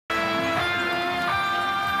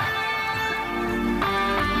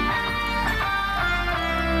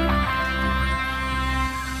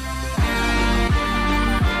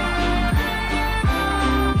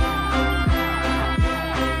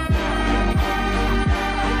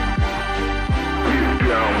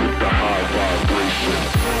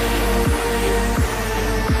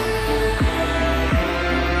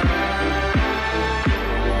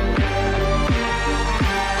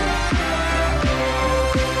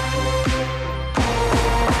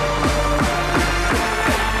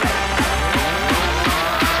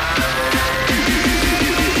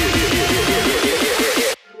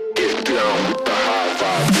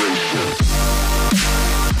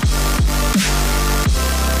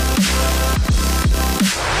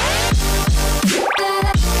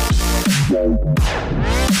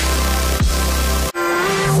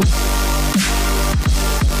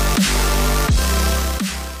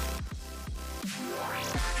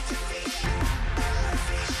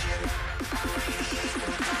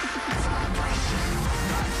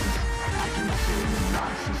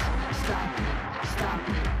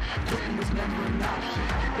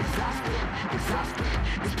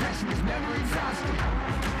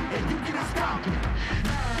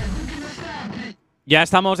Ya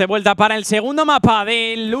estamos de vuelta para el segundo mapa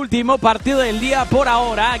del último partido del día por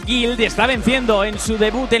ahora. Guild está venciendo en su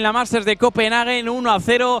debut en la Masters de Copenhagen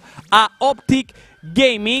 1-0 a OPTIC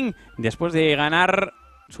Gaming, después de ganar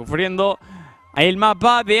sufriendo el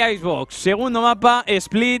mapa de Icebox. Segundo mapa,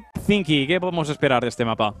 Split Thinky. ¿Qué podemos esperar de este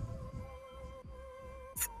mapa?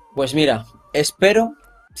 Pues mira, espero,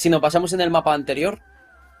 si nos pasamos en el mapa anterior,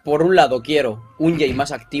 por un lado quiero un Jay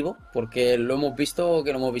más activo, porque lo hemos visto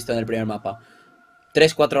en el primer mapa.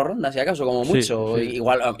 3-4 rondas, si acaso, como mucho. Sí, sí.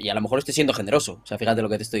 Igual, y a lo mejor estoy siendo generoso. O sea, fíjate lo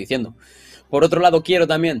que te estoy diciendo. Por otro lado, quiero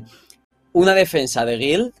también una defensa de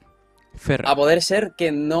Guild. A poder ser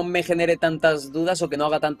que no me genere tantas dudas o que no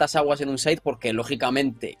haga tantas aguas en un side, porque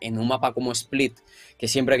lógicamente en un mapa como Split, que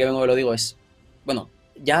siempre que vengo lo digo es... Bueno,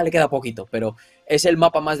 ya le queda poquito, pero es el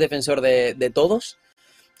mapa más defensor de todos.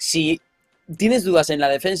 Si tienes dudas en la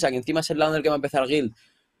defensa, que encima es el lado en el que va a empezar Guild...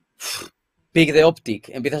 Pick de OPTIC,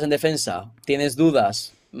 empiezas en defensa, tienes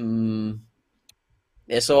dudas,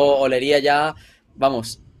 eso olería ya,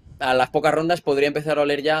 vamos, a las pocas rondas podría empezar a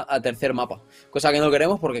oler ya a tercer mapa. Cosa que no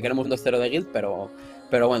queremos porque queremos un 2-0 de Guild, pero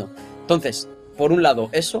bueno. Entonces, por un lado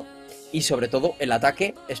eso, y sobre todo el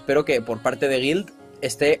ataque, espero que por parte de Guild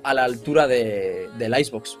esté a la altura del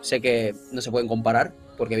Icebox. Sé que no se pueden comparar,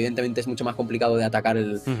 porque evidentemente es mucho más complicado de atacar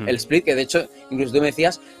el Split, que de hecho, incluso tú me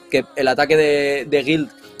decías que el ataque de Guild,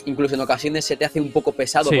 incluso en ocasiones se te hace un poco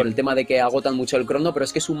pesado por el tema de que agotan mucho el crono, pero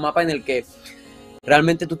es que es un mapa en el que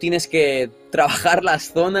realmente tú tienes que trabajar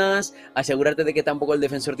las zonas, asegurarte de que tampoco el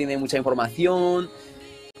defensor tiene mucha información.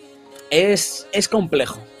 Es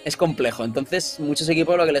complejo, es complejo. Entonces, muchos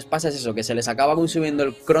equipos lo que les pasa es eso, que se les acaba consumiendo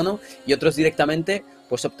el crono y otros directamente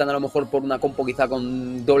pues optan a lo mejor por una compo quizá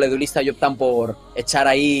con doble duelista y optan por echar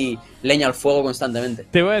ahí leña al fuego constantemente.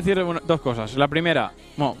 Te voy a decir dos cosas. La primera,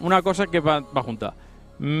 bueno, una cosa que va junta.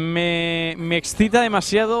 Me excita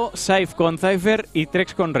demasiado Saif con Cypher y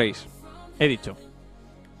Trex con Raze. He dicho.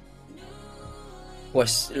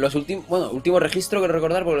 Pues los últimos registros, quiero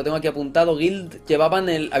recordar, porque lo tengo aquí apuntado, Guild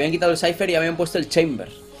habían quitado el Cypher y habían puesto el Chamber.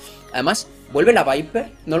 Además, vuelve la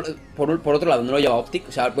Viper, no, por otro lado, no lo lleva OPTIC,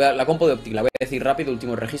 o sea, la compo de OPTIC, la voy a decir rápido,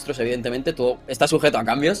 últimos registros, evidentemente, todo está sujeto a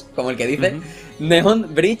cambios, como el que dice.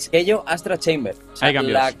 Neon, Bridge, Ello, Astra, Chamber. O sea, hay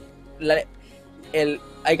cambios.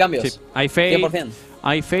 Hay cambios. Sí, hay Fate, 100%.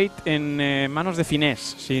 Hay Fate en manos de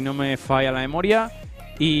Finesse, si no me falla la memoria,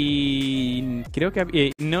 y creo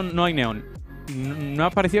que no hay Neon. No ha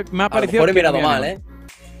aparecido. Me ha parecido. A lo mejor he mirado mal,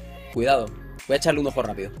 Cuidado. Voy a echarle un ojo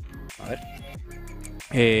rápido. A ver.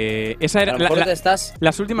 Esa era.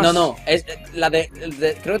 Las últimas. No, es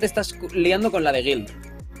creo que te estás liando con la de Guild.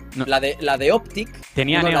 No. La de OPTIC.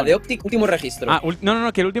 Tenía Neon. La de OPTIC, último registro.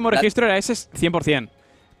 No, que el último registro era ese 100%.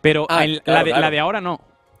 Pero la de ahora no.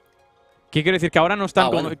 ¿Qué quiero decir? Que ahora no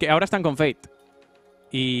están que ahora están con Fate.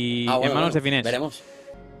 Y en manos de Finesse. Veremos.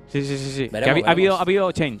 Sí. Veremos, ha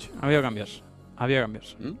habido change. Ha habido cambios.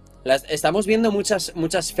 Estamos viendo muchas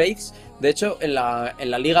Fates. De hecho, en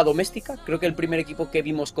la liga doméstica, creo que el primer equipo que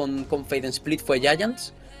vimos con Fate en Split fue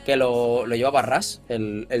Giants, que lo llevaba Ras,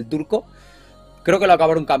 el turco. Creo que lo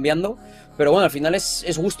acabaron cambiando. Pero bueno, al final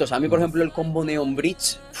es gusto. O sea, a mí, por ejemplo, el combo Neon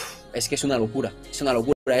Bridge es que es una locura. Es una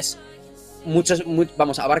locura.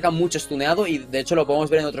 Abarca mucho stuneado y de hecho lo podemos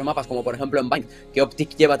ver en otros mapas, como por ejemplo en Bind, que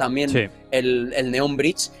OPTIC lleva también el Neon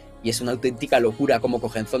Bridge y es una auténtica locura cómo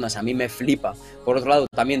cogen zonas, a mí me flipa. Por otro lado,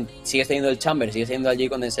 también sigues teniendo el Chamber, sigues teniendo allí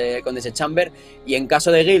con ese Chamber, y en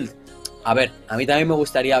caso de Guild, a ver, a mí también me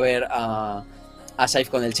gustaría ver a Saif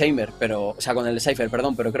con el Chamber, pero con el Cypher,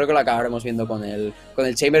 perdón, pero creo que lo acabaremos viendo con el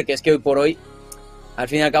Chamber, que es que hoy por hoy al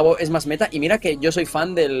fin y al cabo es más meta. Y mira que yo soy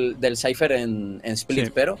fan del Cypher en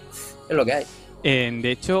Split, pero es lo que hay.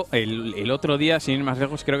 De hecho, el otro día, sin ir más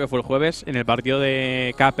lejos, creo que fue el jueves, en el partido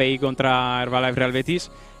de KPI contra Herbalife Real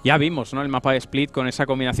Betis, ya vimos, ¿no?, el mapa de Split con esa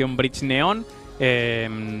combinación Bridge Neon.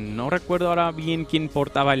 No recuerdo ahora bien quién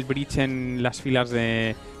portaba el Bridge en las filas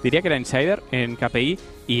de... Diría que era Insider en KPI.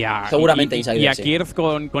 Seguramente Insider, y a Kirth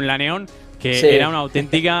con la Neon, que era una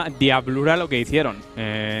auténtica diablura lo que hicieron.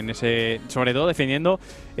 Sobre todo defendiendo,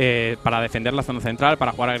 para defender la zona central,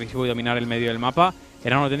 para jugar agresivo y dominar el medio del mapa.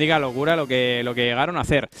 Era una auténtica locura lo que llegaron a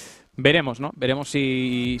hacer. Veremos, ¿no? Veremos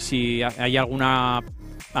si hay algún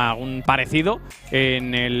parecido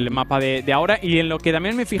en el mapa de ahora. Y en lo que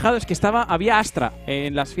también me he fijado es que había Astra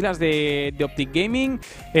en las filas de OPTIC Gaming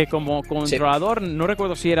como controlador. No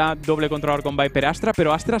recuerdo si era doble controlador con Viper Astra,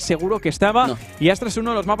 pero Astra seguro que estaba. No. Y Astra es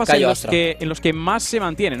uno de los mapas en los que más se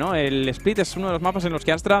mantiene, ¿no? El Split es uno de los mapas en los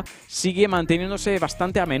que Astra sigue manteniéndose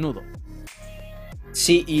bastante a menudo.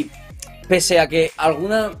 Sí, y pese a que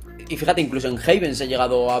Y fíjate, incluso en Haven se ha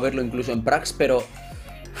llegado a verlo, incluso en Prax, pero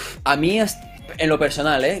a mí, en lo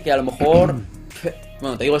personal, que a lo mejor...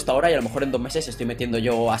 Bueno, te digo esto ahora y a lo mejor en 2 meses estoy metiendo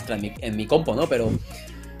yo Astra en mi compo, ¿no? Pero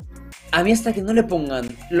a mí hasta que no le pongan...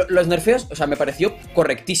 Los nerfeos, o sea, me pareció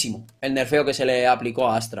correctísimo el nerfeo que se le aplicó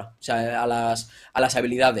a Astra. O sea, a las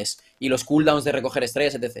habilidades y los cooldowns de recoger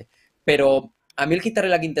estrellas, etc. Pero a mí el quitarle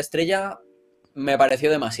la 5ª estrella me pareció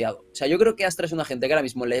demasiado. O sea, yo creo que Astra es una gente que ahora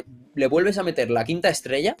mismo le vuelves a meter la 5ª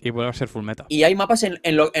estrella... Y vuelve a ser full meta. Y hay mapas en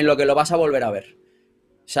lo que lo vas a volver a ver.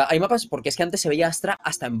 O sea, hay mapas, porque es que antes se veía Astra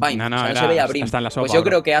hasta en Bind, no se veía Brim. Hasta en la sopa, pues yo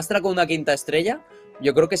creo que Astra con una 5ª estrella,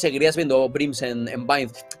 yo creo que seguirías viendo Brims en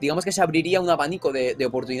Bind. Digamos que se abriría un abanico de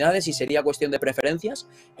oportunidades y sería cuestión de preferencias,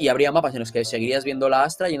 y habría mapas en los que seguirías viendo la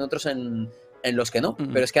Astra y en otros en los que no.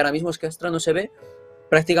 Pero es que ahora mismo es que Astra no se ve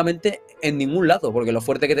prácticamente en ningún lado, porque lo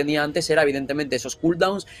fuerte que tenía antes era evidentemente esos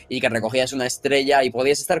cooldowns y que recogías una estrella y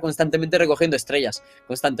podías estar constantemente recogiendo estrellas,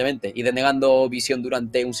 constantemente, y denegando visión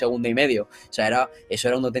durante 1,5 segundos. O sea, eso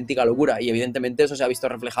era una auténtica locura, y evidentemente eso se ha visto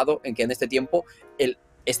reflejado en que en este tiempo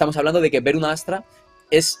estamos hablando de que ver una Astra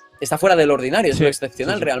está fuera del ordinario, es lo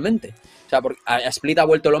excepcional realmente. O sea, porque a Split ha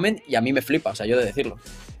vuelto el Omen y a mí me flipa, o sea, yo de decirlo.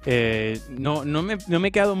 No me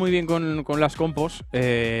he quedado muy bien con las compos.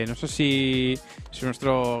 No sé si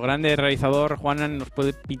nuestro grande realizador, Juanan, nos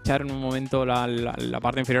puede pinchar en un momento la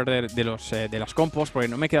parte inferior de las compos, porque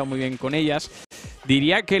no me he quedado muy bien con ellas.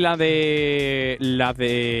 Diría que la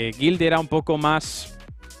de Guild era un poco más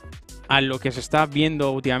a lo que se está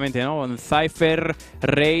viendo últimamente, ¿no? Con Cypher,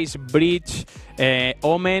 Raze, Breach,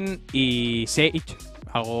 Omen y Sage,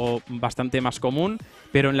 algo bastante más común.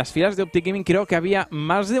 Pero en las filas de OPTIC Gaming creo que había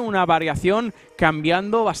más de una variación,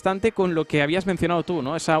 cambiando bastante con lo que habías mencionado tú,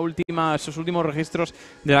 ¿no? Esos últimos registros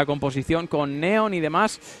de la composición con Neon y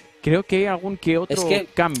demás. Creo que hay algún que otro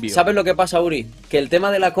cambio. ¿Sabes lo que pasa, Uri? Que el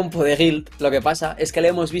tema de la compo de Guild, lo que pasa es que le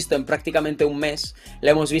hemos visto en prácticamente un mes,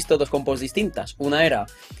 le hemos visto 2 compos distintas. Una era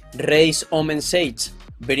Raze, Omen, Sage,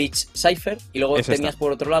 Breach, Cypher, y luego tenías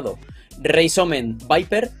por otro lado Raze, Omen,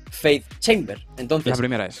 Viper, Faith, Chamber. Entonces, la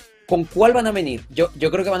primera es... ¿Con cuál van a venir? Yo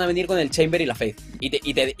creo que van a venir con el Chamber y la Faith.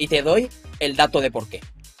 Y te doy el dato de por qué.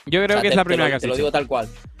 Yo creo que es la primera que has dicho. Te lo digo tal cual.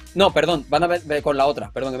 No, perdón, van a ver con la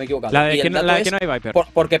otra. Perdón, que me he equivocado. La de que no hay Viper.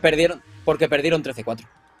 Porque perdieron 13-4.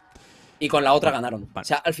 Y con la otra ganaron. Vale. O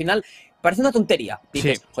sea, al final, parece una tontería.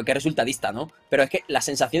 Dices, joder, qué resultadista, ¿no? Pero es que las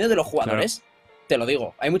sensaciones de los jugadores, te lo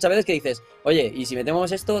digo. Hay muchas veces que dices, oye, ¿y si metemos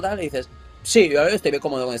esto, tal? Y dices... Sí, yo estoy bien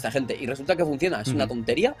cómodo con esta gente. Y resulta que funciona. Es una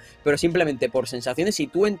tontería, pero simplemente por sensaciones. Si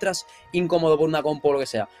tú entras incómodo por una compo o lo que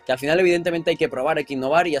sea, que al final evidentemente hay que probar, hay que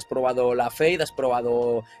innovar, y has probado la Fade, has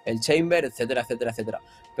probado el Chamber, etcétera, etcétera, etcétera.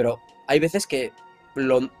 Pero hay veces que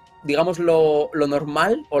digamos lo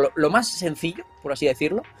normal o lo más sencillo, por así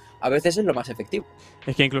decirlo, a veces es lo más efectivo.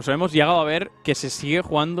 Es que incluso hemos llegado a ver que se sigue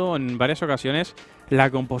jugando en varias ocasiones la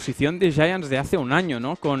composición de Giants de hace un año,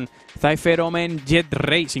 ¿no? Con Cypher, Omen, Jet,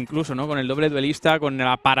 Raze incluso, ¿no? Con el doble duelista, con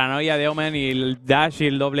la paranoia de Omen y el dash y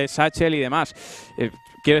el doble satchel y demás.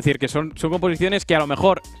 Quiero decir que son composiciones que a lo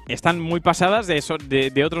mejor están muy pasadas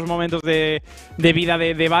de otros momentos de vida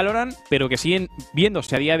de Valorant, pero que siguen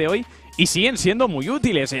viéndose a día de hoy y siguen siendo muy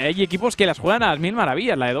útiles. Hay equipos que las juegan a las mil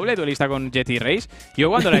maravillas. La de doble duelista con Jet y Raze, yo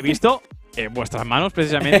cuando la he visto... en vuestras manos,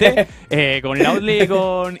 precisamente, con Loudly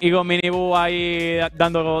y con Minibu ahí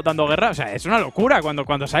dando guerra. O sea, es una locura.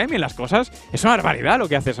 Cuando salen bien las cosas, es una barbaridad lo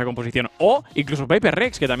que hace esa composición. O incluso Viper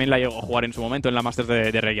Rex, que también la llegó a jugar en su momento en la Masters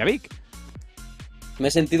de Reykjavik. Me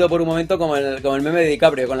he sentido por un momento como el meme de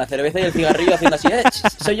DiCaprio, con la cerveza y el cigarrillo haciendo así,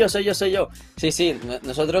 soy yo. Sí,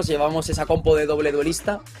 nosotros llevamos esa compo de doble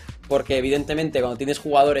duelista, porque evidentemente cuando tienes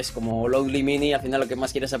jugadores como Loudly, Mini, al final lo que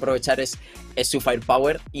más quieres aprovechar es su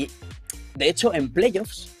firepower. Y de hecho, en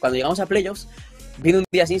playoffs, cuando llegamos a playoffs, vino un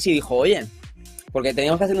día Sinsi y dijo, oye, porque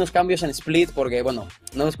teníamos que hacer unos cambios en split, porque, bueno,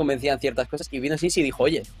 no nos convencían ciertas cosas, y vino Sinsi y dijo,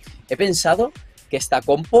 oye, he pensado que esta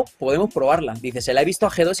compo podemos probarla. Dice, se la he visto a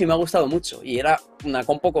G2 y me ha gustado mucho, y era una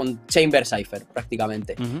compo con Chamber Cypher,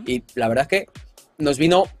 prácticamente. Y la verdad es que nos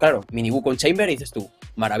vino, claro, Minibu con Chamber, y dices tú,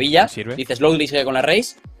 maravilla. Dices, Loudly sigue con la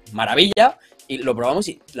Raze, maravilla. Y lo probamos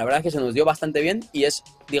y la verdad es que se nos dio bastante bien y es,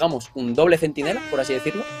 digamos, un doble centinela, por así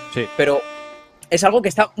decirlo. Sí. Pero es algo que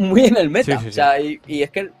está muy en el meta. Sí. O sea, y es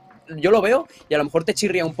que yo lo veo y a lo mejor te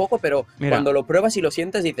chirría un poco, pero mira, cuando lo pruebas y lo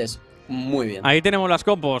sientes dices, muy bien. Ahí tenemos las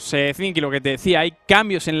compos. Zinky, lo que te decía, hay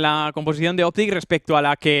cambios en la composición de OPTIC respecto a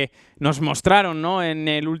la que nos mostraron, ¿no? En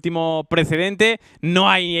el último precedente. No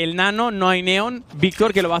hay el Nano, no hay Neon.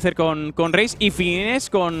 Víctor, que lo va a hacer con Raze, y Fines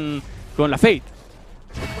con la Fate.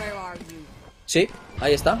 Sí,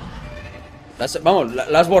 ahí está. Vamos,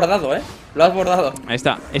 lo has bordado, ¿eh? Lo has bordado. Ahí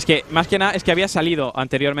está. Es que, más que nada, es que había salido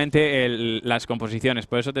anteriormente las composiciones.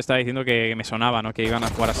 Por eso te estaba diciendo que me sonaba, ¿no? Que iban a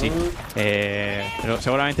jugar así. Pero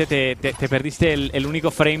seguramente te perdiste el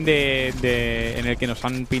único frame en el que nos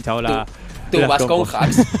han pinchado la... Tú vas con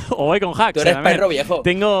hacks. O voy con hacks. Tú eres perro viejo.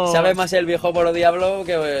 Tengo... Sabe más el viejo por diablo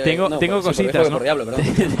que... Tengo cositas, ¿no? Por diablo, perdón.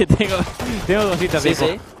 tengo cositas, sí, viejo.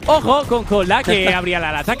 sí. Ojo con Cola, que abría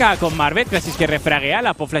la ataca con Marvet, que así es que refraguea.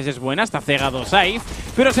 La pop flash es buena, está cegado Saif,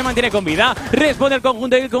 pero se mantiene con vida. Responde el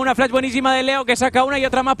conjunto de Gil con una flash buenísima de Leo, que saca una y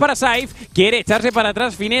otra más para Saif. Quiere echarse para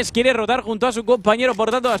atrás, Finesse quiere rotar junto a su compañero,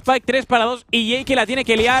 por tanto a Spike 3 para 2. Y Jay, que la tiene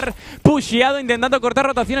que liar, pusheado, intentando cortar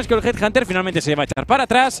rotaciones, que el Headhunter finalmente se va a echar para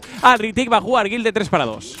atrás. Al retake va a jugar Gil de 3 para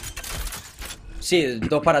 2. Sí,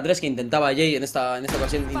 2 para 3 que intentaba Jay en esta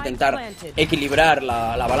ocasión, intentar equilibrar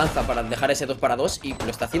la balanza para dejar ese 2 para 2 y lo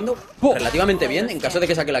está haciendo relativamente bien. En caso de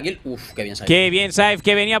que saque la kill, qué bien Saif. Qué bien Saif,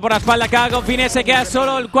 que venía por la espalda, acaba con Finesse, se queda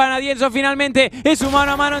solo el canadiense finalmente. Es un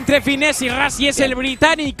mano a mano entre Finesse y Ras, y es el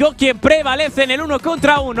británico quien prevalece en el 1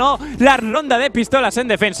 contra 1. La ronda de pistolas en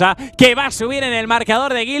defensa, que va a subir en el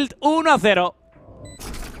marcador de Guild 1-0.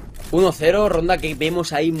 1-0, ronda que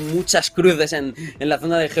vemos ahí muchas cruces en la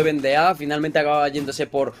zona de Heaven de A. Finalmente acaba yéndose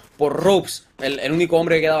por Ropes, el único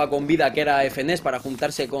hombre que quedaba con vida, que era FNS, para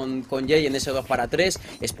juntarse con Jay en ese 2 para 3.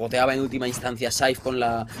 Spoteaba en última instancia Saif con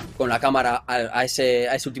la cámara a ese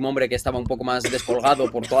último hombre que estaba un poco más descolgado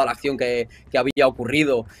por toda la acción que había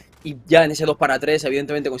ocurrido. Y ya en ese 2 para 3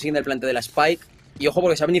 evidentemente consiguen el plante de la Spike. Y ojo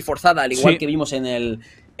porque se va a venir forzada, al igual que vimos en el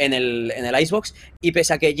Icebox. Y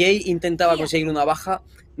pese a que Jay intentaba conseguir una baja,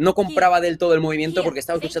 no compraba del todo el movimiento porque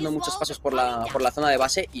estaba escuchando muchos pasos por la zona de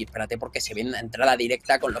base. Y espérate porque se viene una entrada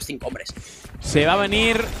directa con los 5 hombres. Se va a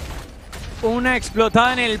venir una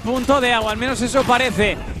explotada en el punto de agua, al menos eso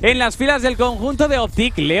parece, en las filas del conjunto de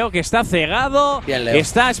OPTIC. Leo, que está cegado, bien, Leo.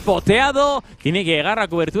 Está spoteado, tiene que llegar a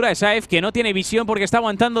cobertura de Saif, que no tiene visión porque está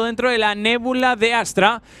aguantando dentro de la nébula de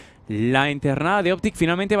Astra. La internada de OPTIC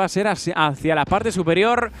finalmente va a ser hacia la parte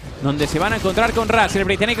superior, donde se van a encontrar con Ras, el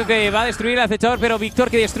británico que va a destruir al acechador, pero Víctor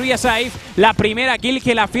que destruye a Saif. La primera kill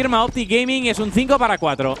que la firma OPTIC Gaming es un 5 para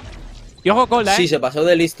 4. Y ojo Colda, Sí, se pasó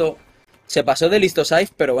de listo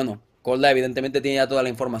Saif, pero bueno, Colda evidentemente tiene ya toda la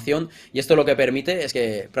información. Y esto lo que permite es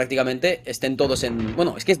que prácticamente estén todos en...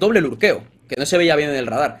 Bueno, es que es doble lurkeo, que no se veía bien en el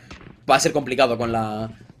radar. Va a ser complicado con la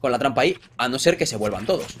trampa ahí, a no ser que se vuelvan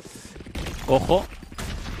todos. Ojo,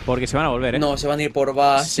 porque se van a volver, ¿eh? No, se van a ir por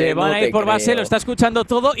base. Se van a ir por base, lo está escuchando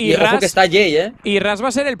todo. Y ojo que está Jay, ¿eh? Y Ras va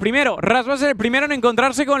a ser el primero. Ras va a ser el primero en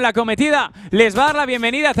encontrarse con la cometida. Les va a dar la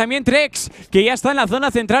bienvenida también Trex, que ya está en la zona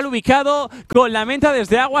central ubicado con la menta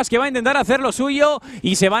desde aguas, que va a intentar hacer lo suyo.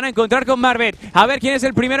 Y se van a encontrar con Marvet. A ver quién es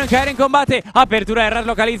el primero en caer en combate. Apertura de Ras,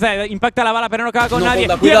 localiza, impacta la bala, pero no acaba con nadie.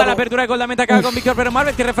 Llega la apertura de Coldamenta, acaba con Víctor, pero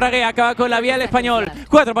Marvet que refraguea, acaba con la vía del español.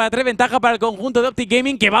 4 para 3, ventaja para el conjunto de OPTIC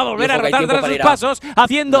Gaming, que va a volver a rotar tras sus pasos,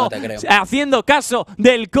 haciendo caso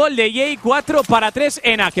del call de Jay. 4 para 3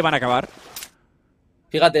 en A, que van a acabar.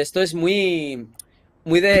 Fíjate, esto es muy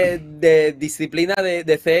de disciplina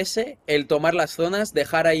de CS, el tomar las zonas,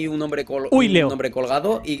 dejar ahí un hombre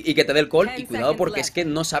colgado y que te dé el call. Y cuidado porque es que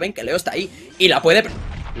no saben que Leo está ahí y la puede...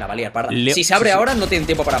 La va a liar, parda. Si se abre ahora no tienen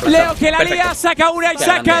tiempo para plantar. Leo que la lía, saca una y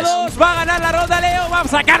saca dos. Va a ganar la ronda Leo, va a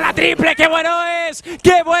sacar la triple. ¡Qué bueno es!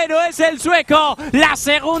 ¡Qué bueno es el sueco! La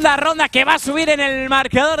segunda ronda que va a subir en el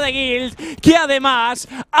marcador de Guild, que además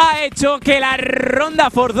ha hecho que la ronda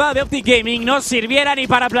forzada de OPTIC Gaming no sirviera ni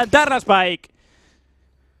para plantar la Spike.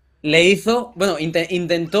 Le hizo... Bueno,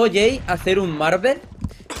 intentó Jay hacer un Marvel,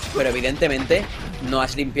 pero evidentemente no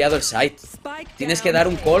has limpiado el site. Tienes que dar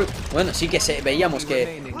un call. Bueno, sí que veíamos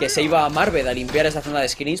que se iba a Marvel a limpiar esa zona de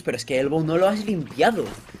screens, pero es que Elbow no lo has limpiado.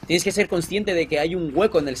 Tienes que ser consciente de que hay un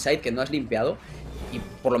hueco en el site que no has limpiado y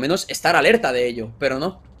por lo menos estar alerta de ello, pero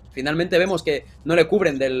no. Finalmente vemos que no le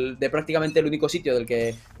cubren de prácticamente el único sitio del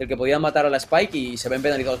que podían matar a la Spike y se ven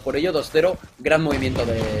penalizados por ello. 2-0, gran movimiento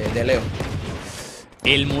de Leo.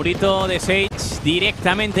 El murito de Sage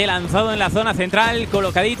directamente lanzado en la zona central,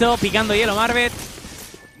 colocadito, picando hielo Marvet,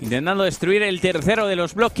 intentando destruir el tercero de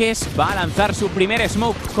los bloques. Va a lanzar su primer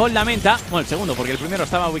smoke con la menta. Bueno, el segundo, porque el primero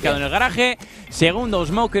estaba ubicado en el garaje. Segundo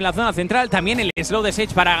smoke en la zona central. También el slow de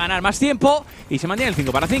Sage para ganar más tiempo. Y se mantiene el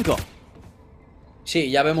 5 para 5.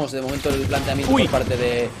 Sí, ya vemos de momento el planteamiento por parte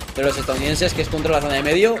de los estadounidenses, que es contra la zona de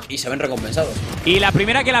medio y se ven recompensados. Y la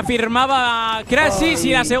primera que la firmaba Crasis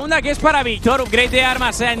y la segunda que es para Víctor. Upgrade de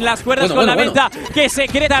armas en las cuerdas con la venta que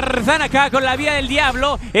secreta Tarzan acá con la vía del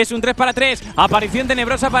diablo. Es un 3 para 3. Aparición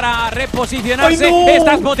tenebrosa para reposicionarse. ¡Ay, no!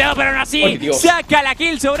 Estás boteado, pero aún así ¡Ay, saca la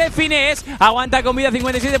kill sobre Finés. Aguanta con vida,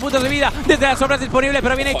 57 puntos de vida desde las sombras disponibles,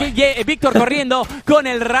 pero viene Víctor corriendo con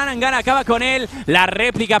el run and gun. Acaba con él. La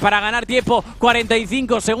réplica para ganar tiempo.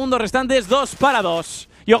 45 segundos restantes, 2 para 2.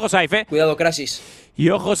 Y ojo Saif, Cuidado, Crasis. Y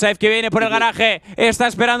ojo Saif que viene por el garaje. Está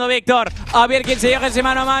esperando Víctor. A ver quién se lleva ese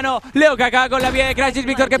mano a mano. Leo que acaba con la vía de Crasis.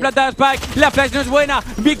 Víctor que planta Spike. La flash no es buena.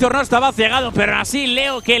 Víctor no estaba cegado, pero así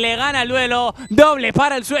Leo que le gana el duelo. Doble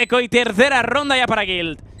para el sueco y tercera ronda ya para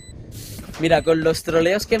Guild. Mira, con los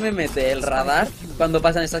troleos que me mete el radar cuando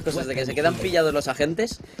pasan estas cosas de que se quedan pillados los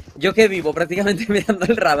agentes, yo que vivo prácticamente mirando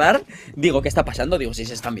el radar, digo, ¿qué está pasando? Digo, ¿sí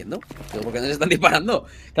se están viendo? Digo, ¿por qué no se están disparando?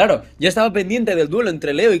 Claro, yo estaba pendiente del duelo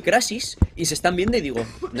entre Leo y Crasis y se están viendo y digo,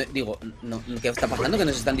 no, ¿qué está pasando? Que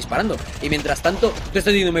no se están disparando. Y mientras tanto, tú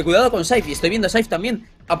estás diciéndome, cuidado con Saif, y estoy viendo a Saif también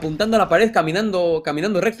apuntando a la pared, caminando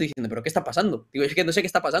recto, y diciendo, ¿pero qué está pasando? Digo, es que no sé qué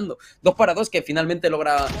está pasando. 2 para 2 que finalmente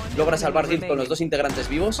logra salvar Guild con los 2 integrantes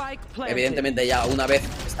vivos. Evidentemente ya una vez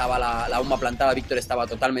estaba la bomba plantada, Víctor estaba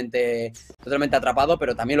totalmente atrapado,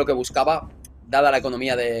 pero también lo que buscaba, dada la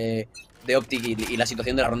economía de OPTIC y la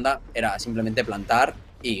situación de la ronda, era simplemente plantar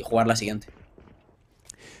y jugar la siguiente.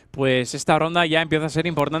 Pues esta ronda ya empieza a ser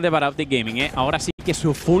importante para OPTIC Gaming, ¿eh? Ahora sí que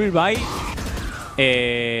su full buy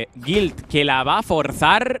Guild, que la va a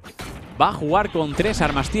forzar, va a jugar con 3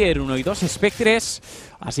 armas tier 1 y 2 spectres.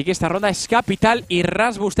 Así que esta ronda es capital y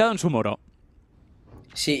Ras busteado en su moro.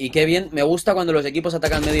 Sí, y qué bien, me gusta cuando los equipos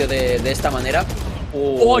atacan medio de esta manera.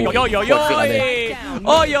 ¡Oy, oy, oy, oy, pues oy!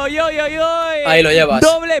 ¡Oy, oy, oy, oy, oy! Ahí lo llevas.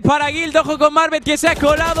 Doble para Guild, ojo con Marvet que se ha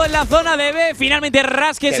colado en la zona de B. Finalmente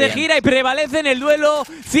Ras que se gira y prevalece en el duelo.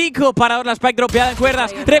 5 para 2, la Spike dropeada en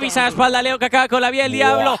cuerdas. Revisa la espalda Leo que acaba con la vía del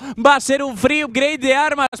diablo. Va a ser un free upgrade de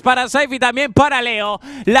armas para Saif y también para Leo.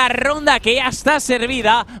 La ronda que ya está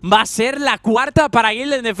servida va a ser la cuarta para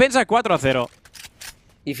Guild en defensa, 4-0.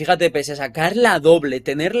 Y fíjate, pese a sacar la doble,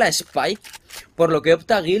 tener la Spike, por lo que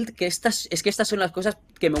opta Guild, que estas son las cosas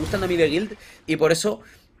que me gustan a mí de Guild, y por eso,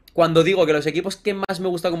 cuando digo que los equipos que más me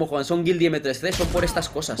gusta como juegan son Guild y M3C, son por estas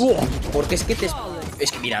cosas. Porque es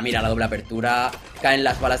que mira la doble apertura, caen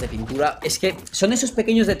las balas de pintura, es que son esos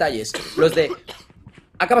pequeños detalles, los de,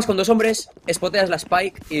 acabas con 2 hombres, spoteas la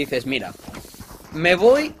Spike y dices, mira, me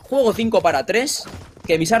voy, juego 5 para 3,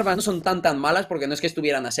 que mis armas no son tan malas, porque no es que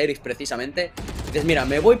estuvieran a series precisamente. Dices, mira,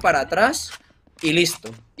 me voy para atrás y listo.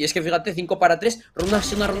 Y es que fíjate, 5 para 3,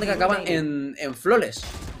 es una ronda que acaba en flawless.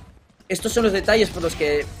 Estos son los detalles por los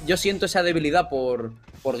que yo siento esa debilidad por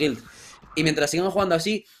Guild. Y mientras sigan jugando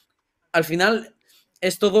así, al final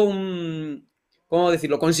es todo un... ¿cómo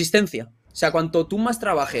decirlo? Consistencia. O sea, cuanto tú más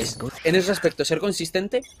trabajes en esos aspectos, ser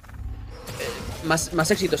consistente,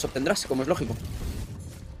 más éxitos obtendrás, como es lógico.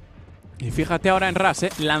 Y fíjate ahora en Ras,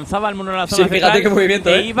 lanzaba el muro en la zona sí, fíjate qué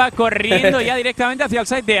movimiento, e iba corriendo ya directamente hacia el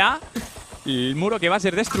site de A. El muro que va a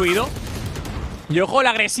ser destruido. Y ojo, la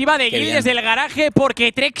agresiva de Guild desde el garaje,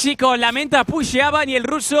 porque Trexi con la menta pusheaban y el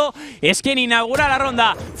ruso es quien inaugura la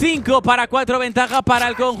ronda. 5 para 4, ventaja para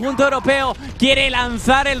el conjunto europeo. Quiere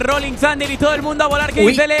lanzar el Rolling Thunder y todo el mundo a volar. ¿Qué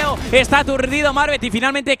dice Leo? Está aturdido Marvet y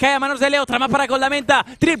finalmente cae a manos de Leo. Trama para con la menta.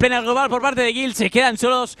 Triple en el global por parte de Guild. Se quedan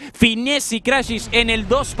solos Finesse y Crashes en el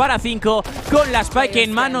 2 para 5. Con la Spike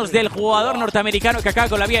en manos del jugador norteamericano que acaba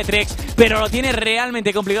con la vía de Trex. Pero lo tiene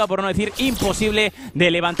realmente complicado, por no decir imposible,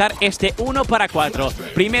 de levantar este 1 para 4.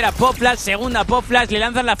 Primera pop flash, segunda pop flash, le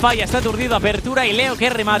lanzan la falla, está aturdido, apertura y Leo que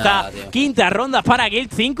remata. Quinta ronda para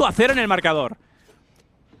Guild, 5-0 en el marcador.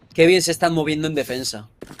 Qué bien se están moviendo en defensa.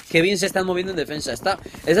 Qué bien se están moviendo en defensa. Está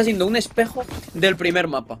siendo un espejo del primer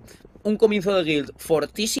mapa. Un comienzo de Guild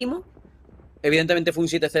fortísimo. Evidentemente fue un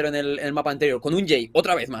 7-0 en el mapa anterior, con un Jay,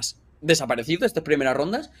 otra vez más, desaparecido estas primeras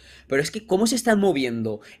rondas. Pero es que cómo se están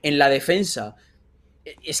moviendo en la defensa.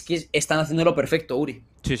 Es que están haciéndolo perfecto, Uri.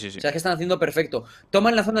 Sí. O sea, es que están haciendo perfecto.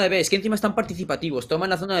 Toman la zona de B, es que encima están participativos. Toman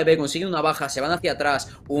la zona de B, consiguen una baja, se van hacia atrás,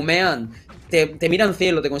 humean, te miran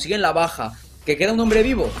cielo, te consiguen la baja. Que queda un hombre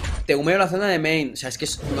vivo, te humeo la zona de main. O sea, es que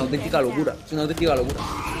es una auténtica locura. Es una auténtica locura.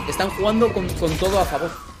 Están jugando con todo a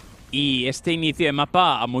favor. Y este inicio de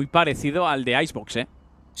mapa muy parecido al de Icebox, ¿eh?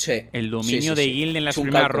 Sí. El dominio de Guild en las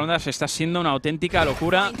primeras rondas está siendo una auténtica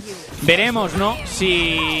locura. Veremos, ¿no?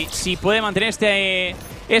 Si puede mantener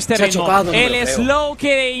este Se ha ritmo. chocado, no me lo El creo. slow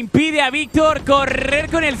que impide a Víctor correr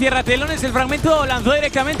con el cierratelones. El fragmento lanzó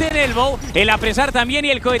directamente en el bow. El apresar también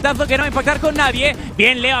y el cohetazo que no va a impactar con nadie.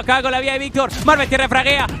 Bien Leo acá con la vía de Víctor. Marvel que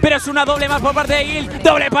refraguea, pero es una doble más por parte de Guild.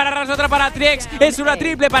 Doble para Ras, otra para Trix. Es una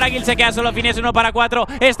triple para Guild. Se queda solo Fines, 1 para 4.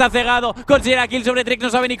 Está cegado. Considera kill sobre Trix, no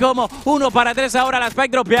sabe ni cómo. 1 para 3 ahora. La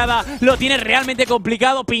Spike dropeada. Lo tiene realmente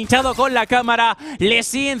complicado. Pinchado con la cámara. Le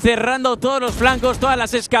siguen cerrando todos los flancos, todas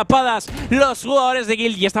las escapadas los jugadores de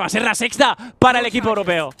Guild. Y esta va a ser la sexta para el equipo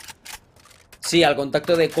europeo. Sí, al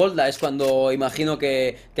contacto de Colda es cuando imagino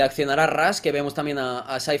que accionará Ras, que vemos también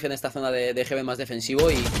a Saif en esta zona de Heaven más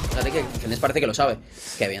defensivo y fíjate que Fenés parece que lo sabe.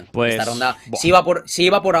 Qué bien. Pues, esta ronda, si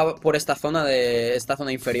iba por esta zona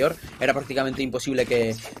inferior, era prácticamente imposible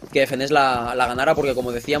que Fenés la ganara porque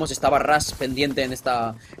como decíamos, estaba Ras pendiente en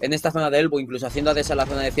esta zona de Elbow, incluso haciendo ADS a la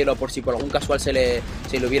zona de cielo por si por algún casual se le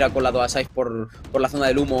hubiera colado a Saif por la zona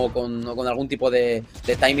del humo o con algún tipo de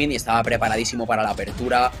timing y estaba preparadísimo para la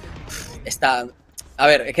apertura. Está... A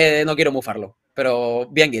ver, es que no quiero mufarlo, pero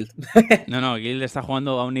bien Guild. No, Guild está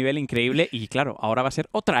jugando a un nivel increíble y claro, ahora va a ser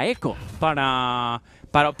otra eco para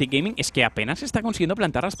OPTIC Gaming. Es que apenas está consiguiendo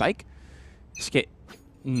plantar a Spike. Es que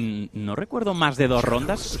no recuerdo más de 2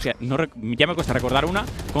 rondas. O sea, ya me cuesta recordar una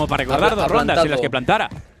como para recordar 2 rondas en las que plantara.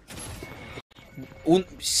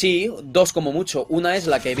 Sí, 2 como mucho. Una es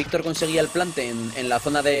la que Víctor conseguía el plante en la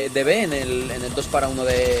zona de B, en el 2 para 1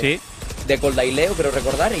 de Colda y Leo, creo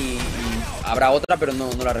recordar, y habrá otra, pero no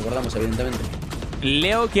la recordamos, evidentemente.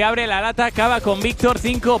 Leo que abre la lata, acaba con Víctor,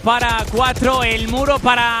 5 para 4, el muro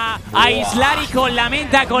para aislar y con la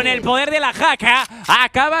menta, con el poder de la jaca,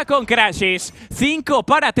 acaba con Crashes, 5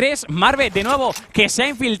 para 3, Marvel de nuevo que se ha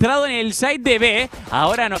infiltrado en el side de B,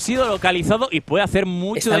 ahora no ha sido localizado y puede hacer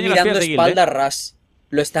mucho daño a las filas de Guild. Está mirando espalda Ras,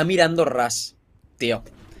 lo está mirando Ras, tío.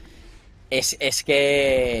 Es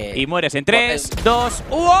que... Y mueres en 3, 2,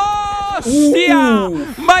 ¡hostia!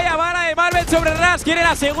 Vaya vara de Marvel sobre Ras. Quiere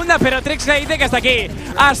la segunda, pero Trex le dice que hasta aquí.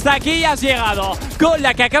 Hasta aquí ya has llegado. Con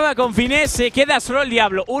la que acaba con Finesse, se queda solo el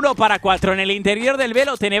Diablo. 1 para 4 en el interior del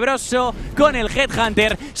velo tenebroso. Con el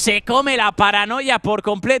Headhunter se come la paranoia por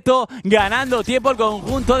completo. Ganando tiempo el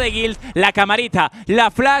conjunto de Guild. La camarita,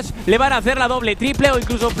 la flash, le van a hacer la doble, triple o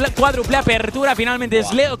incluso cuádruple apertura. Finalmente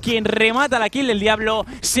es Leo quien remata la kill del Diablo.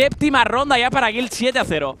 Séptima ronda ya para Guild,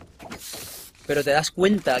 7-0. Pero te das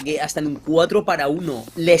cuenta que hasta en un 4 para 1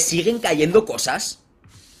 le siguen cayendo cosas.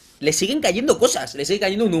 Le siguen cayendo cosas. Le sigue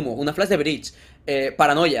cayendo un humo, una flash de bridge,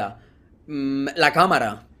 paranoia, la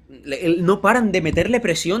cámara. No paran de meterle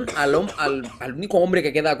presión al único hombre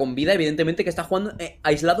que queda con vida, evidentemente, que está jugando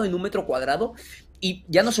aislado en 1 metro cuadrado. Y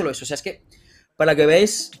ya no solo eso, o sea, es que para que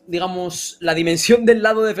veáis, digamos, la dimensión del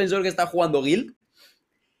lado defensor que está jugando Guild,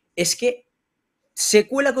 es que se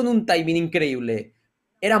cuela con un timing increíble.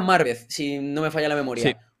 Era Marvez, si no me falla la memoria,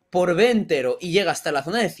 sí, por B entero y llega hasta la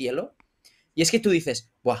zona de cielo. Y es que tú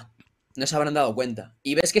dices, ¡buah! No se habrán dado cuenta.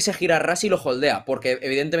 Y ves que se gira Ras y lo holdea, porque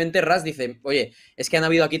evidentemente Ras dice, oye, es que han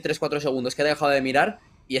habido aquí 3-4 segundos que he dejado de mirar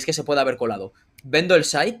y es que se puede haber colado. Vendo el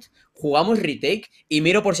site, jugamos retake y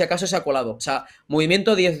miro por si acaso se ha colado. O sea,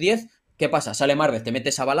 movimiento 10-10, ¿qué pasa? Sale Marvez, te mete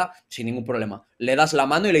esa bala sin ningún problema. Le das la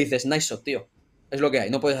mano y le dices, nice shot, tío. Es lo que hay,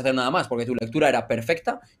 no puedes hacer nada más porque tu lectura era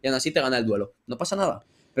perfecta y aún así te gana el duelo. No pasa nada.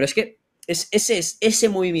 Pero es que ese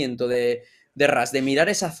movimiento de Ras, de mirar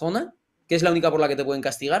esa zona, que es la única por la que te pueden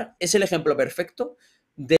castigar, es el ejemplo perfecto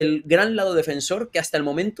del gran lado defensor que hasta el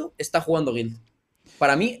momento está jugando Guild.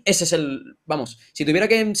 Para mí, ese es el... Vamos, si tuviera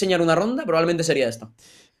que enseñar una ronda, probablemente sería esta.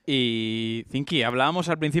 Y, Zinky, hablábamos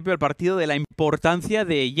al principio del partido de la importancia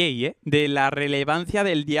de Jay, de la relevancia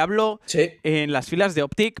del Diablo en las filas de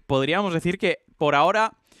OPTIC. Podríamos decir que por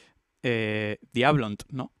ahora, Diablont,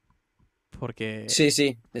 ¿no? Porque...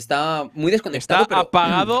 Sí, está muy desconectado. Está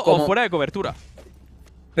apagado o fuera de cobertura.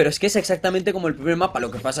 Pero es que es exactamente como el primer mapa. Lo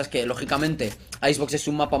que pasa es que, lógicamente, Icebox es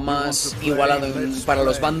un mapa más igualado para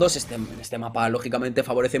los bandos. Este mapa, lógicamente,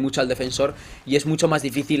 favorece mucho al defensor y es mucho más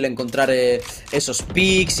difícil encontrar esos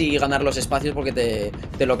picks y ganar los espacios porque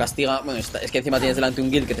te lo castiga. Bueno, es que encima tienes delante un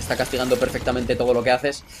guild que te está castigando perfectamente todo lo que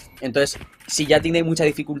haces. Entonces, si ya tiene mucha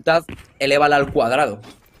dificultad, elévala al cuadrado.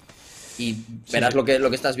 Y verás lo que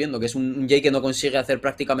estás viendo, que es un Jay que no consigue hacer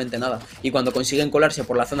prácticamente nada. Y cuando consiguen colarse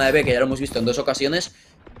por la zona de B, que ya lo hemos visto en 2 ocasiones,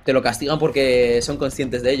 te lo castigan porque son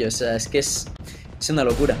conscientes de ello. O sea, es que es una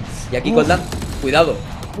locura. Y aquí Coldan, cuidado.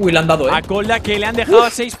 Uy, le han dado, a Colda, que le han dejado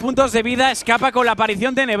 6 puntos de vida. Escapa con la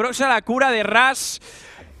aparición tenebrosa, la cura de Ras.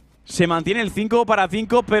 Se mantiene el 5 para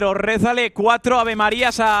 5, pero rézale 4 Ave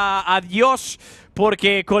Marías a Dios,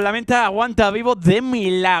 porque con la menta aguanta vivo de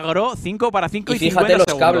milagro. 5 para 5 y 50 fíjate los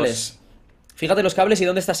segundos. Cables. Fíjate los cables y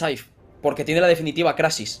dónde está Saif, porque tiene la definitiva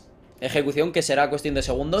Crasis. ejecución que será cuestión de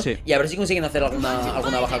segundos. Sí. Y a ver si consiguen hacer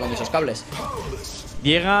alguna baja con esos cables.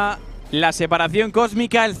 Llega la separación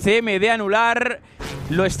cósmica, el CM de anular.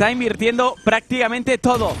 Lo está invirtiendo prácticamente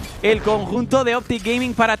todo el conjunto de OPTIC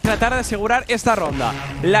Gaming para tratar de asegurar esta ronda.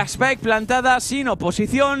 La Spike plantada sin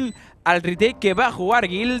oposición al retake que va a jugar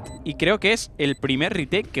Guild. Y creo que es el primer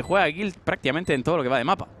retake que juega Guild prácticamente en todo lo que va de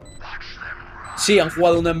mapa. Sí, han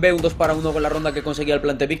jugado un en B, un 2 para 1 con la ronda que conseguía el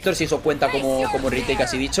plante Víctor, si eso cuenta como retake,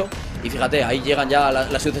 así dicho. Y fíjate, ahí llegan ya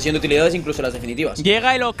la sucesión de utilidades, incluso las definitivas.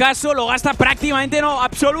 Llega el ocaso, lo gasta prácticamente, no,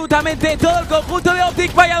 absolutamente todo el conjunto de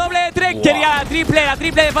OPTIC. Vaya doble de Trek, wow. Quería la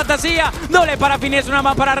triple de fantasía. Doble para Finesse, una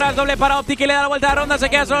más para Ras, doble para OPTIC, que le da la vuelta a la ronda, se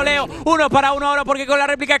queda solo Leo. 1 para 1 ahora porque con la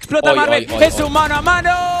réplica explota Marvel. Es un mano a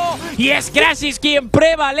mano. Y es Crashes quien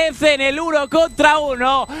prevalece en el 1 contra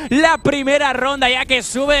 1. La primera ronda ya que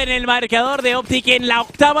sube en el marcador de OPTIC en la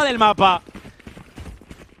octava del mapa.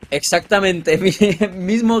 Exactamente,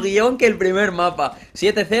 mismo guión que el primer mapa.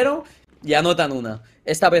 7-0 y anotan una.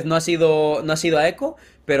 Esta vez no ha sido a Echo,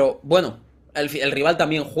 pero bueno, el rival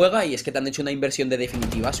también juega y es que te han hecho una inversión de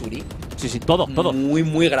definitiva, Suri. Sí, todo. Muy,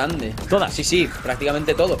 muy grande. Todas. Sí,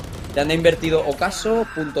 prácticamente todo. Te han invertido Ocaso,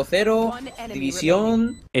 punto cero,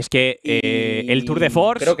 división. Es que el Tour de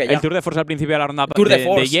Force, creo que ya. El Tour de Force al principio de la ronda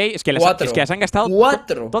de Jay, es que las han gastado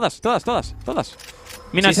 4. Todas.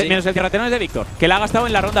 Menos el cierrateno es de Víctor, que la ha gastado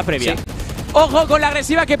en la ronda previa. Sí. Ojo con la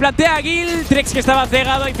agresiva que plantea Gil. Trex que estaba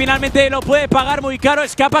cegado y finalmente lo puede pagar muy caro.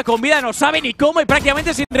 Escapa con vida, no sabe ni cómo y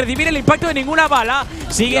prácticamente sin recibir el impacto de ninguna bala.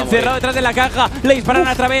 Sigue encerrado detrás de la caja. Le disparan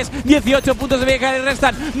a través. 18 puntos de vida que le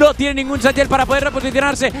restan. No tiene ningún satchel para poder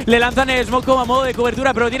reposicionarse. Le lanzan el smoke como a modo de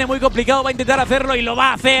cobertura, pero lo tiene muy complicado. Va a intentar hacerlo y lo va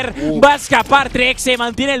a hacer. Va a escapar Trex. Se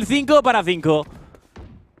mantiene el 5 para 5.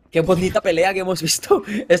 Qué bonita pelea que hemos visto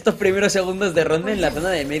estos primeros segundos de ronda en la zona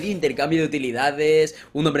de medio, intercambio de utilidades,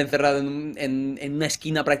 un hombre encerrado en una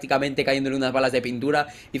esquina prácticamente cayéndole unas balas de pintura.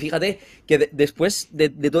 Y fíjate que después de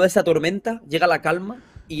toda esta tormenta llega la calma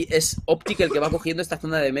y es OPTIC el que va cogiendo esta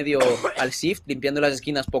zona de medio al shift, limpiando las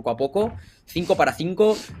esquinas poco a poco. 5 para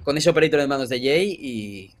 5 con ese operator en manos de Jay.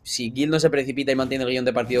 Y si Gil no se precipita y mantiene el guión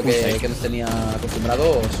de partido que nos tenía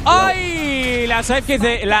acostumbrados. ¡Ay! La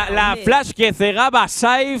flash que cegaba a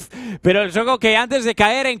Saif, pero el Soko que antes de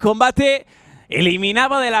caer en combate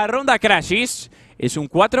eliminaba de la ronda Crashes. Es un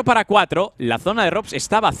 4 para 4. La zona de Robs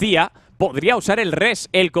está vacía. Podría usar el res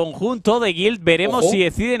el conjunto de Guild. Veremos si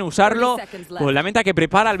deciden usarlo con la menta que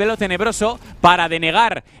prepara el velo tenebroso para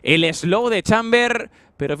denegar el slow de Chamber.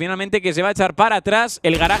 Pero finalmente que se va a echar para atrás.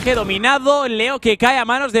 El garaje dominado. Leo que cae a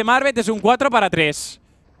manos de Marvet. Es un 4 para 3.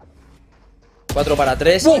 4 para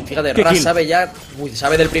 3. Fíjate, Ras sabe ya.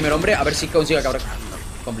 Sabe del primer hombre. A ver si consigue acabar.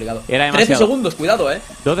 Complicado. Era demasiado. 13 segundos, cuidado,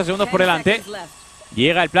 12 segundos por delante.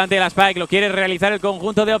 Llega el plante de la Spike, lo quiere realizar el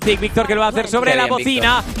conjunto de OPTIC. Víctor que lo va a hacer sobre la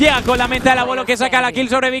bocina. Víctor. Llega con la menta del abuelo que saca la kill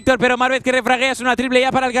sobre Víctor, pero Marvet que refraguea, es una triple ya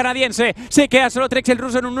para el canadiense. Se queda solo Trex el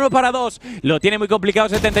ruso en un 1 para 2. Lo tiene muy complicado,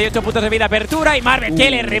 78 puntos de vida, apertura y Marvet que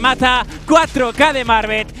le remata. 4K de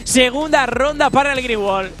Marvet, segunda ronda para el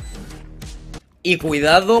Greenwall. Y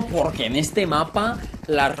cuidado porque en este mapa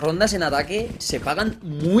las rondas en ataque se pagan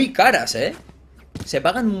muy caras, Se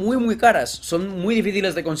pagan muy caras, son muy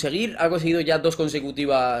difíciles de conseguir. Ha conseguido ya 2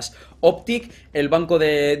 consecutivas OPTIC. El banco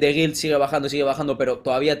de Guild sigue bajando, pero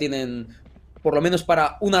todavía tienen por lo menos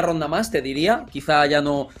para una ronda más, te diría. Quizá ya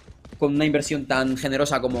no con una inversión tan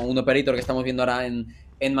generosa como un operator que estamos viendo ahora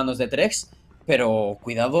en manos de Trex. Pero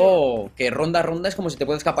cuidado que ronda a ronda es como si te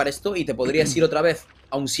puede escapar esto y te podrías ir otra vez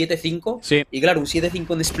a un 7-5. Sí. Y claro, un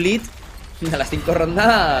 7-5 en split a las 5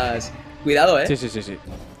 rondas. Cuidado, Sí.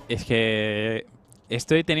 Es que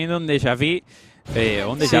estoy teniendo un déjà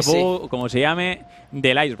vu, como se llame,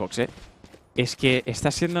 del Icebox, Es que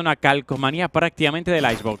está siendo una calcomanía prácticamente del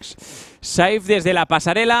Icebox. Saif desde la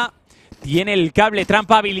pasarela tiene el cable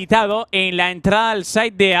trampa habilitado en la entrada al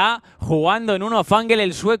site de A, jugando en un off-angle.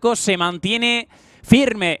 El sueco se mantiene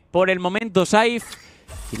firme por el momento, Saif.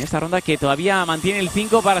 Y en esta ronda que todavía mantiene el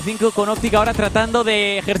 5 para 5 con OPTIC ahora tratando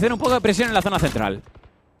de ejercer un poco de presión en la zona central.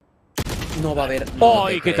 No va a haber.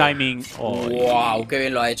 ¡Ay, qué timing! ¡Wow! ¡Qué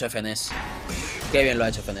bien lo ha hecho FNS! ¡Qué bien lo ha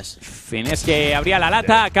hecho FNS! FNS que abría la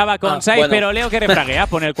lata, acaba con Saif, pero Leo que refraguea.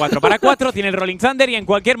 Pone el 4 para 4, tiene el Rolling Thunder y en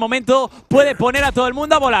cualquier momento puede poner a todo el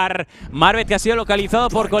mundo a volar. Marvet que ha sido localizado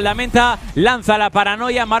por con la menta, lanza la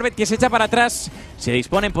paranoia. Marvet que se echa para atrás. Se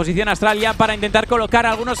dispone en posición astral ya para intentar colocar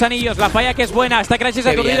algunos anillos. La falla que es buena. Está Crashes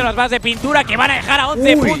aturdido las balas de pintura que van a dejar a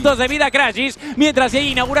 11 puntos de vida Crashes. Mientras ella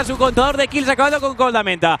inaugura su contador de kills acabando con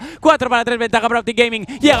Coldamenta. 4 para 3, ventaja para OPTIC Gaming.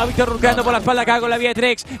 Llega Víctor ruscando por la espalda, acaba con la vía de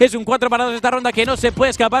Trex. Es un 4 para 2 esta ronda que que no se puede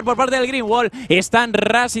escapar por parte del Green Wall. Están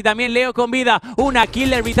Ras y también Leo con vida. Una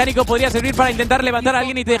killer británico podría servir para intentar levantar a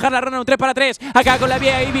alguien y dejar la ronda en un 3 para 3. Acaba con la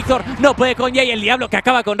vía y Víctor no puede con Jay. El diablo que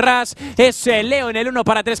acaba con Ras. Es Leo en el 1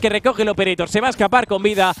 para 3 que recoge el Operator. Se va a escapar con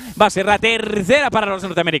vida. Va a ser la tercera para los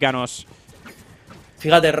norteamericanos.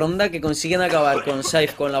 Fíjate, ronda que consiguen acabar con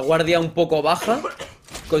Saif con la guardia un poco baja.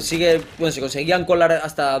 Bueno, se conseguían colar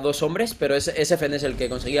hasta 2 hombres, pero ese FN es el que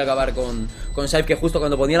conseguía acabar con Saif, que justo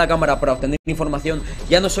cuando ponía la cámara para obtener información,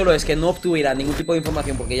 ya no solo es que no obtuviera ningún tipo de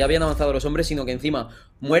información porque ya habían avanzado los hombres, sino que encima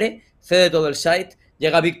muere, cede todo el site,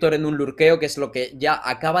 llega Víctor en un lurkeo, que es lo que ya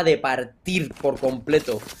acaba de partir por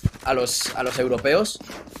completo a los europeos.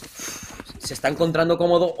 Se está encontrando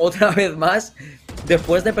cómodo otra vez más,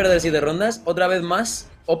 después de perder 7 rondas, otra vez más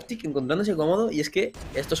OPTIC encontrándose cómodo, y es que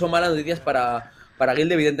esto son malas noticias para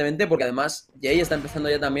Guild, evidentemente, porque además Jay está empezando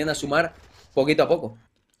ya también a sumar poquito a poco.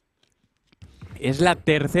 Es la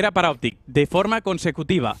tercera para OPTIC, de forma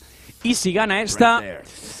consecutiva. Y si gana esta,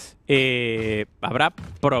 habrá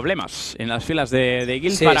problemas en las filas de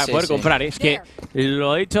Guild para poder comprar. Es que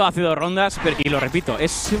lo he dicho hace 2 rondas, y lo repito,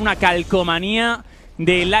 es una calcomanía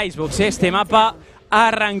del Icebox. Este mapa ha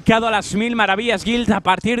arrancado a las 1000 maravillas Guild a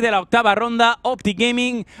partir de la 8ª ronda. OPTIC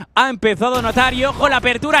Gaming ha empezado a notar y ojo la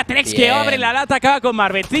apertura. Trex que abre la lata, acaba con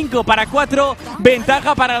Marvel. 5 para 4,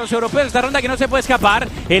 ventaja para los europeos esta ronda que no se puede escapar.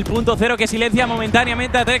 El punto 0 que silencia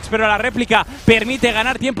momentáneamente a Trex, pero la réplica permite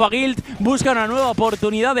ganar tiempo a Guild. Busca una nueva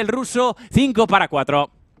oportunidad del ruso. 5 para 4.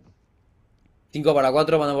 5 para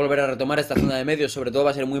 4, van a volver a retomar esta zona de medios. Sobre todo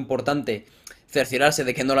va a ser muy importante cerciorarse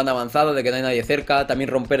de que no lo han avanzado, de que no hay nadie cerca. También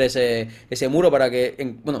romper ese muro para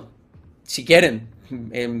que, bueno, si quieren,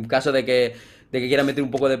 en caso de que quieran meter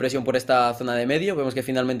un poco de presión por esta zona de medio, vemos que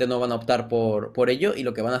finalmente no van a optar por ello. Y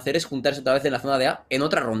lo que van a hacer es juntarse otra vez en la zona de A, en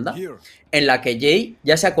otra ronda, en la que Jay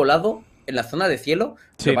ya se ha colado en la zona de cielo.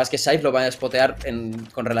 Lo que pasa es que Saif lo va a spotear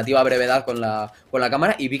con relativa brevedad con la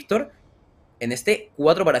cámara. Y Víctor, en este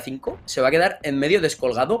 4 para 5, se va a quedar en medio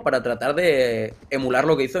descolgado para tratar de emular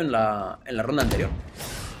lo que hizo en la ronda anterior.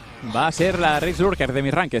 Va a ser la Race Lurker de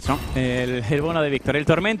mis rankings, ¿no? El bono de Víctor. El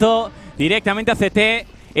tormento directamente a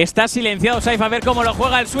CT. Está silenciado Saif, a ver cómo lo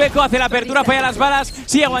juega el sueco. Hace la apertura, falla las balas.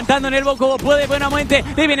 Sigue aguantando en el bow como puede, buenamente.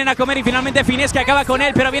 Le vienen a comer y finalmente Finés que acaba con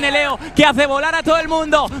él. Pero viene Leo, que hace volar a todo el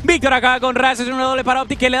mundo. Víctor acaba con Ras, es una doble para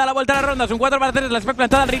OPTIC que le da la vuelta a la ronda. Es un 4 para 3, la spec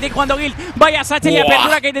plantada al retake cuando Guild. Vaya Satchel y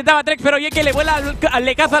apertura que intentaba Trex, pero Ye que le vuela,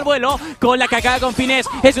 le caza al vuelo. Con la que acaba con Finés.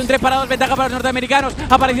 Es un 3 para 2, ventaja para los norteamericanos.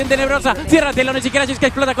 Aparición tenebrosa, cierra telones y Crashes que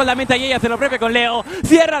explota con la menta y ella hace lo propio con Leo.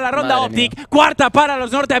 Cierra la ronda OPTIC. Cuarta para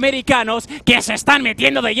los norteamericanos que se están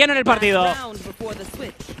metiendo de lleno en el partido.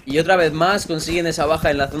 Y otra vez más consiguen esa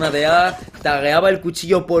baja en la zona de A. Tagueaba el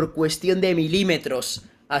cuchillo por cuestión de milímetros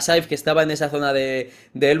a Saif, que estaba en esa zona de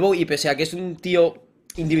elbow. Y pese a que es un tío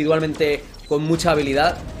individualmente con mucha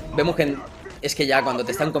habilidad, vemos que es que ya cuando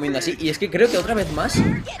te están comiendo así. Y es que creo que otra vez más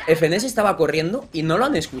FNS estaba corriendo y no lo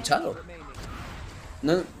han escuchado.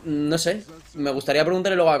 No sé. Me gustaría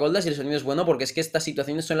preguntarle luego a Golda si el sonido es bueno, porque es que estas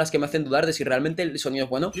situaciones son las que me hacen dudar de si realmente el sonido es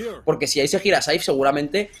bueno. Porque si ahí se gira Saif,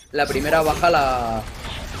 seguramente la primera baja la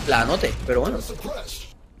anote. Pero bueno.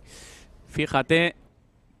 Fíjate,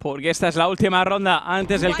 porque esta es la última ronda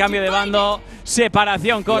antes del cambio de bando.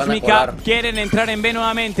 Separación cósmica. Quieren entrar en B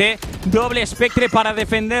nuevamente. Doble espectre para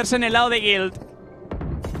defenderse en el lado de Guild.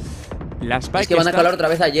 La Spike es que van a colar otra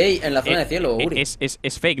vez a Jay en la zona de cielo, Uri.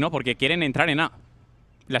 Es fake, ¿no? Porque quieren entrar en A.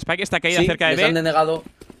 La Spike está caída cerca de B. Les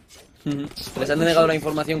han denegado la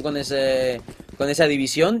información con esa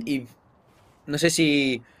división. Y no sé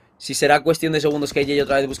si será cuestión de segundos que Jay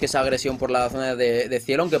otra vez busque esa agresión por la zona de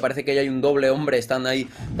cielo. Aunque parece que ya hay un doble hombre. Están ahí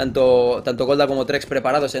tanto Golda como Trex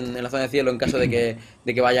preparados en la zona de cielo en caso de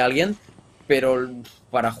que vaya alguien. Pero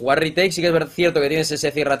para jugar retake sí que es cierto que tienes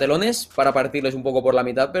ese cierratelones para partirles un poco por la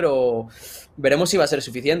mitad, pero veremos si va a ser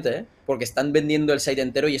suficiente, ¿eh? Porque están vendiendo el site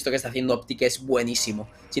entero y esto que está haciendo OPTIC es buenísimo.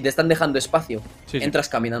 Si te están dejando espacio, entras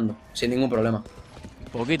caminando, sin ningún problema.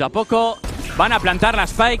 Poquito a poco van a plantar la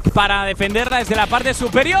Spike para defenderla desde la parte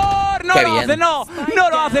superior. No lo hacen, no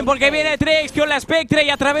lo hacen porque viene Trex con la Spectre y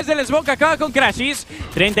a través del Smoke acaba con Crashes.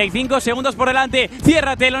 35 segundos por delante.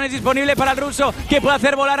 Cierra telones disponible para el ruso que puede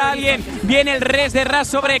hacer volar a alguien. Viene el res de Ras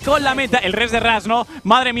sobre con la meta. El res de Ras, ¿no?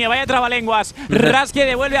 Madre mía, vaya trabalenguas. Ras que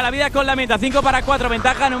devuelve a la vida con la meta. 5 para 4.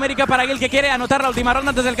 Ventaja numérica para Gil que quiere anotar la última ronda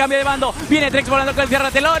antes del cambio de bando. Viene Trex volando con el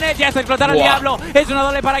cierra telones. Ya está explotar al diablo. Es una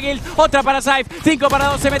doble para Gil. Otra para Saif. 5 para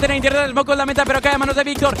 2. Se meten en interior del Smoke con la meta, pero cae a manos de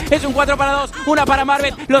Víctor. Es un 4 para 2. Una para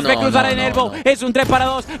Marvel. Los ve cruzar en elbow. Es un 3 para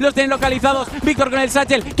 2. Los tienen localizados. Víctor con el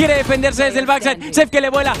satchel. Quiere defenderse desde el backside. Sef que que le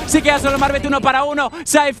vuela. Se queda solo Marbet 1 para 1.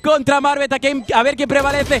 Saif contra Marbet. A ver quién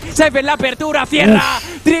prevalece. Saif en la apertura. Cierra.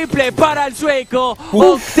 Triple para el sueco.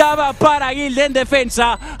 Octava para Guild en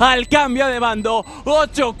defensa. Al cambio de bando.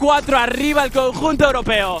 8-4 arriba el conjunto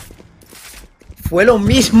europeo. Fue lo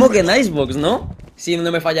mismo que en Icebox, ¿no? Si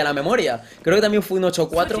no me falla la memoria. Creo que también fue un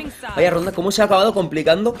 8-4. Vaya ronda, cómo se ha acabado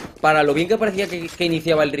complicando. Para lo bien que parecía que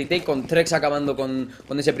iniciaba el retake, con Trex acabando con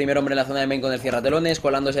ese primer hombre en la zona de main con el cierratelones,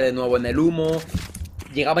 colándose de nuevo en el humo.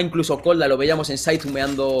 Llegaba incluso Colda, lo veíamos en site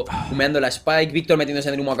humeando la Spike. Víctor metiéndose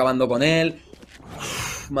en el humo, acabando con él.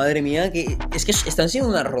 Uf, madre mía, que es que están siendo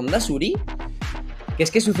unas rondas, Uri, que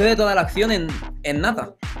es que sucede toda la acción en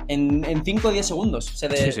nada. En 5 o 10 segundos se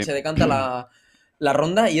decanta la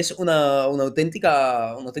ronda y es una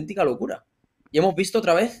auténtica locura. Y hemos visto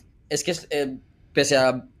otra vez, es que pese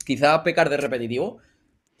a quizá pecar de repetitivo,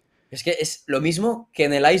 es que es lo mismo que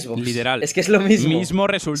en el Icebox. Literal. Es que es lo mismo. Mismo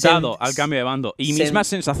resultado al cambio de bando. Y mismas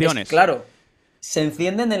sensaciones. Claro. Se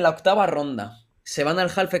encienden en la octava ronda. Se van al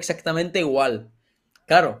half exactamente igual.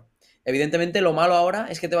 Claro. Evidentemente lo malo ahora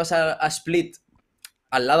es que te vas a split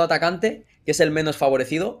al lado atacante, que es el menos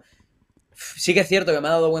favorecido. Sí que es cierto que me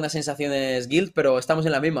ha dado buenas sensaciones Guild, pero estamos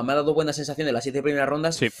en la misma. Me ha dado buenas sensaciones las 7 primeras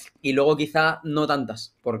rondas, sí. Y luego quizá no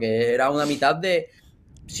tantas, porque era una mitad de...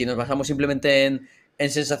 Si nos basamos simplemente en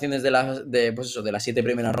sensaciones de las 7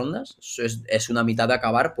 primeras rondas, es una mitad de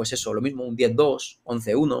acabar, pues eso, lo mismo, un 10-2,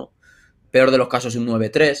 11-1, peor de los casos un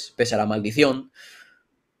 9-3, pese a la maldición.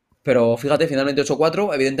 Pero fíjate, finalmente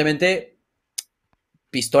 8-4, evidentemente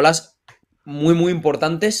pistolas muy muy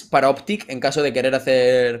importantes para OPTIC en caso de querer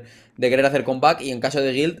hacer comeback, y en caso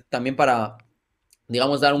de Guild también para,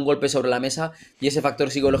 digamos, dar un golpe sobre la mesa y ese factor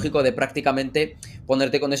psicológico de prácticamente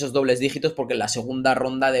ponerte con esos dobles dígitos, porque la segunda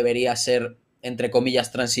ronda debería ser, entre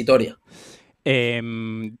comillas, transitoria.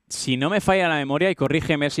 Si no me falla la memoria, y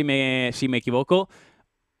corrígeme si me equivoco,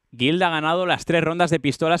 Guild ha ganado las 3 rondas de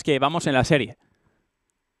pistolas que llevamos en la serie.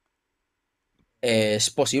 Es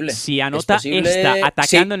posible. Si Anota está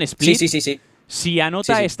atacando en split. Sí. Si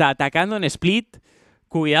Anota está atacando en split,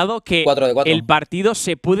 cuidado que 4 de 4. El partido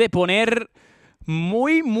se puede poner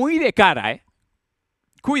muy, muy de cara, ¿eh?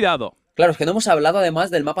 Cuidado. Claro, es que no hemos hablado además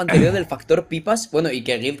del mapa anterior del factor pipas. Bueno, y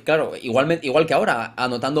que Guild, claro, igual que ahora,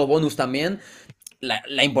 anotando bonus también.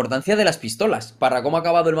 La importancia de las pistolas. Para cómo ha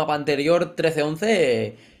acabado el mapa anterior,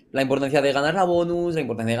 13-11... La importancia de ganar la bonus, la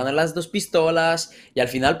importancia de ganar las 2 pistolas. Y al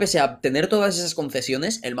final, pese a tener todas esas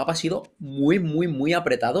concesiones, el mapa ha sido muy, muy, muy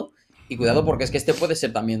apretado. Y cuidado, porque es que este puede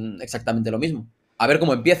ser también exactamente lo mismo. A ver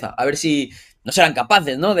cómo empieza. A ver si no serán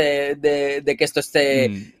capaces, ¿no? De que esto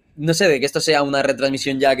esté... No sé, de que esto sea una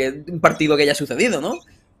retransmisión ya, que un partido que haya sucedido, ¿no?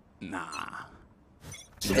 Nah.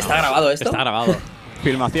 ¿Está grabado esto? Está grabado.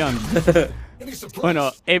 Filmación.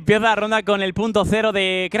 Bueno, empieza la ronda con el punto 0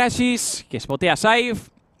 de Crashes, que spotea a Saif,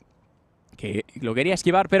 que lo quería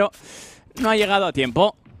esquivar, pero no ha llegado a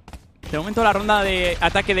tiempo. De momento la ronda de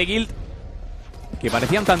ataque de Guild, que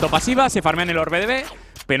parecía un tanto pasiva, se farmean el orbe de B,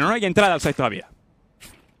 pero no hay entrada al site todavía.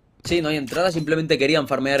 Sí, no hay entrada, simplemente querían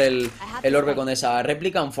farmear el orbe con esa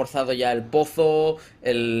réplica, han forzado ya el pozo,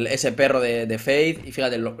 ese perro de Faith, y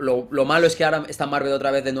fíjate, lo malo es que ahora está Marvel otra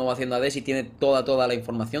vez de nuevo haciendo ADS y tiene toda la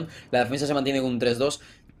información. La defensa se mantiene con un 3-2,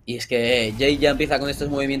 y es que Jay ya empieza con estos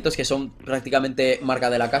movimientos que son prácticamente marca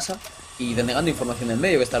de la casa, y denegando información en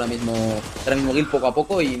medio, que está ahora mismo Guild poco a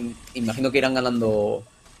poco, y imagino que irán ganando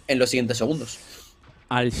en los siguientes segundos.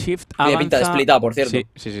 Al shift avanza... Tiene pinta de splitada, por cierto.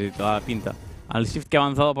 Sí, toda la pinta. Al shift que ha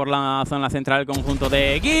avanzado por la zona central del conjunto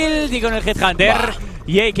de Guild, y con el Headhunter.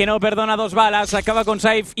 Yay, que no perdona 2 balas, acaba con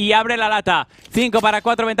Saif y abre la lata.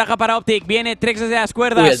 5-4, ventaja para OPTIC. Viene Trex desde las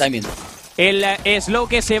cuerdas. Uy, el timing. El slow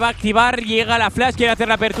que se va a activar, llega la flash, quiere hacer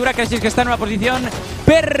la apertura. Crashes que está en una posición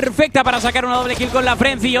perfecta para sacar una doble kill con la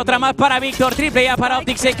Frenzy, y otra más para Víctor. Triple ya para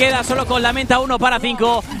OPTIC, se queda solo con la menta.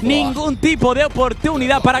 1-5. Ningún tipo de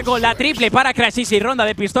oportunidad para con la triple para Crashes, y ronda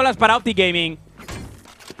de pistolas para OPTIC Gaming.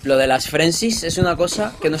 Lo de las frenzies es una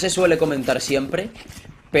cosa que no se suele comentar siempre,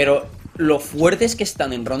 pero lo fuertes que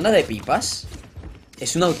están en ronda de pipas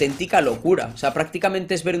es una auténtica locura. O sea,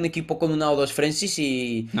 prácticamente es ver un equipo con 1 o 2 frenzies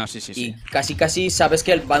y casi sabes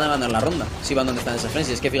que van a ganar la ronda si van donde están esas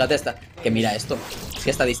frenzies. Es que fíjate que mira esto, es que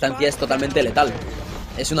esta distancia es totalmente letal.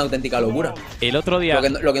 Es una auténtica locura. El otro día...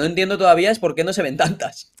 Lo que no entiendo todavía es por qué no se ven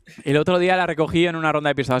tantas. El otro día la recogí en una ronda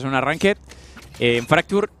de pistolas, en una ranked, en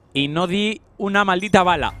Fracture, y no di una maldita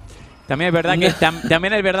bala. También es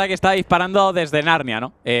verdad que estaba disparando desde Narnia,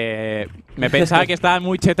 ¿no? Me pensaba que estaban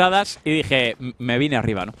muy chetadas y dije, me vine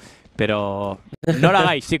arriba, ¿no? Pero no lo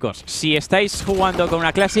hagáis, chicos. Si estáis jugando con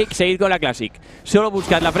una Classic, seguid con la Classic. Solo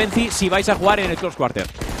buscad la Frenzy si vais a jugar en el Close Quarter.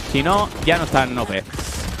 Si no, ya no están OP.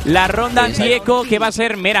 La ronda anti-eco que va a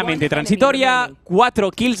ser meramente transitoria. 4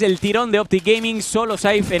 kills del tirón de Optic Gaming. Solo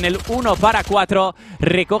Saif en el 1 para 4.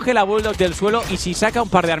 Recoge la Bulldog del suelo y si saca un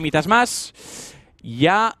par de armitas más,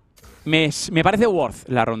 ya me parece worth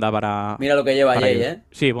la ronda para... Mira lo que lleva Jay, ¿eh?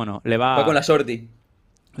 Sí, bueno, le va... Va con la sorti.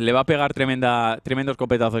 Le va a pegar tremendos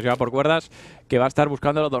copetazos. Ya por cuerdas que va a estar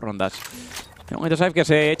buscando las 2 rondas. De momento Saif que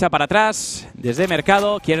se echa para atrás desde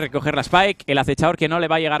mercado. Quiere recoger la Spike. El acechador que no le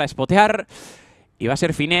va a llegar a spotear. Y va a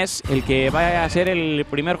ser Finesse el que va a ser el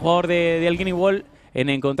primer jugador del Guinea Wall en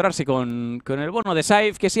encontrarse con el bono de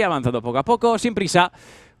Saif, que sigue avanzando poco a poco, sin prisa.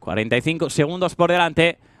 45 segundos por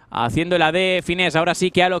delante, haciendo el AD Finesse. Ahora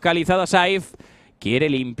sí que ha localizado a Saif. Quiere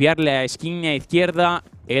limpiar la esquina izquierda.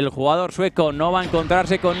 El jugador sueco no va a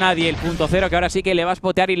encontrarse con nadie. El punto cero que ahora sí que le va a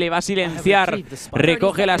spotear y le va a silenciar.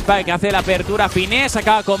 Recoge la Spike, hace la apertura. Finesse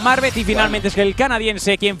acaba con Marbet y finalmente es el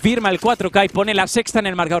canadiense quien firma el 4K y pone la sexta en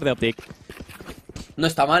el marcador de Optic. No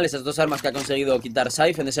está mal esas 2 armas que ha conseguido quitar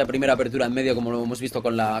Saif en esa primera apertura en medio, como lo hemos visto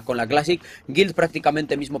con la Classic. Guild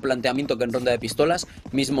prácticamente mismo planteamiento que en ronda de pistolas.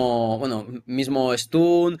 Mismo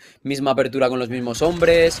stun, misma apertura con los mismos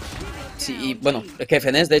hombres. Sí, y bueno, es que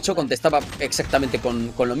FNS de hecho contestaba exactamente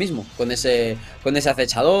con lo mismo. Con ese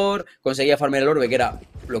acechador, conseguía farmear el orbe, que era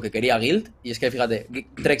lo que quería Guild. Y es que fíjate,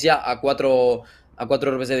 Trex ya a 4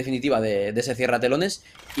 orbes de definitiva de ese cierratelones.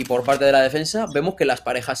 Y por parte de la defensa vemos que las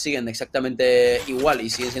parejas siguen exactamente igual y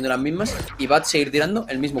siguen siendo las mismas. Y va a seguir tirando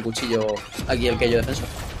el mismo cuchillo aquí el Keio defensor.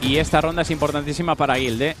 Y esta ronda es importantísima para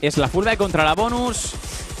Guild, ¿eh? Es la full die contra la bonus,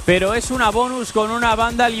 pero es una bonus con una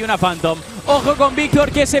Vandal y una Phantom. Ojo con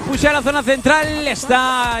Víctor que se pushea a la zona central.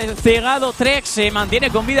 Está cegado Trex, se mantiene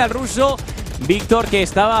con vida el ruso. Víctor, que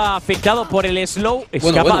estaba afectado por el slow,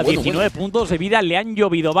 escapa a 19 puntos de vida. Le han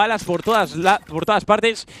llovido balas por todas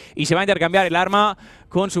partes y se va a intercambiar el arma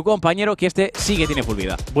con su compañero, que sí que tiene full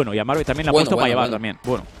vida. Bueno, y a Marvel también la ha puesto para llevar también.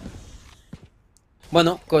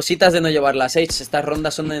 Bueno, cositas de no llevar las Sage. Estas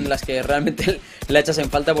rondas son en las que realmente la echas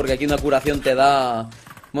en falta, porque aquí una curación te da...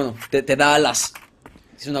 Bueno, te da alas.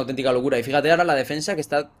 Es una auténtica locura. Y fíjate ahora la defensa que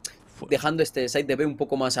está dejando este side de B un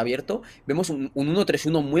poco más abierto. Vemos un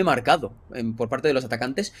 1-3-1 muy marcado por parte de los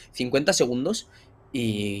atacantes. 50 segundos.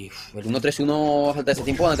 Y el 1-3-1 a falta de este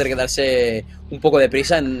tiempo van a tener que darse un poco de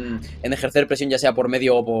prisa en ejercer presión, ya sea por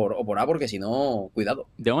medio o por A, porque si no, cuidado.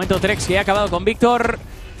 De momento Trex que ha acabado con Víctor.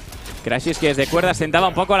 Crashes que desde cuerdas tentaba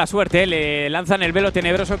un poco a la suerte. Le lanzan el velo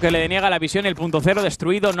tenebroso que le deniega la visión. El punto cero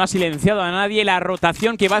destruido. No ha silenciado a nadie. La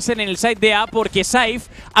rotación que va a ser en el side de A, porque Saif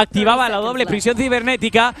activaba la doble prisión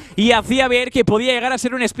cibernética y hacía ver que podía llegar a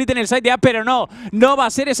ser un split en el side de A, pero no. No va a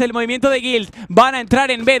ser ese el movimiento de Guild. Van a entrar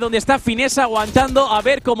en B, donde está Finesse aguantando a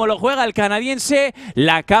ver cómo lo juega el canadiense.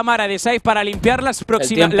 La cámara de Saif para limpiar las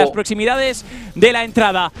proximidades de la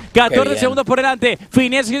entrada. 14 segundos por delante.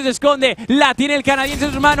 Finesse se esconde. La tiene el canadiense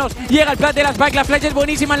en sus manos. Llega el plan de la Spike, la flash es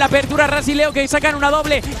buenísima en la apertura. Ras y Leo que sacan una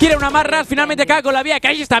doble. Quiere una más, Ras finalmente cae con la vía.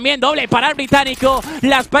 Crashes también, doble para el británico.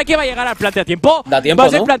 La Spike que va a llegar al plante a tiempo. ¿Da tiempo, va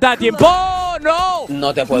a ser plantada a tiempo. ¡No!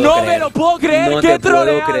 No te puedo creer. No me lo puedo creer, qué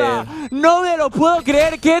troleada. No me lo puedo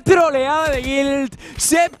creer, qué troleada de Guild.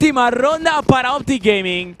 Séptima ronda para Optic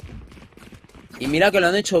Gaming. Y mira que lo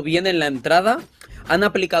han hecho bien en la entrada. Han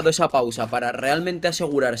aplicado esa pausa para realmente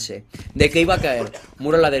asegurarse de que iba a caer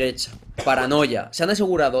muro a la derecha, paranoia. Se han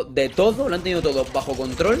asegurado de todo, lo han tenido todo bajo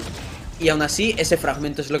control. Y aún así ese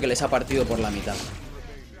fragmento es lo que les ha partido por la mitad.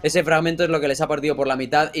 Ese fragmento es lo que les ha partido por la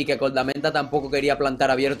mitad. Y que Coldamenta tampoco quería plantar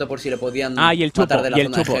abierto por si le podían y el chupo, matar de la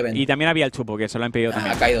zona de Heaven. Y también había el chupo, que se lo han pedido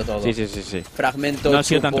también. Ha caído todo. Sí. Fragmento, no ha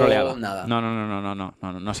sido chupo, tan troleada. Nada.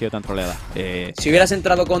 No ha sido tan troleada. Si hubieras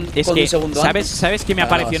entrado con un segundo antes, ¿sabes qué me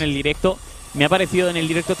apareció en el directo? Me ha parecido en el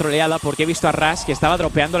directo troleada porque he visto a Ras que estaba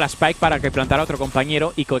dropeando la Spike para que plantara a otro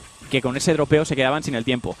compañero y que con ese dropeo se quedaban sin el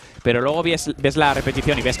tiempo. Pero luego ves la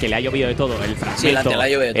repetición y ves que le ha llovido de todo, el fragmento,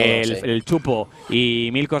 el chupo y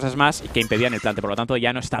mil cosas más que impedían el plante. Por lo tanto,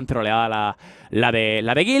 ya no es tan troleada la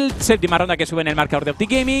de Guild. Séptima ronda que sube en el marcador de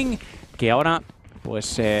Optic Gaming, que ahora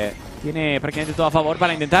pues tiene prácticamente todo a favor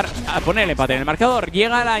para intentar poner el empate en el marcador.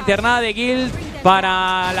 Llega la internada de Guild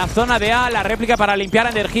para la zona de A, la réplica para limpiar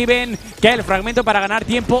Underheaven, cae el fragmento para ganar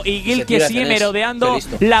tiempo y Guild que sigue merodeando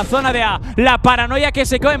la zona de A. La paranoia que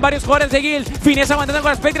se cae en varios jugadores de Guild. Finesse aguantando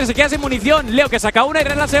con las Spectre, se queda sin munición. Leo que saca una y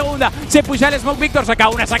Ren la segunda. Se pusha el smoke, Víctor saca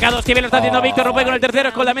una, saca dos. Que bien lo está haciendo Víctor, rompe con el tercero.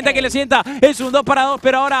 Es con la menta que le sienta. Es un 2 para 2,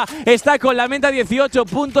 pero ahora está con la menta 18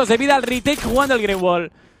 puntos de vida al retake jugando el Grey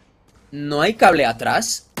Wall. ¿No hay cable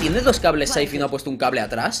atrás? ¿Tiene dos cables safe y no ha puesto un cable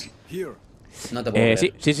atrás? No te puedo creer.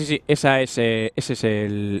 Sí. Ese es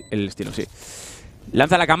el estilo, sí.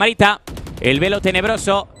 Lanza la camarita. El velo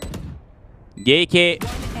tenebroso. Jay que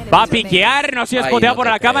Va a piquear, no se ha spoteado por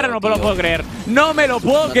la cámara, no me lo puedo creer. No me lo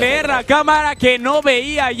puedo creer, la cámara que no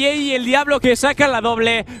veía a Jay y el Diablo que saca la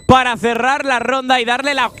doble para cerrar la ronda y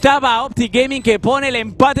darle la octava a Optic Gaming, que pone el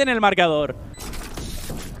empate en el marcador.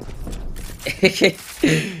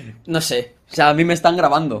 No sé, o sea, a mí me están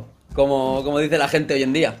grabando, como dice la gente hoy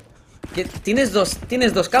en día. Tienes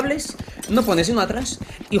dos cables, no pones uno atrás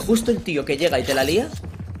y justo el tío que llega y te la lía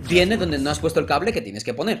viene donde no has puesto el cable que tienes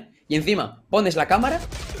que poner. Y encima pones la cámara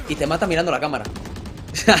y te mata mirando la cámara.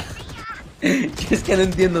 O sea, es que no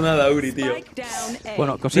entiendo nada, Uri, tío.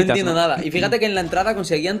 Bueno, cositas, no entiendo nada. Y fíjate que en la entrada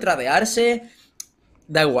conseguían tradearse.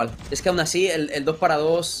 Da igual, es que aún así el 2 para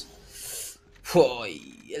 2...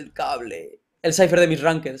 Uy, el cable. El cipher de mis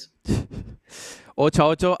rankings.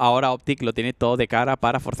 8-8, ahora Optic lo tiene todo de cara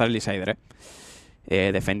para forzar el decider,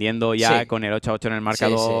 defendiendo ya con el 8-8 en el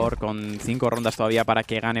marcador, con 5 rondas todavía para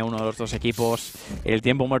que gane uno de los dos equipos. El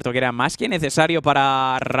tiempo muerto que era más que necesario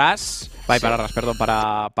para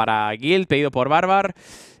para Guild, pedido por Barbar.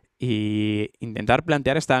 Y intentar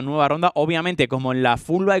plantear esta nueva ronda. Obviamente, como en la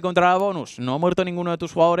full buy contra la bonus no ha muerto ninguno de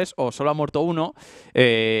tus jugadores, o solo ha muerto uno,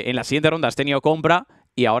 en la siguiente ronda has tenido compra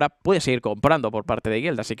y ahora puedes seguir comprando por parte de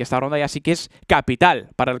Guild. Así que esta ronda ya sí que es capital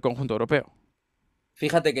para el conjunto europeo.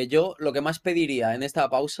 Fíjate que yo lo que más pediría en esta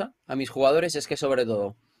pausa a mis jugadores es que, sobre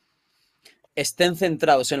todo, estén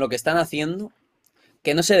centrados en lo que están haciendo,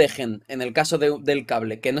 que no se dejen, en el caso del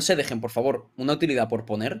cable, que no se dejen, por favor, una utilidad por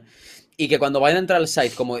poner, y que cuando vayan a entrar al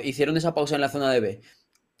site, como hicieron esa pausa en la zona de B,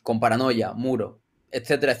 con paranoia, muro,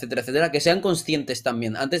 etcétera, etcétera, etcétera, que sean conscientes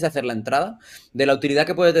también, antes de hacer la entrada, de la utilidad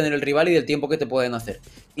que puede tener el rival y del tiempo que te pueden hacer.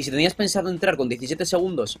 Y si tenías pensado entrar con 17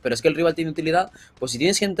 segundos, pero es que el rival tiene utilidad, pues si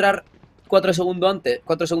tienes que entrar 4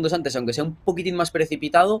 segundos antes, aunque sea un poquitín más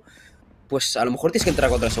precipitado, pues a lo mejor tienes que entrar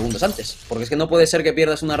 4 segundos antes. Porque es que no puede ser que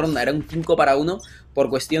pierdas una ronda, era un 5 para 1 por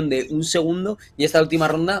cuestión de un segundo, y esta última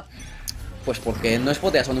ronda, pues porque no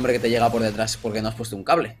spoteas a un hombre que te llega por detrás porque no has puesto un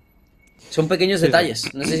cable. Son pequeños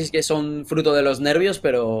detalles. No sé si es que son fruto de los nervios,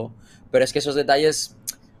 pero es que esos detalles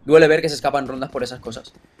duele ver que se escapan rondas por esas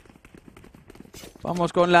cosas.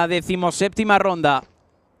 Vamos con la 17ª ronda.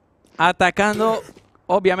 Atacando,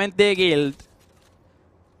 obviamente, Guild.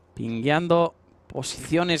 Pingueando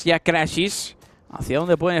posiciones ya crashes. Hacia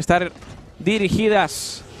dónde pueden estar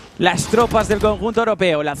dirigidas las tropas del conjunto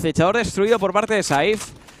europeo. El acechador destruido por parte de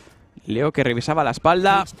Saif. Leo que revisaba la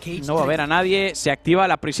espalda. No va a ver a nadie. Se activa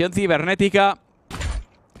la prisión cibernética.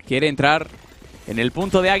 Quiere entrar en el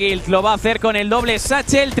punto de Aguild. Lo va a hacer con el doble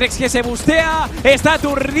Satchel. Trex que se bustea. Está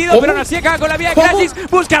aturdido, pero no se acaba con la vía de Crashis.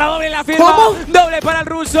 Busca la doble en la firma. Doble para el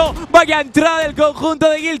ruso. Vaya entrada del conjunto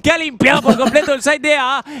de Guild, que ha limpiado por completo el site de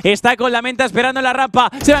A. Está con la menta esperando en la rampa.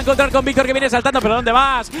 Se va a encontrar con Víctor, que viene saltando. ¿Pero dónde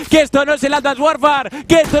vas? Que esto no es el Advanced Warfare.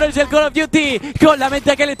 Que esto no es el Call of Duty. Con la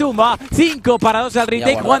menta que le tumba. 5 para 2 al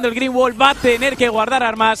retake. Cuando el Green Wall va a tener que guardar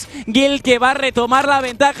armas. Guild que va a retomar la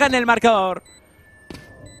ventaja en el marcador.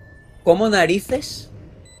 ¿Cómo narices?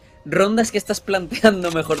 Rondas que estás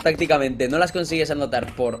planteando mejor tácticamente no las consigues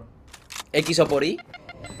anotar por X o por Y.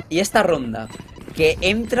 Y esta ronda, que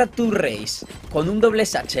entra tu race con un doble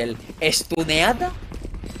satchel estuneada,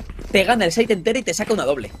 te gana el site entero y te saca una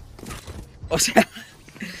doble. O sea,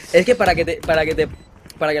 es que para que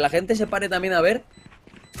la gente se pare también a ver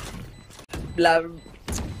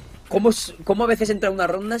cómo a veces entran unas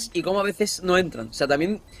rondas y cómo a veces no entran. O sea,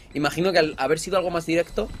 también imagino que al haber sido algo más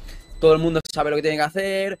directo, todo el mundo sabe lo que tiene que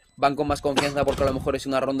hacer, van con más confianza porque a lo mejor es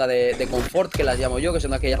una ronda de confort, que las llamo yo, que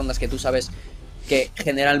son aquellas rondas que tú sabes que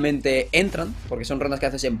generalmente entran, porque son rondas que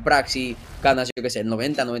haces en prax y ganas, yo que sé, el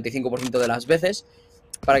 90-95% de las veces,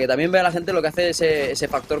 para que también vea la gente lo que hace ese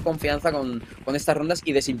factor confianza con estas rondas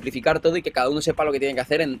y de simplificar todo y que cada uno sepa lo que tiene que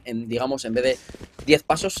hacer digamos, en vez de 10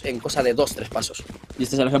 pasos, en cosa de 2-3 pasos. Y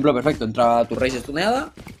este es el ejemplo perfecto, entra tu race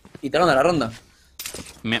estuneada y te gana la ronda.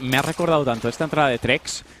 Me ha recordado tanto esta entrada de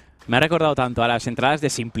Trex. Me ha recordado tanto a las entradas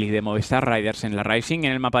de Simply de Movistar Riders en la Rising,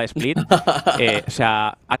 en el mapa de Split. O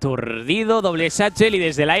sea, aturdido, doble satchel y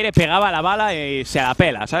desde el aire pegaba la bala y se la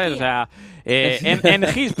pela, ¿sabes? O sea, en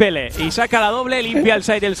his pele. Y saca la doble, limpia el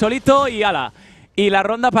side del solito y ala. Y la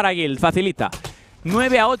ronda para Guild, facilita.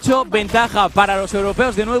 9-8, ventaja para los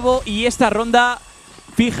europeos de nuevo. Y esta ronda,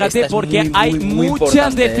 fíjate, porque hay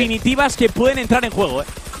muchas definitivas que pueden entrar en juego,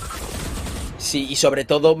 Sí, y sobre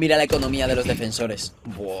todo, mira la economía de los defensores.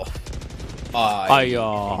 Buah. Ay,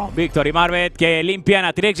 oh. Víctor y Marvet que limpian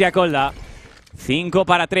a Trex y a Colda. 5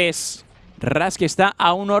 para 3. Ras que está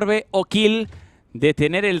a un orbe o kill de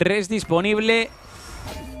tener el res disponible.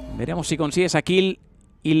 Veremos si consigue esa kill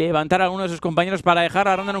y levantar a alguno de sus compañeros para dejar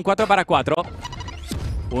la ronda en un 4 para 4.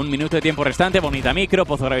 1 minuto de tiempo restante, bonita micro,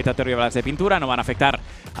 pozo gravitatorio y balas de pintura, no van a afectar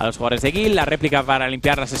a los jugadores de Guild. La réplica para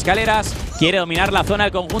limpiar las escaleras, quiere dominar la zona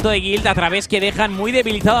del conjunto de Guild a través que dejan muy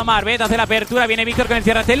debilitado a Marvet, hace la apertura, viene Víctor con el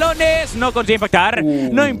cierratelones, no consigue impactar,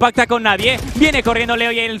 no impacta con nadie, viene corriendo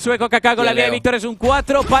Leo y el sueco Kaká con la vida de Víctor, es un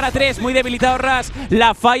 4-3, muy debilitado Ras,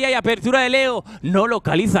 la falla y apertura de Leo, no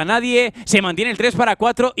localiza a nadie, se mantiene el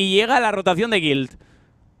 3-4 y llega a la rotación de Guild.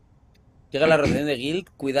 Llega la rotación de Guild,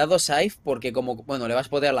 cuidado Saif, porque como, bueno, le vas a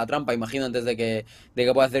potear la trampa, imagino, antes de que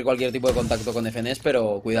pueda hacer cualquier tipo de contacto con FNS,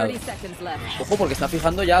 pero cuidado. Ojo, porque está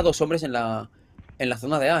fijando ya a 2 hombres en la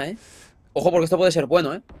zona de A, Ojo, porque esto puede ser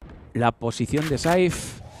bueno, La posición de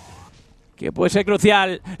Saif, que puede ser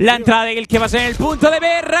crucial. La entrada de Guild que va a ser en el punto de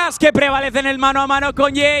Berras, que prevalece en el mano a mano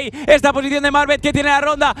con Jay. Esta posición de Marvet que tiene la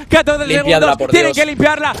ronda, 14 segundos, tienen que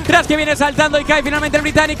limpiarla. Ras que viene saltando y cae finalmente el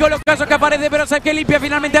británico. Lo caso que aparece, pero Saif que limpia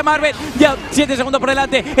finalmente a Marvet. Ya 7 segundos por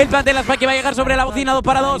delante. El plan de las que va a llegar sobre la bocina,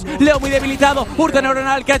 2-2. Leo muy debilitado. Hurto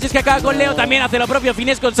neuronal, Crashes que acaba con Leo. También hace lo propio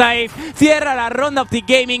Finés con Saif. Cierra la ronda OPTIC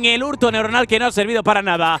Gaming. El hurto neuronal que no ha servido para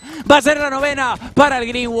nada. Va a ser la 9ª para el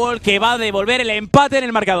Green Wall, que va a devolver el empate en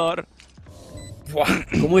el marcador. Buah,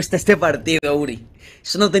 ¿cómo está este partido, Uri?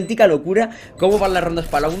 Es una auténtica locura. Cómo van las rondas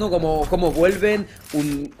para 1, cómo vuelven.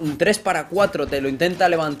 Un 3-4 te lo intenta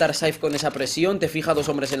levantar Saif con esa presión. Te fija 2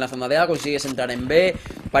 hombres en la zona de A, consigues entrar en B.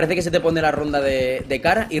 Parece que se te pone la ronda de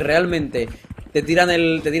cara y realmente te tiran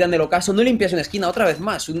del ocaso. No limpias una esquina otra vez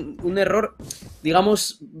más. Un error,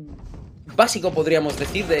 digamos, básico, podríamos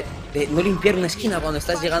decir, de no limpiar una esquina cuando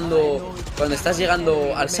estás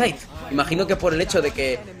llegando al site. Imagino que por el hecho de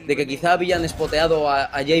que quizá habían spoteado a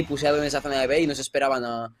Jay puseado en esa zona de B y no se esperaban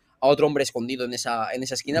a otro hombre escondido en esa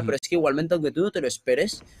esquina, pero es que igualmente, aunque tú no te lo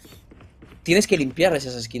esperes, tienes que limpiar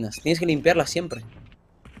esas esquinas, tienes que limpiarlas siempre.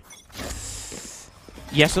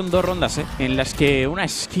 Ya son 2 rondas, en las que una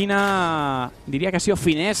esquina diría que ha sido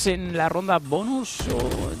Finés en la ronda bonus,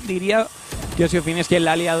 o diría que ha sido Finés quien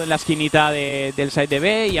la ha liado en la esquinita del side de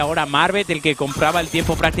B, y ahora Marvet, el que compraba el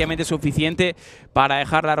tiempo prácticamente suficiente para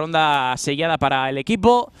dejar la ronda sellada para el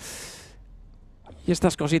equipo. Y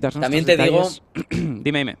estas cositas, ¿no? También te digo,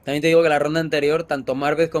 dime. También te digo que la ronda anterior, tanto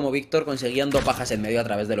Marvet como Víctor conseguían 2 pajas en medio a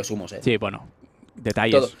través de los humos, Sí, bueno,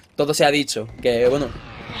 detalles. Todo se ha dicho, que bueno,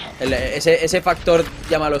 ese factor,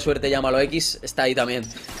 llámalo suerte, llámalo X, está ahí también.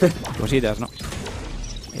 Cositas, ¿no?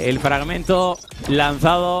 El fragmento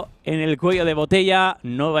lanzado en el cuello de botella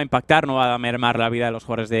no va a impactar, no va a mermar la vida de los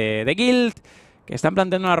jugadores de Guild, que están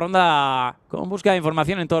planteando una ronda con búsqueda de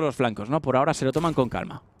información en todos los flancos, ¿no? Por ahora se lo toman con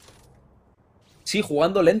calma. Sí,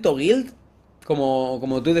 jugando lento Guild,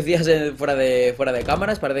 como tú decías fuera de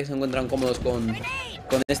cámaras, parece que se encuentran cómodos con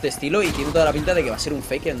este estilo y tiene toda la pinta de que va a ser un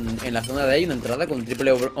fake en la zona de A y una entrada con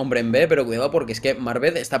triple hombre en B, pero cuidado porque es que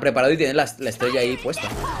Marvet está preparado y tiene la estrella ahí puesta.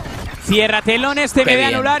 Cierra telones, te debe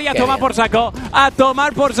anular y a tomar por saco. A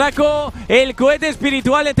tomar por saco el cohete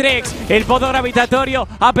espiritual de Trex. El pozo gravitatorio.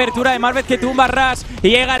 Apertura de Marvet que tumba a Ras. Y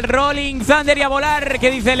llega el Rolling Thunder y a volar. ¿Qué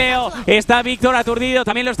dice Leo? Está Víctor aturdido.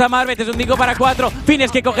 También lo está Marvet. Es un 5-4.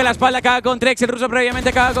 Finés que coge la espalda. Acaba con Trex. El ruso previamente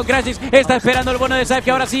acaba con Crashes. Está esperando el bueno de Saif,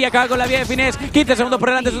 que ahora sí acaba con la vía de Finés. 15 segundos por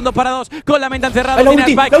delante. Es un 2-2. Con la menta encerrada.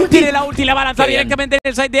 Tiene la ulti. La va a lanzar directamente en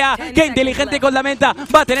el side de A. Qué inteligente con la menta.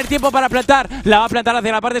 Va a tener tiempo para plantar. La va a plantar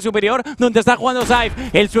hacia la parte superior, donde está jugando Saif.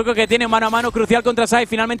 El sueco que tiene mano a mano crucial contra Saif.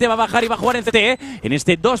 Finalmente va a bajar y va a jugar en CT, en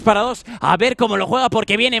este 2-2. A ver cómo lo juega,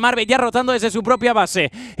 porque viene Marvet ya rotando desde su propia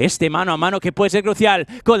base. Este mano a mano que puede ser crucial,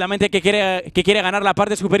 con la mente que quiere ganar la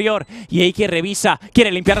parte superior. Y ahí que revisa,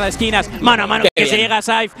 quiere limpiar las esquinas. Mano a mano que se llega a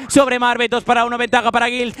Saif sobre Marvet. 2-1, ventaja para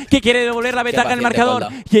Guild, que quiere devolver la ventaja en el marcador.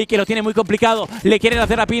 Y ahí que lo tiene muy complicado, le quieren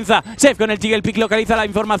hacer la pinza. Saif con el Jiggle Pick localiza la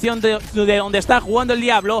información de donde está jugando el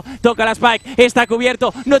Diablo. Toca la Spike, está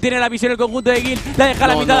cubierto, no tiene la visión el conjunto de Guild, la deja a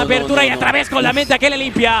la mitad de apertura y a través con la menta que le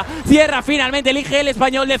limpia. Cierra finalmente, elige el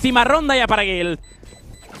español, 10ª ronda ya para Guild.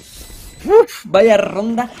 Uf, vaya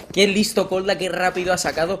ronda, qué listo Colda, qué rápido ha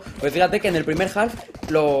sacado. Pues fíjate que en el primer half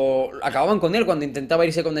lo acababan con él cuando intentaba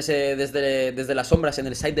irse con ese desde las sombras en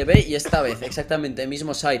el side de B, y esta vez exactamente el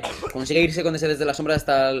mismo side, consigue irse con ese desde las sombras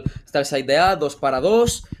hasta el side de A,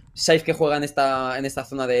 2-2. Saif que juega en esta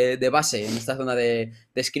zona de base, en esta zona de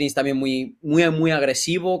screens también muy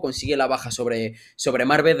agresivo, consigue la baja sobre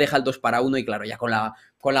Marvet, deja el 2-1 y claro, ya con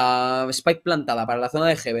la spike plantada para la zona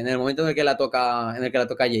de Heaven, en el momento en el que la toca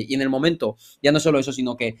Jay, y en el momento, ya no solo eso,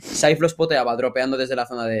 sino que Saif lo spoteaba dropeando desde la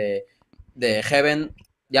zona de Heaven,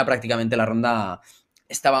 ya prácticamente la ronda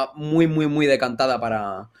estaba muy decantada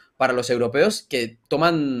para los europeos, que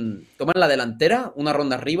toman la delantera, una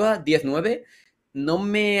ronda arriba, 10-9. No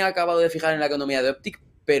me he acabado de fijar en la economía de OPTIC,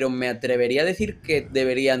 pero me atrevería a decir que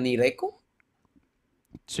deberían ir eco.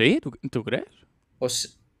 ¿Sí? ¿Tú crees?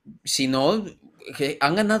 Si no, que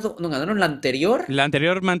han ganado, no, ganaron la anterior. La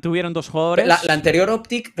anterior mantuvieron 2 jugadores. La anterior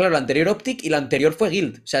OPTIC, claro, la anterior OPTIC y la anterior fue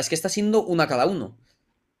Guild. O sea, es que está siendo una cada uno.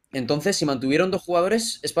 Entonces, si mantuvieron 2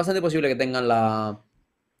 jugadores, es bastante posible que tengan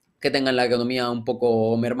la economía un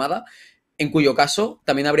poco mermada. En cuyo caso,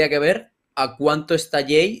 también habría que ver a cuánto está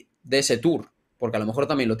Jay de ese tour. Porque a lo mejor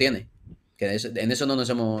también lo tiene. Que en eso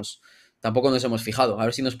tampoco nos hemos fijado. A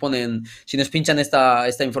ver si nos pinchan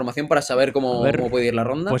esta información para saber cómo puede ir la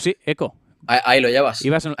ronda. Pues sí, Eco. Ahí lo llevas.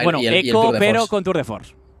 Bueno, Eco, pero con Tour de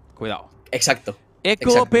Force. Cuidado. Exacto.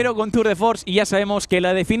 Eco, pero con Tour de Force. Y ya sabemos que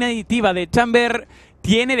la definitiva de Chamber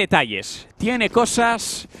tiene detalles. Tiene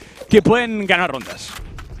cosas que pueden ganar rondas.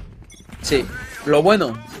 Sí. Lo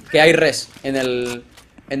bueno, que hay res en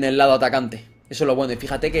el lado atacante. Eso es lo bueno. Y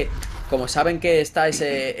fíjate que, como saben que está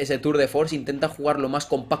ese Tour de Force, intenta jugar lo más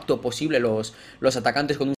compacto posible los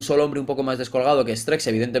atacantes con un solo hombre un poco más descolgado, que Strex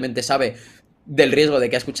evidentemente sabe del riesgo de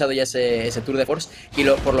que ha escuchado ya ese Tour de Force. Y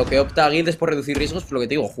por lo que opta Guild es por reducir riesgos, por lo que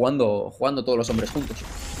te digo, jugando todos los hombres juntos.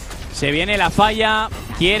 Se viene la falla,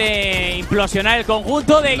 quiere implosionar el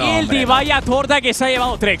conjunto de Guild y vaya torta que se ha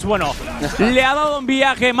llevado Trex. Bueno, le ha dado un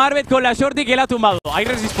viaje Marvet con la shorty que le ha tumbado. Hay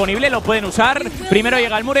res disponible, lo pueden usar. Primero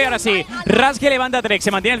llega el muro y ahora sí. Ras que levanta a Trex,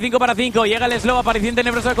 se mantiene el 5 para 5. Llega el slow apareciente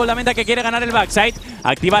tenebroso con la menta que quiere ganar el backside.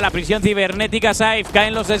 Activa la prisión cibernética Saif,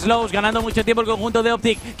 caen los slows, ganando mucho tiempo el conjunto de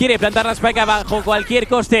Optic. Quiere plantar la spike bajo cualquier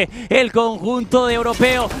coste. El conjunto de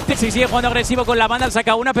europeo. Trex sigue jugando agresivo con la banda,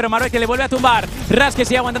 saca una, pero Marvet que le vuelve a tumbar. Ras que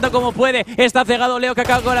sigue aguantando como puede, está cegado Leo que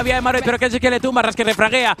acaba con la vía de Marvet, pero que le tumba, Ras que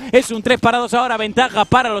refraguea, es un 3 para 2 ahora, ventaja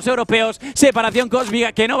para los europeos, separación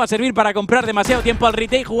cósmica que no va a servir para comprar demasiado tiempo al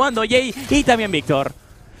retail jugando Jay y también Víctor.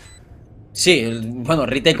 Sí, bueno,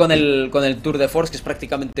 retail con el Tour de Force, que es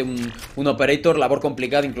prácticamente un operator, labor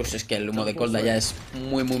complicada, incluso es que el humo de Colda ya es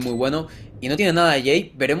muy bueno. Y no tiene nada de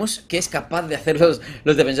Jay, veremos qué es capaz de hacer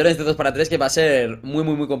los defensores de 2 para 3, que va a ser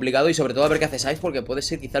muy complicado. Y sobre todo a ver qué hace Saif, porque puede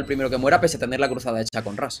ser quizá el primero que muera, pese a tener la cruzada hecha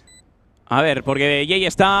con Ras. A ver, porque Jay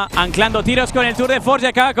está anclando tiros con el Tour de Force y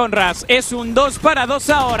acaba con Ras. Es un 2 para 2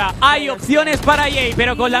 ahora. Hay opciones para Jay,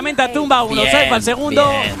 pero con la menta tumba uno. Salva el segundo.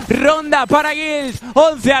 Ronda para Guild.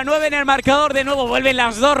 11-9 en el marcador. De nuevo vuelven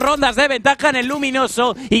las 2 rondas de ventaja en el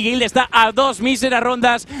luminoso. Y Guild está a 2 míseras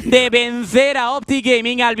rondas de vencer a OPTIC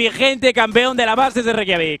Gaming, al vigente campeón de la base de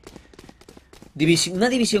Reykjavik. Una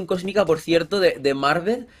división cósmica, por cierto, de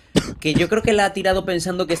Marvel, que yo creo que la ha tirado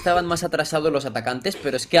pensando que estaban más atrasados los atacantes,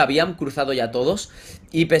 pero es que habían cruzado ya todos.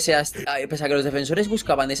 Y pese a que los defensores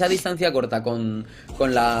buscaban esa distancia corta con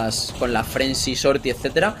la Frenzy, Sorty,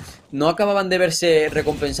 etcétera, no acababan de verse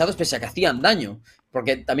recompensados pese a que hacían daño.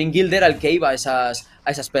 Porque también Guild era el que iba a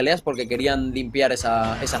esas peleas porque querían limpiar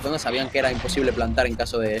esa zona. Sabían que era imposible plantar en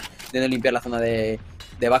caso de no limpiar la zona de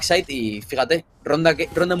backside. Y fíjate, ronda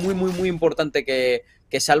muy importante que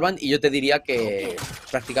salvan. Y yo te diría que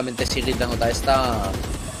prácticamente si Guild anota esta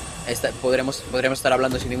podremos estar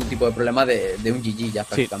hablando sin ningún tipo de problema de un GG ya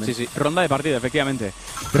prácticamente. Sí, ronda de partido, efectivamente.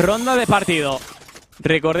 Ronda de partido.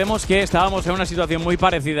 Recordemos que estábamos en una situación muy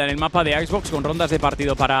parecida en el mapa de Xbox, con rondas de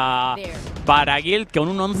partido para Guild, con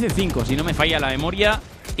un 11-5, si no me falla la memoria.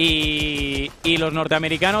 Y los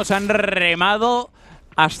norteamericanos han remado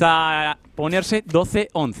hasta ponerse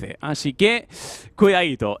 12-11. Así que,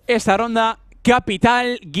 cuidadito. Esta ronda,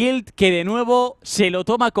 capital Guild, que de nuevo se lo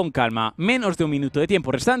toma con calma. Menos de un minuto de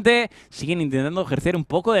tiempo restante. Siguen intentando ejercer un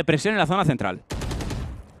poco de presión en la zona central.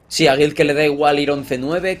 Sí, a Guild que le da igual ir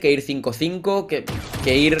 11-9, que ir 5-5,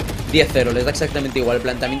 que ir 10-0. Les da exactamente igual. El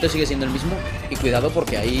planteamiento sigue siendo el mismo. Y cuidado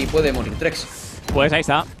porque ahí puede morir Trex. Pues ahí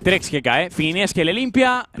está, Trex que cae, Finés que le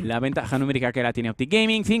limpia, la ventaja numérica que la tiene OPTIC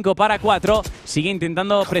Gaming, 5 para 4, sigue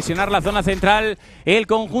intentando presionar la zona central el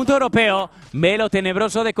conjunto europeo, Velo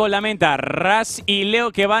tenebroso de Colamenta, Ras y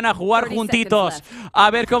Leo que van a jugar juntitos,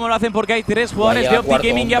 a ver cómo lo hacen porque hay 3 jugadores de OPTIC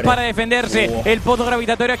Gaming ya para defenderse, el pozo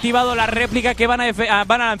gravitatorio activado, la réplica que van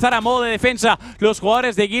a lanzar a modo de defensa los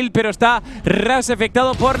jugadores de Guild, pero está Ras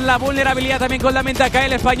afectado por la vulnerabilidad también Colamenta, cae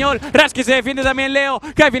el español, Ras que se defiende también Leo,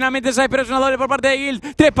 cae finalmente Sai, pero es una doble por parte de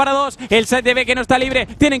Guild, 3 para 2, el side de B que no está libre,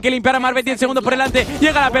 tienen que limpiar a Marvet, 10 segundos por delante,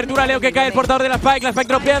 llega la apertura, Leo que cae, el portador de la Spike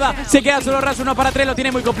dropeada, se queda solo Ras, 1 para 3, lo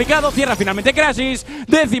tiene muy complicado, cierra finalmente Crashes,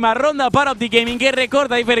 10ª ronda para OPTIC Gaming que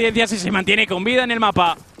recorta diferencias y se mantiene con vida en el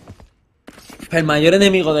mapa. El mayor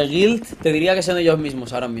enemigo de Guild te diría que son ellos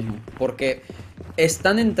mismos ahora mismo, porque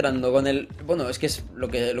están entrando con el... Bueno, es que es lo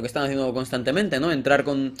que están haciendo constantemente, ¿no? Entrar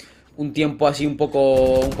con un tiempo así un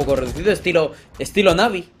poco reducido, estilo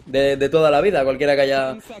Navi de toda la vida, cualquiera que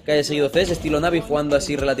haya seguido CS, estilo Navi jugando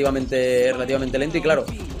así relativamente lento y claro,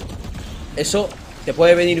 eso te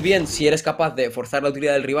puede venir bien si eres capaz de forzar la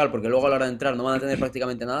utilidad del rival, porque luego a la hora de entrar no van a tener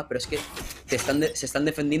prácticamente nada, pero es que se están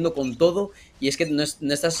defendiendo con todo y es que no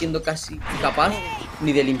estás siendo casi capaz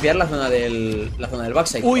ni de limpiar la zona del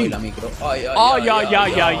backside. Uy, la micro. Ay.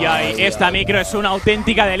 Esta micro es una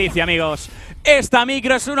auténtica delicia, amigos. Esta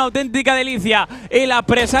micro es una auténtica delicia. El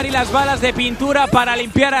apresar y las balas de pintura para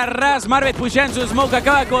limpiar a Ras. Marvet pushea en su smoke,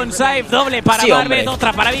 acaba con Saif. Doble para Marvet,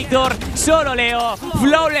 otra para Víctor. Solo Leo.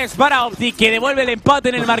 Flawless para Optic, que devuelve el empate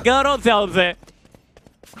en el marcador 11-11.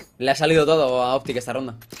 Le ha salido todo a Optic esta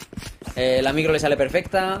ronda. La micro le sale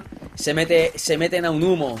perfecta. Se meten a un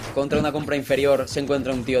humo contra una compra inferior. Se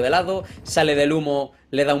encuentra un tío de lado. Sale del humo,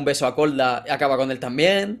 le da un beso a Colda. Acaba con él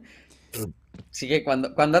también. Así que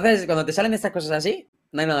cuando te salen estas cosas así,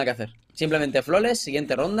 no hay nada que hacer. Simplemente flawless,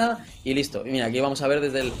 siguiente ronda y listo. Y mira, aquí vamos a ver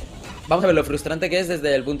lo frustrante que es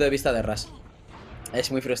desde el punto de vista de Ras. Es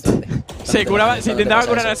muy frustrante. Se intentaba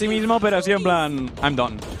curar a sí mismo, pero así en plan, I'm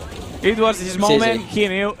done. It was his moment, he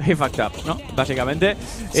knew, he fucked up, ¿no? Básicamente,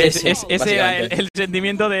 ese era el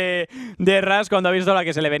sentimiento de Ras cuando ha visto la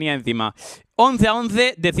que se le venía encima.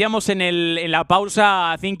 11-11, decíamos en la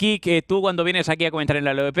pausa, Zinky, que tú cuando vienes aquí a comentar en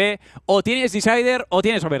la LVP, o tienes Decider o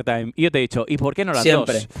tienes Overtime. Y yo te he dicho, ¿y por qué no las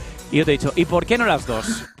dos? Y yo te he dicho, ¿y por qué no las dos?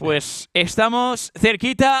 Pues estamos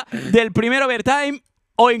cerquita del primer Overtime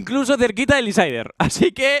o incluso cerquita del Decider.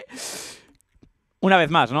 Así que, una vez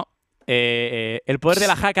más, ¿no? El poder de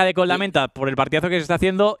la jaca de Coldamenta por el partidazo que se está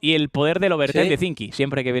haciendo y el poder del overtime de Zinky,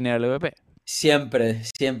 siempre que viene al LVP. Siempre.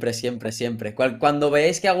 Cuando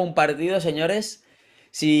veáis que hago un partido, señores,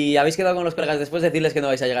 si habéis quedado con los colegas después, decirles que no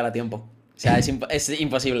vais a llegar a tiempo. O sea, es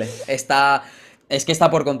imposible. Es que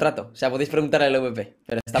está por contrato. O sea, podéis preguntar al LVP,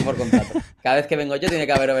 pero está por contrato. Cada vez que vengo yo tiene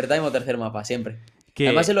que haber overtime o tercer mapa, siempre.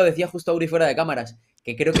 Además, se lo decía justo a Uri fuera de cámaras,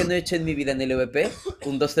 que creo que no he hecho en mi vida en el LVP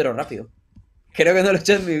un 2-0 rápido. Creo que no lo he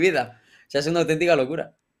hecho en mi vida. O sea, es una auténtica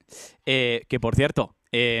locura. Que por cierto,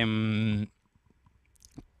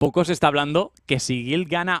 poco se está hablando que si Guild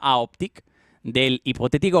gana a OPTIC del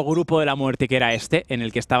hipotético grupo de la muerte que era este, en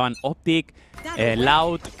el que estaban OPTIC,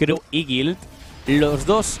 Loud, Crew y Guild, los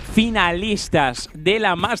dos finalistas de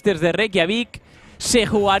la Masters de Reykjavik se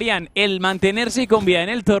jugarían el mantenerse con vida en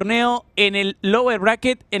el torneo en el lower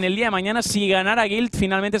bracket en el día de mañana si ganara Guild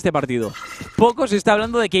finalmente este partido. Poco se está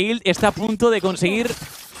hablando de que Guild está a punto de conseguir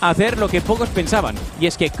hacer lo que pocos pensaban, y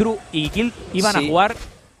es que Crew y Guild iban a jugar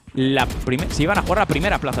la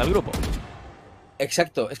primera plaza del grupo.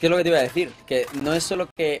 Exacto, es que es lo que te iba a decir, que no es solo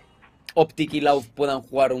que OPTIC y Loud puedan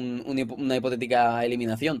jugar una hipotética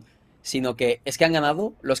eliminación, sino que es que han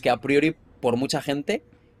ganado los que a priori, por mucha gente,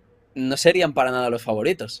 no serían para nada los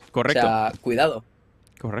favoritos. Correcto. O sea, cuidado.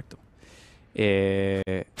 Correcto.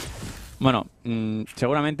 Bueno,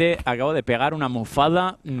 seguramente acabo de pegar una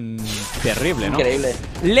mufada terrible, ¿no? Increíble.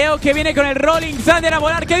 Leo que viene con el Rolling Thunder a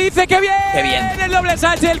volar, que dice que bien. ¡Qué bien! El doble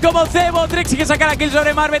Satchel como Cebo. Trex que saca la kill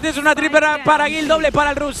sobre Marvet. Es una triple para Guild, doble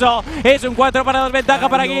para el ruso. Es un 4-2 ventaja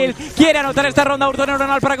para Guild. Quiere anotar esta ronda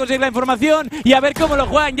ortoneuronal para conseguir la información y a ver cómo lo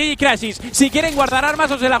juegan JJ Crashes. Si quieren guardar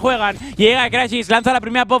armas o se la juegan. Llega Crashes, lanza la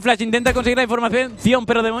primera pop flash, intenta conseguir la información,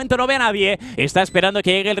 pero de momento no ve a nadie. Está esperando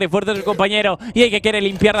que llegue el refuerzo de su compañero y hay que quiere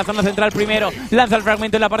limpiar la zona central primero. Lanza el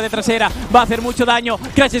fragmento en la parte trasera, va a hacer mucho daño.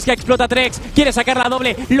 Crashes que explota Trex, quiere sacar la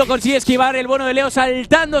doble, lo consigue esquivar el bono de Leo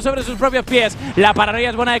saltando sobre sus propios pies. La paranoia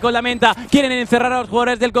es buena de Coldamenta, quieren encerrar a los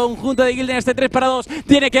jugadores del conjunto de Guild en este 3-2.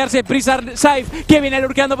 Tiene que darse prisa Saif, que viene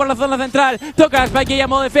lurkeando por la zona central. Toca a Spike y a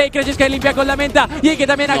modo de fake, Crashes que limpia Coldamenta y hay que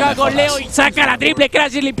también acaba con Leo y saca la triple.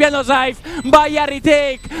 Crashes limpiando Saif, vaya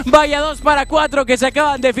retake, vaya 2-4 que se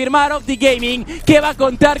acaban de firmar OPTIC Gaming, que va a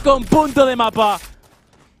contar con punto de mapa.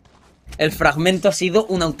 El fragmento ha sido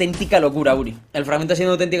una auténtica locura, Uri. El fragmento ha sido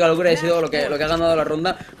una auténtica locura y ha sido lo que ha ganado la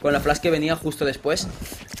ronda con la flash que venía justo después.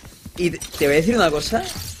 Y te voy a decir una cosa,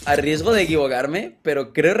 a riesgo de equivocarme,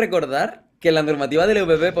 pero creo recordar que en la normativa del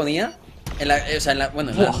VP ponía, en la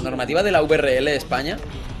normativa de la VRL de España,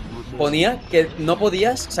 ponía que no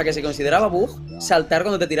podías, o sea, que se consideraba bug saltar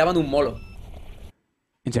cuando te tiraban un molo.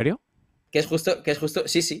 ¿En serio? Que es justo,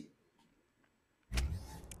 sí.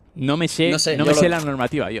 No me sé la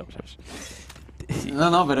normativa yo, ¿sabes?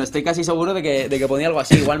 No, pero estoy casi seguro de que ponía algo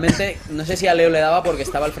así. Igualmente, no sé si a Leo le daba porque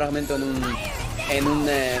estaba el fragmento en un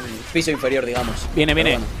piso inferior, digamos.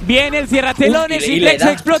 Viene. Viene el cierratelones y Lex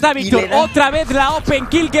explota a Víctor. Otra vez la open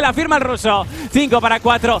kill que la firma el ruso.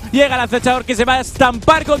 5-4. Llega el acechador que se va a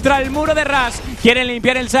estampar contra el muro de Ras. Quieren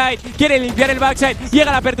limpiar el side, quieren limpiar el backside.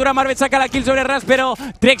 Llega la apertura, Marvet saca la kill sobre Ras, pero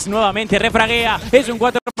Trex nuevamente refraguea. Es un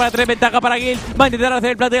 4-3 ventaja para Guild. Va a intentar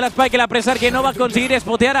hacer el plate de la Spike, el apresar que no va a conseguir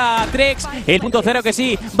spotear a Trex. El punto cero que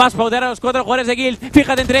sí, va a spotear a los 4 jugadores de Guild.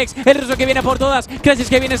 Fíjate en Trex, el ruso que viene por todas. Crashes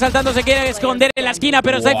que viene saltando, se quiere esconder en la esquina,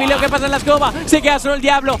 pero Saif y Leo, ¿qué pasa en la escoba? Se queda solo el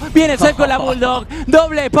diablo, viene Saif con la Bulldog,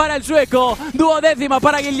 doble para el sueco, duodécima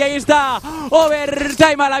para Gil, y ahí está,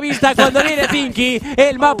 overtime a la vista cuando viene Tinky,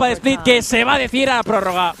 el mapa de Split que se va a decir a la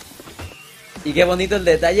prórroga. Y qué bonito el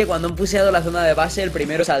detalle cuando han puseado la zona de base, el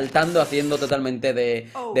primero saltando, haciendo totalmente de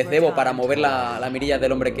cebo para mover la mirilla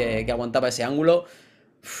del hombre que aguantaba ese ángulo.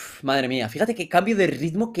 Uf, madre mía, fíjate qué cambio de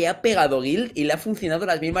ritmo que ha pegado Gil y le ha funcionado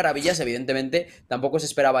las mil maravillas. Evidentemente, tampoco se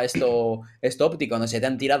esperaba esto óptico, no sé, te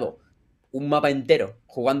han tirado un mapa entero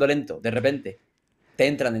jugando lento, de repente te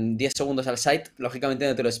entran en 10 segundos al site, lógicamente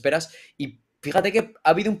no te lo esperas. Y fíjate que ha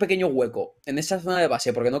habido un pequeño hueco en esa zona de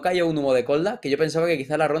base porque no cayó un humo de colda, que yo pensaba que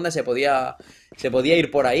quizá la ronda se podía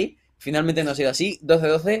ir por ahí. Finalmente no ha sido así,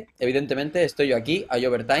 12-12, evidentemente estoy yo aquí, hay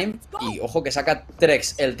overtime. Y ojo que saca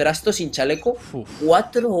Trex el trasto sin chaleco,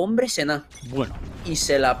 4 hombres en A. Bueno. Y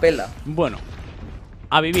se la pela. Bueno,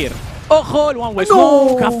 a vivir. ¡Ojo! El One Way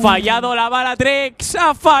Smoke. Ha fallado la bala Trex.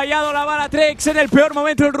 Ha fallado la bala Trex en el peor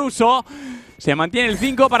momento el ruso. Se mantiene el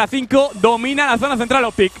 5 para 5. Domina la zona central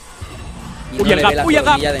OPTIC. Uy, el gap, uy, el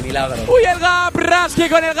gap. Uy, el gap. Rasque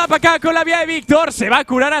con el gap acá con la vía de Víctor. Se va a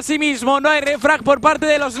curar a sí mismo. No hay refrag por parte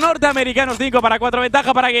de los norteamericanos. 5 para 4.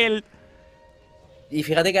 Ventaja para Gil. Y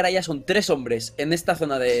fíjate que ahora ya son 3 hombres en esta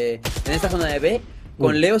zona de B.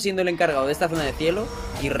 Con Leo siendo el encargado de esta zona de cielo.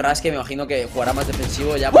 Y Rasque me imagino que jugará más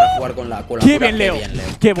defensivo ya para jugar con la ¡Qué bien, Leo!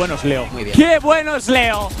 ¡Qué bueno es Leo! Muy bien. ¡Qué bueno es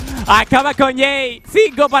Leo! Acaba con Jay.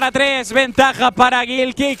 5 para 3. Ventaja para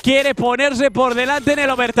Gil, que quiere ponerse por delante en el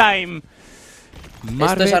overtime.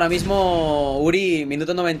 Esto es ahora mismo, Uri,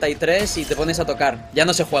 minuto 93 y te pones a tocar. Ya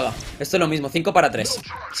no se juega. Esto es lo mismo, 5 para 3.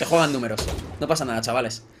 Se juegan números. No pasa nada,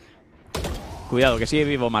 chavales. Cuidado, que sigue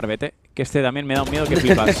vivo Marbete. Que este también me da un miedo que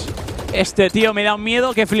flipas. Este tío me da un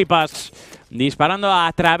miedo que flipas. Disparando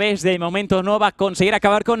a través de momento no va a conseguir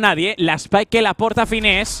acabar con nadie. La spike que la aporta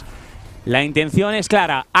Finesse. La intención es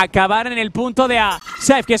clara, acabar en el punto de A.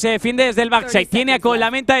 Saif que se defiende desde el backside. Tiene a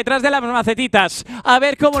Colamenta detrás de las macetitas. A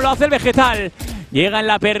ver cómo lo hace el vegetal. Llega en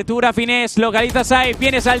la apertura Finesse, localiza a Saif,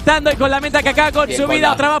 viene saltando y con la menta que acaba con su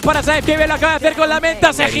vida. Otra más para Saif, que bien lo acaba de hacer con la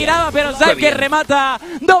menta. Se giraba, pero Saif que remata.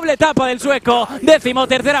 Doble tapa del sueco.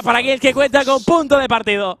 13ª para Gil, que cuenta con punto de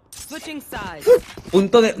partido.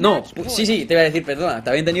 Punto de... No, sí, te iba a decir, perdona. Te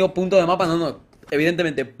había entendido punto de mapa, no.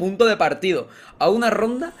 Evidentemente, punto de partido a una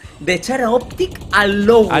ronda de echar a OPTIC al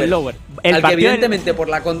lower. El que evidentemente por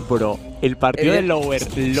la... Bro, el partido del lower,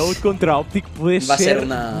 load contra OPTIC puede Va a ser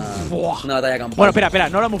una batalla campal. Bueno, espera,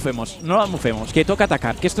 no lo mufemos, que toca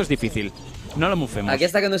atacar, que esto es difícil. No lo mufemos. Aquí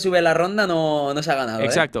hasta que no sube la ronda no se ha ganado,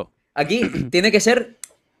 Exacto. Aquí tiene que ser...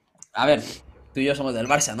 A ver, tú y yo somos del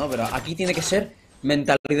Barça, ¿no? Pero aquí tiene que ser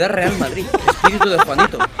mentalidad Real Madrid, espíritu de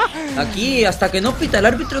Juanito. Aquí, hasta que no pita el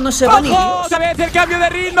árbitro, no se va ni Dios. ¡Otra vez el cambio de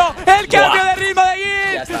ritmo! ¡El cambio de ritmo de Gil!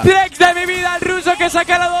 ¡Trex de mi vida! El ruso que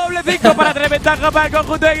saca la doble. 5 para 3, ventaja para el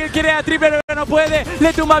conjunto de Gil. Quiere a triple, pero no puede.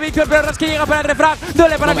 Le tumba a Víctor, pero Rasque llega para el refrag.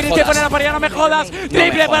 Doble para Finesse, que pone la pared, no me jodas.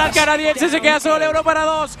 Triple para el canadiense, se queda solo. Euro para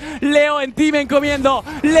 2. Leo en ti me encomiendo.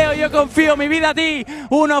 Leo, yo confío mi vida a ti.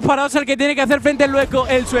 1 para 2, el que tiene que hacer frente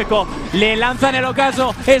el sueco. Le lanza en el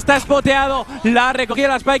ocaso. Está spoteado. La ha recogido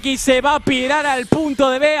la Spike y se va a pirar al punto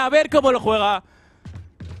de B. A ver cómo lo juega.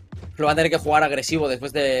 Lo va a tener que jugar agresivo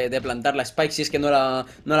después de plantar la Spike. Si es que no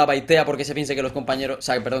la baitea porque se piense que los compañeros... O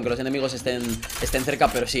sea, perdón, que los enemigos estén cerca.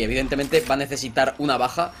 Pero sí, evidentemente va a necesitar una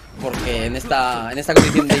baja. Porque en esta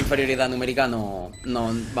condición de inferioridad numérica no...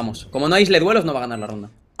 Vamos, como no aísle duelos no va a ganar la ronda.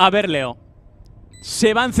 A ver, Leo.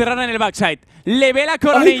 Se va a encerrar en el backside. Le ve la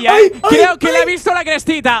coronilla. Creo que le ha visto la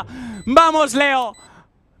crestita. Vamos, Leo.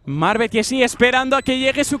 Marvet que sigue esperando a que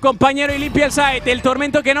llegue su compañero y limpie el site. El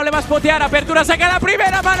tormento que no le va a spotear. Apertura, saca la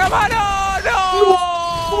primera. ¡Mano!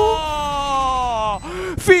 ¡No!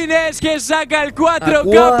 Finesse que saca el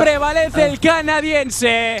 4K. Prevalece el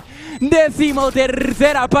canadiense.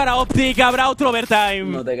 13ª para OPTIC. Habrá otro overtime.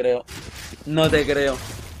 No te creo.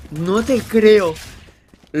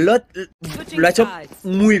 Lo ha hecho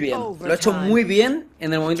muy bien. Lo ha hecho muy bien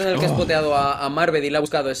en el momento en el que ha spoteado a Marvet y le ha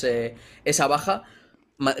buscado esa baja.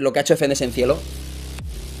 Lo que ha hecho FNS en cielo.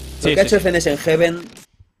 Lo que ha hecho FNS en Heaven.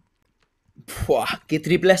 ¡Qué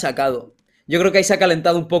triple ha sacado! Yo creo que ahí se ha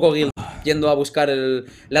calentado un poco Gil yendo a buscar el...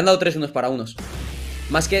 Le han dado 3 unos para unos.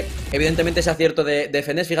 Más que, evidentemente, ese acierto de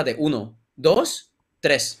FNS. Fíjate, 1, 2,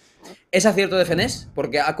 3. Ese acierto de FNS,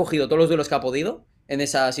 porque ha cogido todos los duelos que ha podido en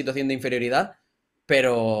esa situación de inferioridad.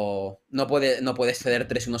 Pero no puedes ceder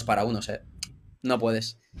 3 unos para unos, No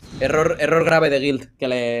puedes. Error grave de Guild, que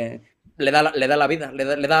le da la vida,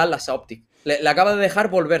 le da alas a OPTIC. Le acaba de dejar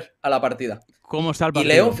volver a la partida. ¿Cómo está el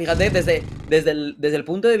partido? Y Leo, fíjate, desde el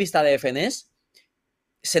punto de vista de FNS,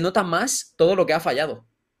 se nota más todo lo que ha fallado.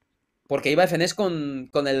 Porque iba FNES con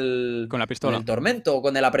el... Con la pistola. Con el tormento, o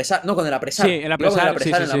con el apresar. No, con el apresar. Sí, el apresar, con el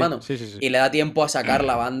apresar en la sí, mano. sí. Y le da tiempo a sacar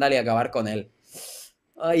la vándala y acabar con él.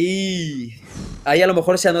 Ahí a lo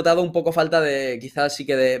mejor se ha notado un poco falta de, quizás sí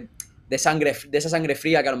que de sangre, de esa sangre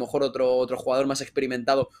fría que a lo mejor otro jugador más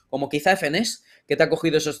experimentado, como quizá FNES, que te ha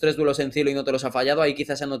cogido esos 3 duelos en cielo y no te los ha fallado, ahí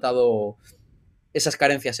quizás se han notado esas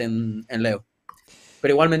carencias en Leo.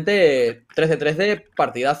 Pero igualmente, 13-13,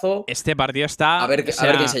 partidazo. Este partido está... A ver quién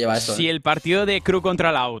se lleva esto. Si el partido de Crew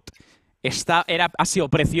contra Loud ha sido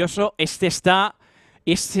precioso, este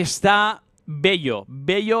está bello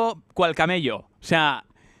cual camello. O sea,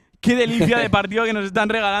 qué delicia de partido que nos están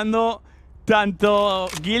regalando tanto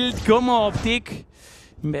Guild como OPTIC.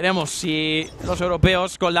 Veremos si los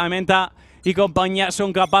europeos con la menta y compañía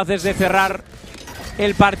son capaces de cerrar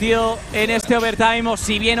el partido en este overtime, o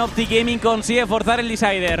si bien OPTIC Gaming consigue forzar el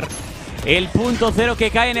decider. El punto cero que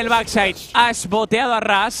cae en el backside ha boteado a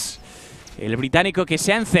Ras, el británico que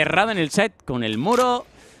se ha encerrado en el set con el muro.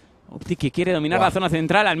 OPTIC que quiere dominar la zona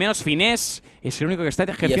central, al menos Finesse es el único que está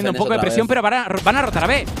ejerciendo un poco de presión, pero van a rotar a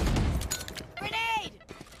B.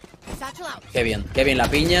 Qué bien la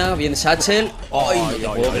piña, bien Satchel. ¡Ay!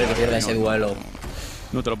 No puedo creer que pierda ese duelo.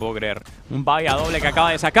 No te lo puedo creer. Un vaya doble que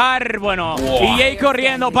acaba de sacar. Bueno, EA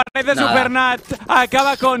corriendo, parece Supernat.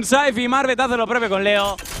 Acaba con Saif y Marvet hace lo propio con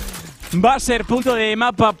Leo. Va a ser punto de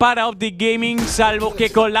mapa para OPTIC Gaming, salvo que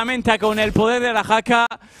con la menta, con el poder de la jaca,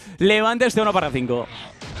 levante este 1-5.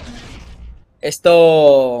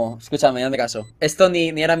 Esto... Escúchame, hazme caso. Esto ni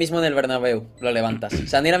ahora mismo en el Bernabéu lo levantas. O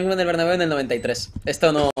sea, ni ahora mismo en el Bernabéu en el 93.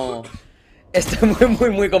 Esto no... Esto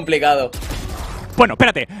es muy complicado. Bueno,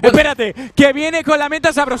 espérate, que viene con la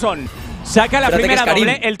meta sabrosón. Saca la primera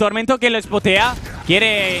doble, el tormento que lo espotea.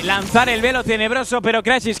 Quiere lanzar el velo tenebroso, pero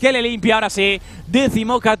Crashis que le limpia ahora sí.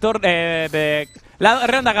 La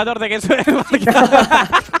ronda 14 que sube en el marcador.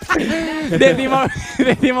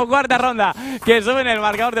 Decimocuarta ronda que sube en el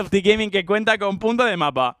marcador de OPTIC Gaming, que cuenta con punto de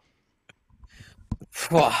mapa.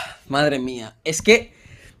 Uf, madre mía. Es que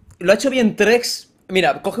lo ha hecho bien Trex.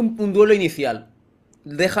 Mira, coge un duelo inicial.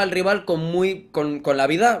 Deja al rival con la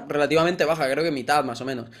vida relativamente baja, creo que mitad más o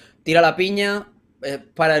menos. Tira la piña,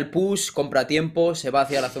 para el push, compra tiempo, se va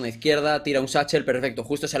hacia la zona izquierda, tira un satchel, perfecto,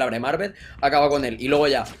 justo se le abre Marvet, acaba con él. Y luego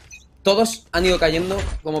ya, todos han ido cayendo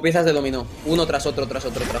como piezas de dominó, uno tras otro,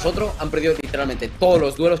 han perdido literalmente todos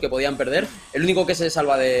los duelos que podían perder. El único que se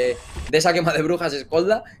salva de esa quema de brujas es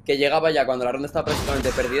Kolda, que llegaba ya cuando la ronda estaba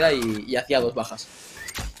prácticamente perdida y hacía 2 bajas.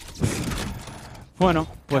 Bueno,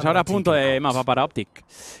 pues ahora punto de mapa para OPTIC.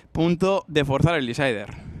 Punto de forzar el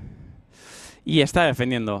decider. Y está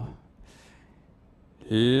defendiendo.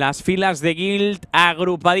 Las filas de Guild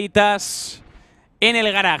agrupaditas en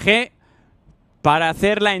el garaje para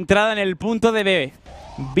hacer la entrada en el punto de B.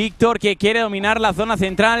 Víctor que quiere dominar la zona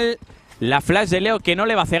central. La flash de Leo que no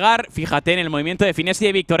le va a cegar. Fíjate en el movimiento de Finesse y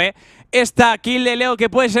de Víctor, Esta kill de Leo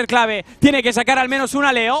que puede ser clave. Tiene que sacar al menos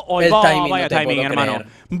una Leo. Oh, vaya timing, hermano.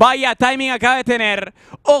 Vaya timing acaba de tener.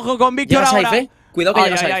 Ojo con Víctor ahora. Saif, cuidado que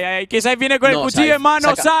llega Saif. Que Saif viene con el cuchillo en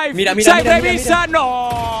mano. Saif. Mira, Saif revisa.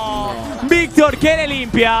 No. Víctor que le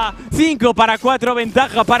limpia. 5-4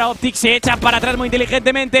 ventaja para OPTIC. Se echa para atrás muy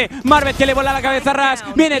inteligentemente. Marvet que le vuela la cabeza a Ras.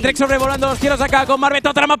 Viene Trex sobrevolando los tiros acá con Marvet.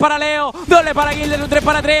 Otra más para Leo. Doble para Guild. Es un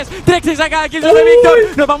 3-3. Trex se saca aquí sobre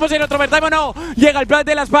Víctor. Nos vamos a ir otro overtime o no. Llega el plan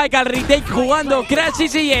de la Spike al retake jugando Crash y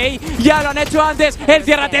CA. Ya lo han hecho antes. El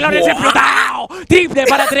cierratelones explotado. Triple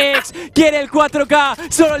para Trex. Quiere el 4K.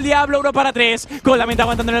 Solo el Diablo. 1-3. Con la mente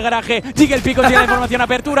aguantando en el garaje. Sigue el pico. Sigue la información.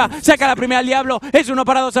 Apertura. Saca la primera al Diablo. Es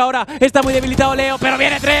 1-2 ahora. Está muy debilitado Leo. Pero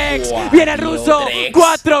viene Trex. Viene el ruso.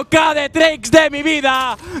 4K de Trex de mi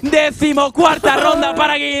vida. 14ª ronda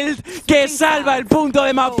para Guild, que salva el punto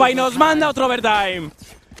de mapa y nos manda otro overtime.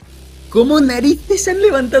 ¿Cómo narices han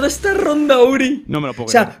levantado esta ronda, Uri? No me lo puedo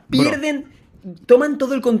creer. O sea, pierden, toman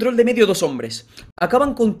todo el control de medio 2 hombres.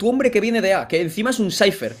 Acaban con tu hombre que viene de A, que encima es un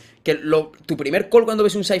Cypher. Que tu primer call cuando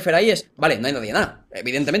ves un Cypher ahí es, vale, no hay nadie nada.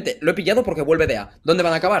 Evidentemente, lo he pillado porque vuelve de A. ¿Dónde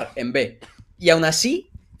van a acabar? En B. Y aún así,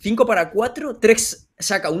 5-4, Trex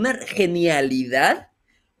saca una genialidad,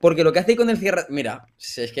 porque lo que hace con el cierre... Mira,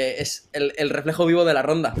 es que es el reflejo vivo de la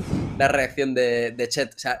ronda, la reacción de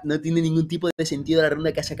Chet. O sea, no tiene ningún tipo de sentido la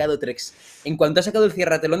ronda que ha sacado Trex. En cuanto ha sacado el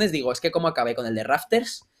cierratelones, digo, es que como acabé con el de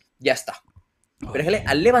Rafters, ya está. Pero es que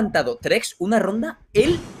han levantado Trex una ronda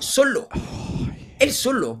él solo. Él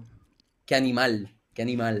solo. Qué animal, qué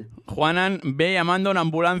animal. Juanan ve llamando a una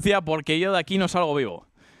ambulancia porque yo de aquí no salgo vivo.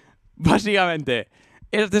 Básicamente.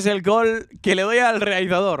 Este es el call que le doy al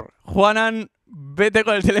realizador. Juanan, vete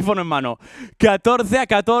con el teléfono en mano.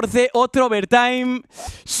 14-14, otro overtime.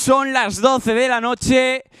 Son las 12 de la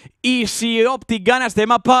noche. Y si OPTIC gana este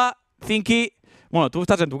mapa, Thinky. Bueno, tú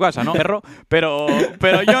estás en tu casa, ¿no, perro? Pero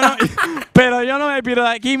yo no me pierdo de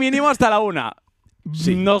aquí mínimo hasta la 1.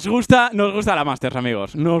 Sí. Nos gusta la Masters,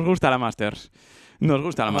 amigos. Nos gusta la Masters.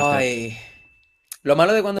 Ay. Lo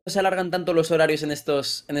malo de cuando se alargan tanto los horarios en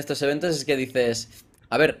estos eventos es que dices,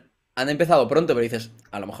 a ver, han empezado pronto, pero dices,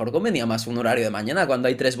 a lo mejor convenía más un horario de mañana cuando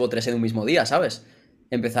hay 3 botres en un mismo día, ¿sabes?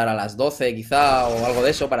 Empezar a las 12 quizá o algo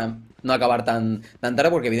de eso para no acabar tan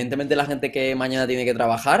tarde, porque evidentemente la gente que mañana tiene que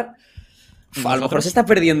trabajar, a lo mejor se está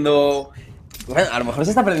perdiendo... Bueno, a lo mejor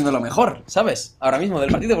se está perdiendo lo mejor, ¿sabes? Ahora mismo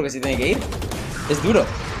del partido, porque si tiene que ir. Es duro.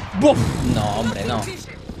 ¡Buf! No, hombre, no.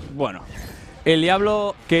 Bueno, el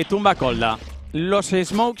diablo que tumba Colda. Los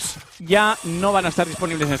smokes ya no van a estar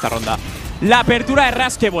disponibles en esta ronda. La apertura de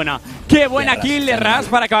Ras, qué buena. Qué buena kill de Ras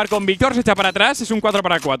para acabar con Víctor. Se echa para atrás, es un 4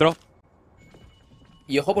 para 4.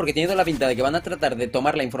 Y ojo, porque tiene toda la pinta de que van a tratar de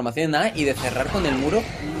tomar la información en A y de cerrar con el muro.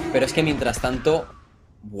 Pero es que mientras tanto...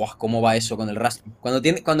 Buah, ¿cómo va eso con el Ras?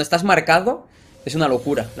 Cuando estás marcado, es una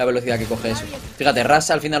locura la velocidad que coge eso. Fíjate, Ras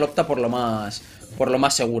al final opta por lo más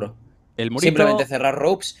seguro. El murito... Simplemente cerrar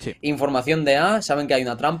ropes, sí. Información de A, saben que hay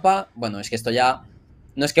una trampa. Bueno, es que esto ya...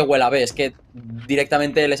 No es que huela a B, es que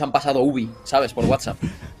directamente les han pasado Ubi, ¿sabes? Por WhatsApp.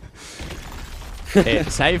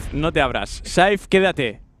 Saif, no te abras. Saif,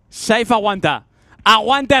 quédate. Saif, aguanta.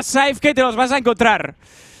 Aguanta, Saif, que te los vas a encontrar.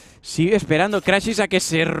 Sigue esperando Crashes a que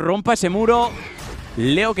se rompa ese muro.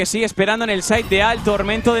 Leo que sigue esperando en el site de A, el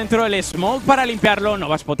tormento dentro del smoke para limpiarlo. No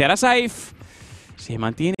va a spotear a Saif. Se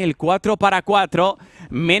mantiene el 4 para 4.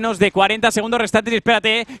 Menos de 40 segundos restantes. Y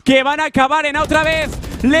espérate, que van a acabar en A otra vez.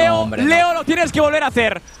 Leo, no, hombre, Leo, no. Lo tienes que volver a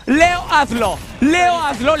hacer. Leo, hazlo. Leo,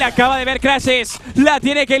 hazlo. Le acaba de ver Crashes. La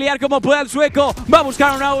tiene que liar como pueda el sueco. Va a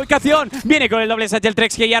buscar una ubicación. Viene con el doble satchel el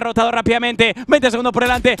Trex que ya ha rotado rápidamente. 20 segundos por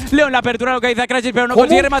delante. Leo en la apertura localiza a Crashes, pero no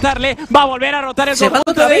consigue rematarle. Va a volver a rotar el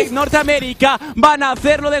conjunto de Norteamérica. Van a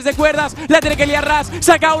hacerlo desde cuerdas. La tiene que liar Ras.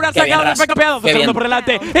 Saca una, saca una. Fue copiado. 2 segundos por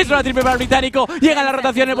delante. Es una triple para el británico. Llega la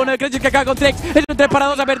rotación el bueno de Crashes que acaba con Trex. Es un 3 para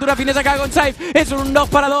 2. Apertura fines acaba con Saif. Es un 2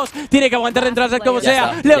 para 2. Tiene que aguantar de entrada como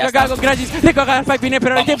sea. Leo que acaba con Crashes. Le coge a Spike Pines,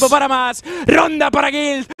 pero no hay tiempo para más. Ronda para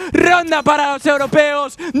Guild. Ronda para los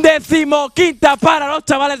europeos. 15ª para los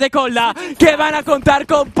chavales de Colda, que van a contar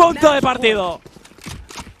con punto de partido.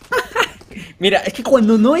 Mira, es que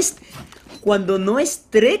cuando no es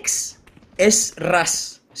Trex, es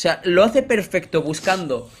Ras. O sea, lo hace perfecto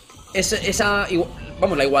buscando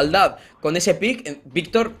la igualdad con ese pick.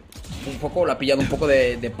 Víctor un poco lo ha pillado un poco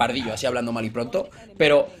de pardillo, así hablando mal y pronto,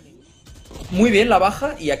 pero muy bien la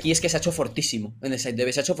baja. Y aquí es que se ha hecho fortísimo en el side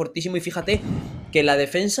debe, se ha hecho fortísimo. Y fíjate que la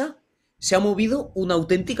defensa se ha movido una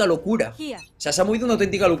auténtica locura. O sea, se ha movido una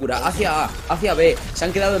auténtica locura hacia A, hacia B, se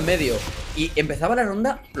han quedado en medio. Y empezaba la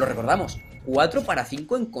ronda, lo recordamos, 4 para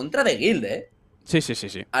 5 en contra de Guild, Sí.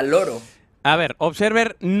 Al loro. A ver,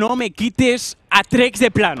 Observer, no me quites a Trex de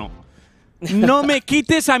plano. No me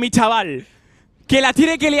quites a mi chaval, que la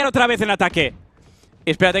tiene que liar otra vez en ataque.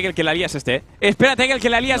 Espérate que el que la lía es este. Espérate que el que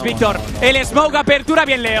la lía es Víctor. El smoke, apertura,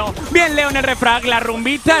 bien Leo. Bien Leo en el refrag. La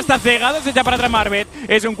rumbita está cegado, se echa para atrás Marbet.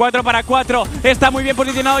 Es un 4 para 4. Está muy bien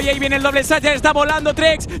posicionado y ahí viene el doble satchel. Está volando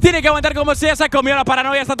Trex. Tiene que aguantar como sea. Se ha comido la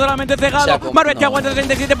paranoia, está totalmente cegado. Marbet que aguanta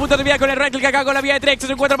 37 puntos de vida con el right click acá con la vía de Trex. Es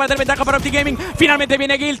un 4 para 3, ventaja para OPTIC Gaming. Finalmente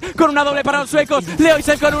viene Guild con una doble para los suecos. Leo y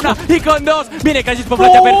Sel con una y con 2. Viene Crashes por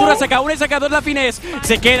flash, apertura, saca una y saca 2 la Fines.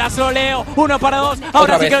 Se queda solo Leo. 1 para 2.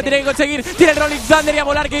 Ahora sí que lo tiene que conseguir. Tiene el Rolling Thunder y a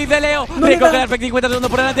volar que dice Leo. Recoge el aspect 50 segundos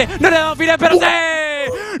por delante. No le ha dado Fines, pero sí.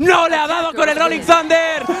 No le ha dado con el Rolling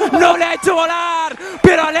Thunder. No le ha hecho volar.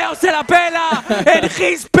 Pero a Leo se la pela. El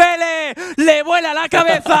His Pele le vuela la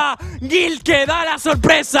cabeza. Guild que da la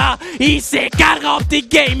sorpresa y se carga OPTIC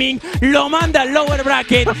Gaming. Lo manda al lower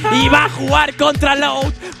bracket y va a jugar contra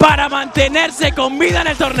Loud para mantenerse con vida en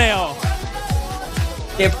el torneo.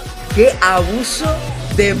 Qué abuso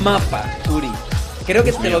de Mapa, Uri. Creo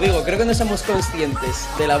que te lo digo, creo que no somos conscientes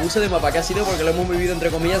del abuso de Mapa que ha sido porque lo hemos vivido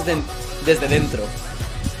entre comillas desde dentro.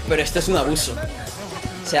 Pero esto es un abuso.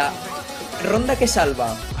 O sea, ronda que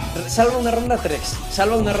salva una ronda Trex,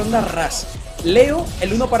 salva una ronda Ras. Leo,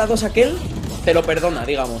 el 1 para 2 aquel, te lo perdona,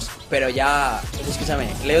 digamos. Pero ya, escúchame,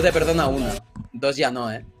 Leo te perdona una, 2 ya no,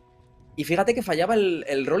 Y fíjate que fallaba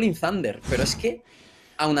el Rolling Thunder, pero es que,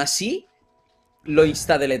 aún así, lo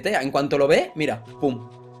insta-deletea. En cuanto lo ve, mira, pum.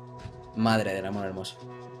 Madre del amor hermoso.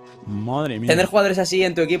 Madre mía. Tener jugadores así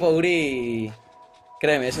en tu equipo, Uri,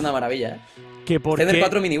 créeme, es una maravilla, Tener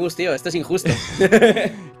 4 minibús, tío, esto es injusto.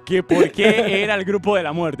 Que por qué era el grupo de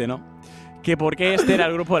la muerte, ¿no? Que por qué este era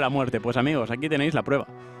el grupo de la muerte. Pues amigos, aquí tenéis la prueba.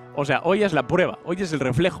 O sea, hoy es la prueba, hoy es el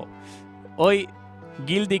reflejo. Hoy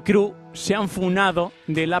Guild y Crew se han funado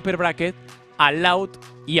del upper bracket a Loud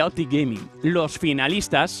y a OPTIC Gaming. Los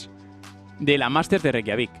finalistas de la Masters de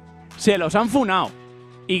Reykjavik. Se los han funado.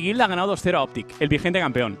 Y Guild ha ganado 2-0 a Optic, el vigente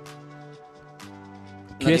campeón.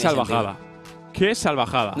 ¡Qué salvajada! ¡Qué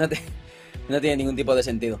salvajada! No tiene ningún tipo de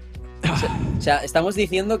sentido. O sea, estamos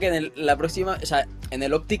diciendo que en la próxima... O sea, en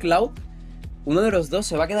el Optic Cloud, uno de los dos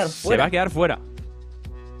se va a quedar fuera. Se va a quedar fuera.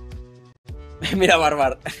 Mira,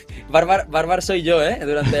 Barbar soy yo,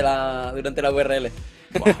 durante la URL.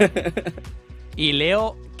 Wow. Y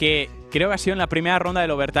Leo, que creo que ha sido en la primera ronda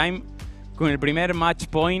del overtime, con el primer match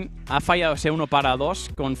point, ha fallado ese 1 para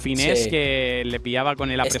 2 con finés que le pillaba con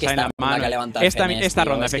el apresar en la mano. Esta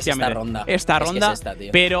ronda, efectivamente. Esta ronda,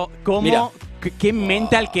 pero cómo, qué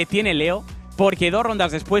mental que tiene Leo, porque 2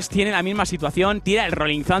 rondas después tiene la misma situación, tira el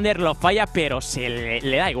Rolling Thunder, lo falla, pero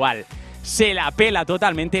le da igual. Se la pela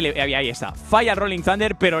totalmente, ahí está. Falla el Rolling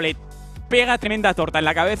Thunder, pero le pega tremenda torta en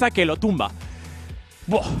la cabeza que lo tumba.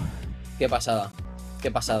 ¡Buah! Qué pasada.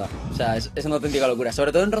 Qué pasada. O sea, es una auténtica locura.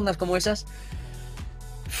 Sobre todo en rondas como esas,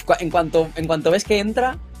 en cuanto ves que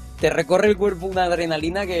entra, te recorre el cuerpo una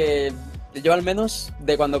adrenalina que yo, al menos,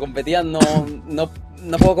 de cuando competía, no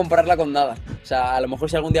puedo compararla con nada. O sea, a lo mejor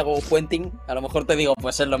si algún día hago puenting, a lo mejor te digo,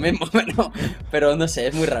 pues es lo mismo, pero no sé,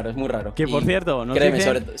 es muy raro, es muy raro. Que por cierto, créeme,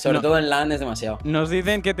 sobre todo en LAN es demasiado. Nos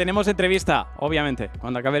dicen que tenemos entrevista, obviamente,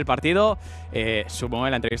 cuando acabe el partido. Supongo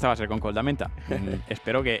que la entrevista va a ser con Coldamenta.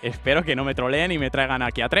 espero que no me troleen y me traigan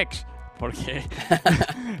aquí a Trex. Porque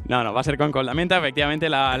no, va a ser con Coldamenta, efectivamente,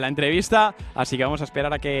 la entrevista. Así que vamos a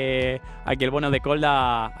esperar a que el bueno de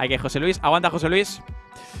Colda, a que José Luis, aguanta José Luis,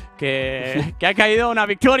 que ha caído una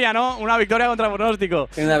victoria, ¿no? Una victoria contra pronóstico.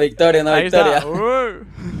 Una victoria.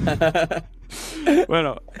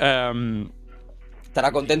 Bueno,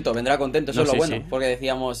 estará contento, vendrá contento, eso es lo bueno. Sí. Porque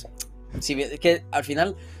decíamos, es que al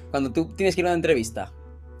final, cuando tú tienes que ir a una entrevista,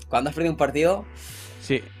 cuando has perdido un partido...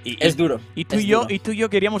 Sí, es duro. Y tú y yo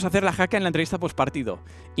queríamos hacer la jaca en la entrevista postpartido.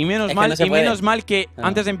 Y menos mal que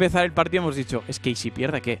antes de empezar el partido hemos dicho, es que ¿y si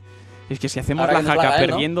pierde qué? Es que si hacemos la jaca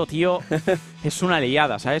perdiendo, ¿no? Tío, es una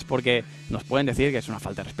liada, ¿sabes? Porque nos pueden decir que es una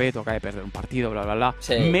falta de respeto, que hay que perder un partido, bla, bla, bla.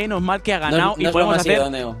 Sí. Menos mal que ha ganado y podemos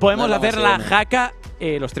hacer la jaca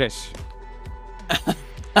los 3.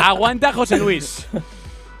 Aguanta José Luis.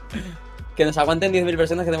 Que nos aguanten 10.000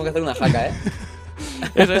 personas que tenemos que hacer una jaca,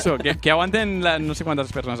 Eso, que aguanten, no sé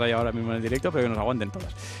cuántas personas hay ahora mismo en el directo, pero que nos aguanten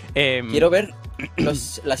todas. Quiero ver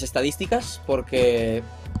las estadísticas, porque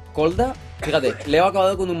Colda, fíjate, Leo ha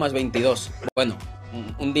acabado con un más 22. Bueno,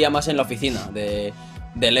 un día más en la oficina de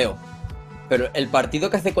Leo. Pero el partido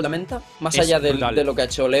que hace Coldamenta, más allá de lo que ha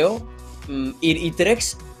hecho Leo, y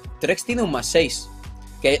Trex tiene un más 6,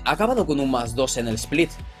 que ha acabado con un más 2 en el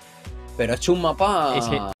split. Pero ha hecho un mapa... Es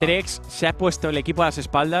que Trex se ha puesto el equipo a las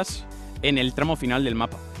espaldas en el tramo final del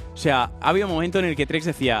mapa. O sea, ha habido un momento en el que Trex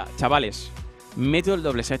decía, chavales, meto el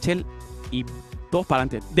doble satchel y todos para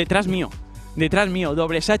adelante. Detrás mío,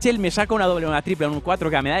 doble satchel, me saca una doble, una triple, un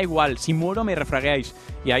 4, que me da igual. Si muero me refragueáis.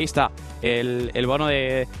 Y ahí está, el bono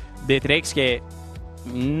de Trex, que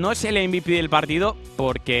no es el MVP del partido,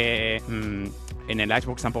 porque en el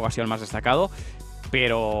Xbox tampoco ha sido el más destacado,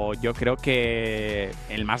 pero yo creo que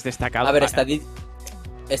el más destacado... A ver,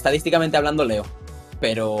 estadísticamente hablando, Leo.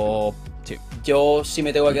 Pero sí, yo si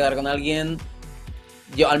me tengo que quedar con alguien,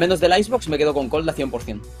 yo al menos del Icebox me quedo con Colda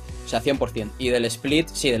 100%. O sea, 100%. Y del Split,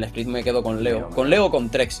 sí, del Split me quedo con Leo. Con Leo o con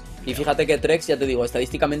Trex. Y fíjate que Trex, ya te digo,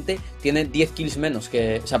 estadísticamente tiene 10 kills menos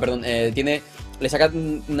que... O sea, perdón, le saca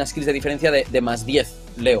unas kills de diferencia de más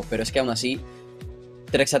 10 Leo. Pero es que aún así,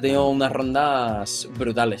 Trex ha tenido unas rondas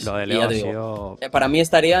brutales. Lo de Leo ha sido... Para mí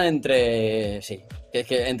estaría entre... Sí,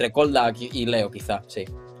 entre Colda y Leo, quizá, sí.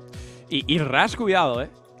 Y Ras, cuidado,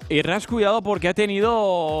 Y Ras, cuidado, porque ha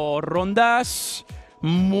tenido rondas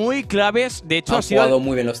muy claves. De hecho, ha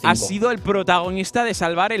sido el protagonista de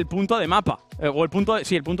salvar el punto de mapa. O el punto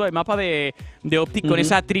de mapa de OPTIC, con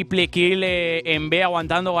esa triple kill en B,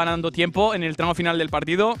 aguantando, ganando tiempo en el tramo final del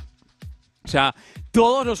partido. O sea,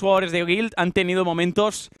 todos los jugadores de Guild han tenido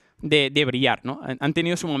momentos de brillar, ¿no? Han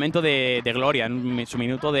tenido su momento de gloria, su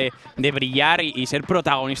minuto de brillar y ser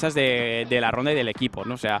protagonistas de la ronda y del equipo,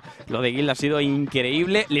 ¿no? O sea, lo de Guild ha sido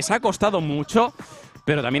increíble. Les ha costado mucho,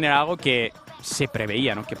 pero también era algo que se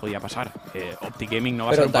preveía, ¿no? Que podía pasar. OPTIC Gaming no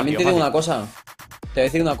va a ser un partido fácil. Pero también te digo una cosa. Te voy a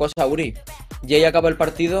decir una cosa, Uri. Jay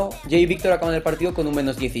y Víctor acaban el partido con un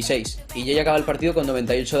menos 16. Y Jay acaba el partido con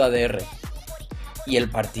 98 de ADR. Y el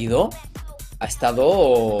partido ha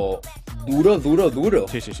estado duro.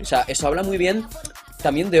 Sí. O sea, eso habla muy bien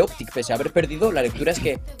también de OPTIC. Pese a haber perdido, la lectura es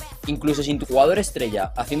que incluso sin tu jugador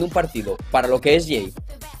estrella haciendo un partido para lo que es Jay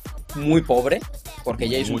muy pobre, porque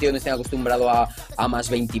Jay es un tío que no está acostumbrado a más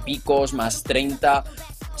 20 y picos, más 30.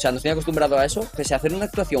 O sea, no estoy acostumbrado a eso. Pese a hacer una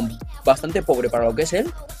actuación bastante pobre para lo que es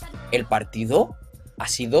él, el partido ha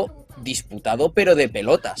sido disputado, pero de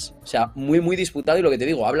pelotas. O sea, muy, muy disputado. Y lo que te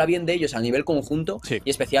digo, habla bien de ellos a nivel conjunto, Sí. y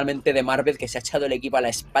especialmente de Marvel, que se ha echado el equipo a la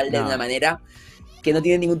espalda de una manera que no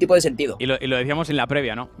tiene ningún tipo de sentido. Y lo decíamos en la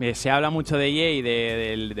previa, ¿no? Se habla mucho de EA y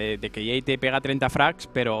de que EA te pega 30 frags,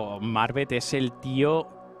 pero Marvel es el tío,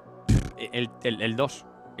 el 2,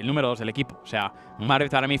 el número 2 del equipo. O sea,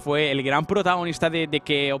 Marvel para mí fue el gran protagonista de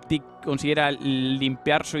que OPTIC consiguiera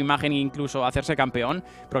limpiar su imagen e incluso hacerse campeón,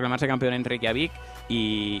 proclamarse campeón en Reykjavik,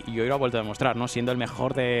 y hoy lo ha vuelto a demostrar, ¿no? Siendo el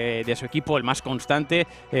mejor de su equipo, el más constante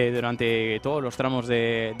durante todos los tramos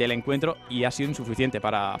del encuentro, y ha sido insuficiente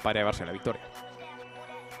para llevarse la victoria.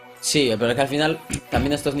 Sí, pero es que al final,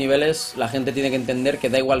 también a estos niveles, la gente tiene que entender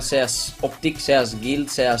que da igual seas OPTIC, seas Guild,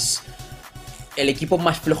 seas el equipo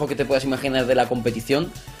más flojo que te puedas imaginar de la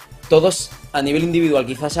competición, todos a nivel individual,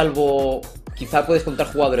 quizá puedes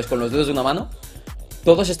contar jugadores con los dedos de una mano,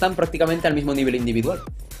 todos están prácticamente al mismo nivel individual.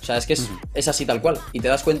 O sea, es que es así tal cual. Y te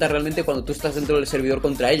das cuenta realmente cuando tú estás dentro del servidor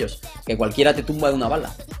contra ellos, que cualquiera te tumba de una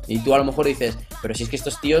bala. Y tú a lo mejor dices, pero si es que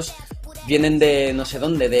estos tíos vienen de no sé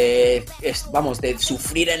dónde, de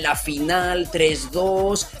sufrir en la final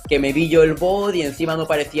 3-2, que me vi yo el bot y encima no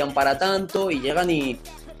parecían para tanto, y llegan y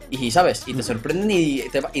 ¿sabes? Y te sorprenden y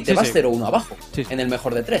te vas 0-1 abajo, en el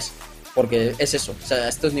mejor de 3. Porque es eso. O sea, a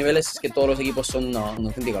estos niveles es que todos los equipos son una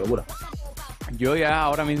auténtica locura. Yo ya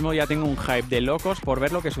ahora mismo ya tengo un hype de locos por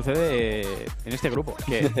ver lo que sucede en este grupo.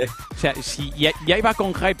 O sea, si ya iba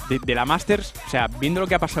con hype de la Masters, o sea, viendo lo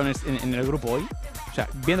que ha pasado en el grupo hoy, o sea,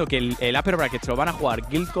 viendo que el Upper Bracket se lo van a jugar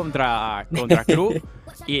Guild contra Crew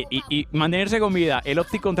y mantenerse con vida, el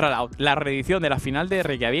OPTIC contra la reedición de la final de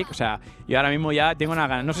Reykjavik, o sea, yo ahora mismo ya tengo unas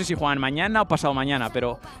ganas, no sé si juegan mañana o pasado mañana,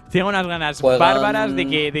 pero tengo unas ganas bárbaras de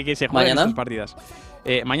que se jueguen estas partidas.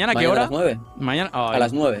 ¿Mañana qué hora? A las 9. Mañana, a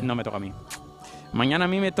las 9. No me toca a mí. Mañana a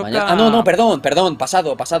mí me toca... no, perdón,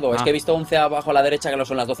 pasado. Es que he visto 11 abajo a la derecha que no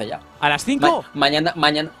son las 12 ya. ¿A las 5?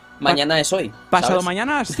 Mañana es hoy. ¿Pasado ¿sabes?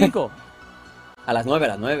 mañana a las 5? A las 9, a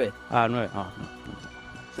las 9. A las 9,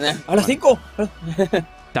 ¿A las 5?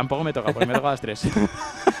 Tampoco me toca, porque me toca a las 3.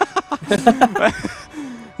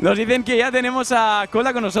 Nos dicen que ya tenemos a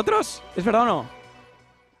Cola con nosotros. ¿Es verdad o no?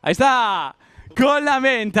 Ahí está. Con la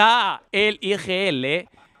venta, el IGL.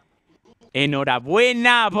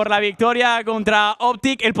 Enhorabuena por la victoria contra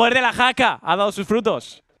OPTIC. El poder de la jaca ha dado sus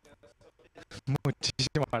frutos.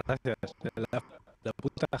 Muchísimas gracias. La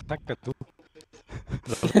puta jaca, tú.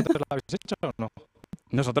 ¿Vosotros la habéis hecho o no?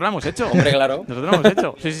 Nosotros la hemos hecho. Hombre, claro. Nosotros la hemos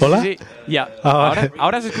hecho. Sí. ¿Hola? Sí. Ya. Vale.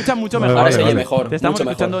 Ahora se escucha mucho mejor. Ahora se oye mejor. Te estamos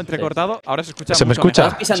escuchando mejor, entrecortado. Ahora se escucha ¿Se me mucho escucha?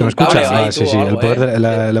 mejor. ¿Se me escucha? Sí. Algo,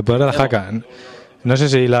 El poder de la jaca. No sé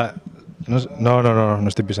si la... No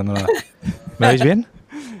estoy pisando nada. ¿Me veis bien?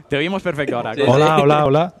 Te oímos perfecto ahora. Sí.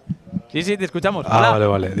 Hola. Sí, te escuchamos. Hola.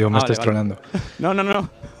 Vale. Digo, me estás troleando. No.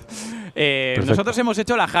 Nosotros hemos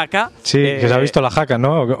hecho la jaca. Sí, que se ha visto la jaca,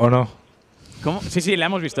 ¿no? ¿O no? ¿Cómo? Sí, la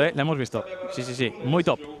hemos visto, la hemos visto. Sí. Muy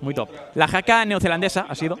top. La jaca neozelandesa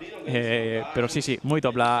ha sido. Pero sí, muy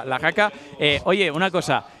top la jaca. Oye, una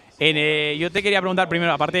cosa. Yo te quería preguntar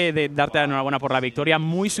primero, aparte de darte la enhorabuena por la victoria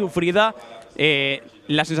muy sufrida,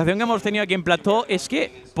 la sensación que hemos tenido aquí en Plató es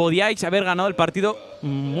que podíais haber ganado el partido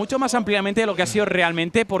mucho más ampliamente de lo que ha sido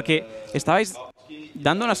realmente, porque estabais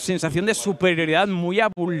dando una sensación de superioridad muy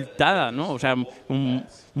abultada, ¿no? O sea,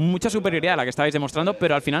 mucha superioridad la que estabais demostrando,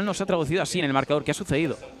 pero al final no se ha traducido así en el marcador. ¿Qué ha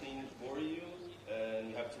sucedido?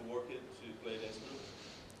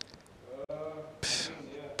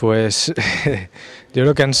 Pues yo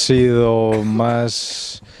creo que han sido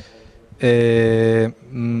más...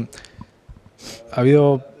 ha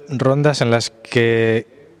habido rondas en las que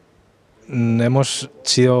hemos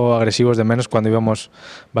sido agresivos de menos cuando íbamos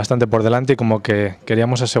bastante por delante y como que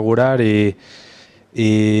queríamos asegurar y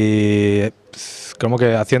como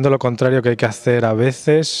que haciendo lo contrario que hay que hacer a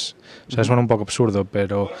veces, o sea, suena un poco absurdo,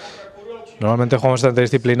 pero normalmente jugamos bastante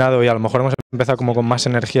disciplinado y a lo mejor hemos empezado como con más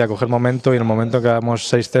energía a coger momento, y en el momento que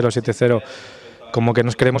vamos 6-0, 7-0, como que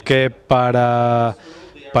nos creemos que para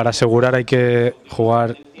asegurar hay que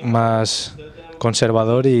jugar más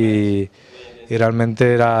conservador y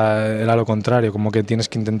realmente era lo contrario, como que tienes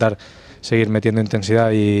que intentar seguir metiendo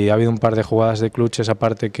intensidad, y ha habido un par de jugadas de clutches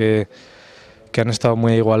aparte que han estado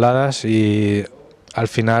muy igualadas y al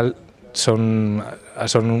final son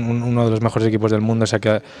uno de los mejores equipos del mundo, o sea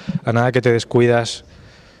que a nada que te descuidas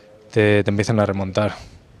te empiezan a remontar.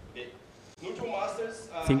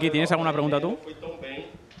 Zinky, ¿tienes alguna pregunta tú?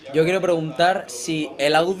 Yo quiero preguntar si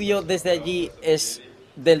el audio desde allí es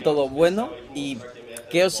del todo bueno y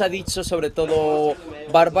qué os ha dicho sobre todo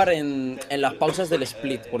Barbar en las pausas del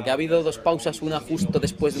split, porque ha habido 2 pausas, una justo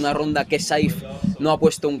después de una ronda que Saif no ha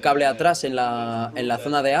puesto un cable atrás en la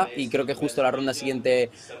zona de A, y creo que justo la ronda siguiente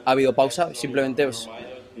ha habido pausa. Simplemente pues,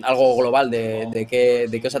 algo global de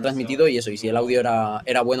qué os ha transmitido y eso, y si el audio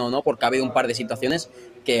era bueno o no, porque ha habido un par de situaciones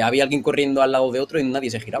que había alguien corriendo al lado de otro y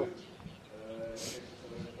nadie se giraba.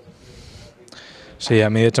 Sí, a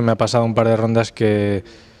mí de hecho me ha pasado un par de rondas que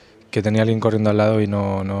tenía alguien corriendo al lado y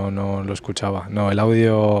no lo escuchaba. No, el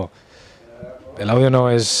audio no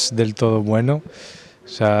es del todo bueno. O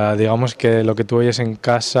sea, digamos que lo que tú oyes en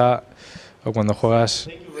casa o cuando juegas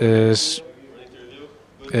es...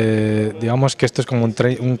 digamos que esto es como un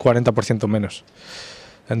 40% menos.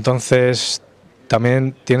 Entonces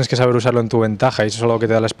también tienes que saber usarlo en tu ventaja y eso es algo que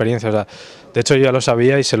te da la experiencia. O sea, de hecho yo ya lo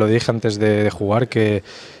sabía y se lo dije antes de jugar, que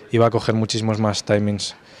iba a coger muchísimos más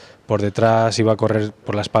timings por detrás, iba a correr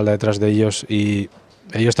por la espalda detrás de ellos, y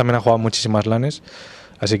ellos también han jugado muchísimas lanes,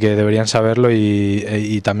 así que deberían saberlo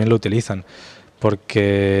y también lo utilizan,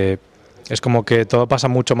 porque es como que todo pasa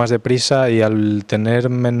mucho más deprisa y al tener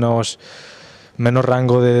menos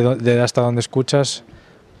rango de hasta donde escuchas,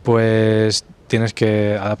 pues tienes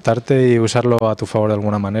que adaptarte y usarlo a tu favor de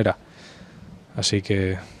alguna manera. Así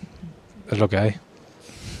que es lo que hay.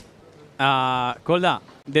 Kolda,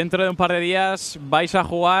 dentro de un par de días vais a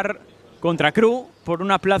jugar contra Crew por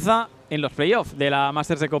una plaza en los playoffs de la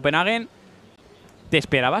Masters de Copenhagen. ¿Te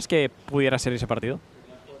esperabas que pudiera ser ese partido?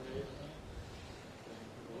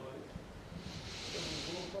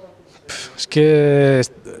 Es que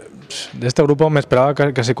de este grupo me esperaba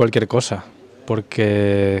casi cualquier cosa,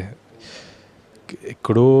 porque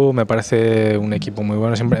Crew me parece un equipo muy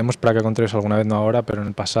bueno. Siempre hemos perdido contra ellos alguna vez, no ahora, pero en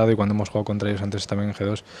el pasado, y cuando hemos jugado contra ellos antes también en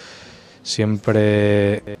G2,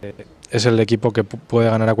 siempre es el equipo que puede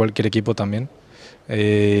ganar a cualquier equipo también.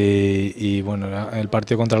 Y bueno, el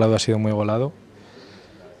partido contra el lado ha sido muy golado,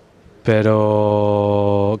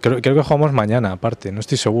 pero creo que jugamos mañana aparte, no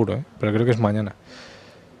estoy seguro, pero creo que es mañana.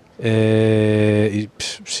 Y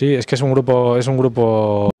sí, es que es un grupo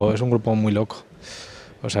muy loco,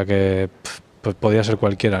 o sea que pues podría ser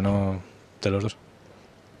cualquiera, ¿no?, de los dos.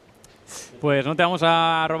 Pues no te vamos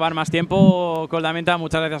a robar más tiempo, Koldamenta.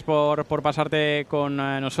 Muchas gracias por pasarte con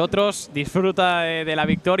nosotros. Disfruta de la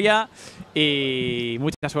victoria y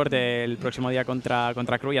mucha suerte el próximo día contra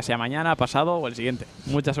Crew, ya sea mañana, pasado o el siguiente.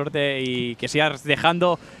 Mucha suerte y que sigas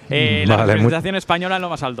dejando la representación española en lo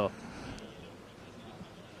más alto.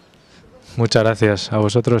 Muchas gracias a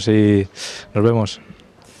vosotros y nos vemos.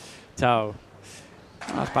 Chao.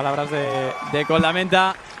 Las palabras de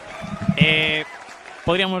Koldamenta.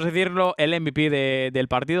 Podríamos decirlo, el MVP del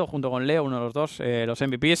partido, junto con Leo, uno de los dos, los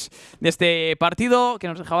MVPs de este partido, que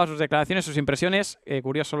nos dejaba sus declaraciones, sus impresiones.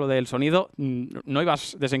 Curioso lo del sonido. No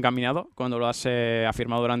ibas desencaminado cuando lo has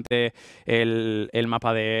afirmado durante el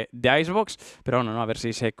mapa de Icebox, pero bueno, a ver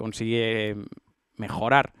si se consigue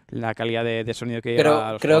mejorar la calidad de sonido que lleva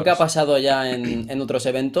a los creo jugadores. que ha pasado ya en otros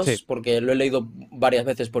eventos, sí, porque lo he leído varias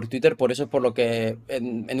veces por Twitter, por eso es por lo que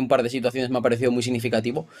en un par de situaciones me ha parecido muy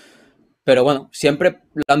significativo. Pero bueno, siempre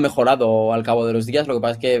lo han mejorado al cabo de los días. Lo que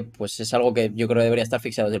pasa es que pues es algo que yo creo que debería estar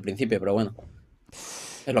fixado desde el principio, pero bueno,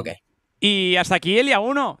 es lo que hay. Y hasta aquí el día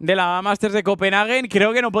 1 de la Masters de Copenhagen.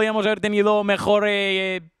 Creo que no podíamos haber tenido mejor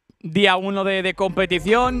día 1 de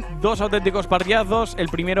competición. 2 auténticos partidazos. El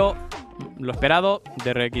primero, lo esperado,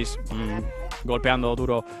 DRX golpeando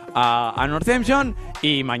duro a Northampton.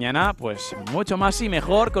 Y mañana, pues mucho más y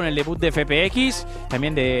mejor con el debut de FPX,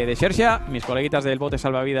 también de Xerxia, mis coleguitas del bote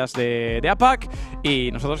salvavidas de APAC.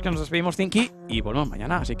 Y nosotros que nos despedimos, Tinky, y volvemos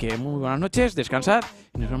mañana. Así que muy buenas noches, descansad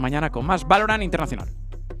y nos vemos mañana con más Valorant Internacional.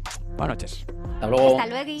 Buenas noches. Hasta luego.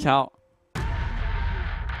 Hasta luego. Chao.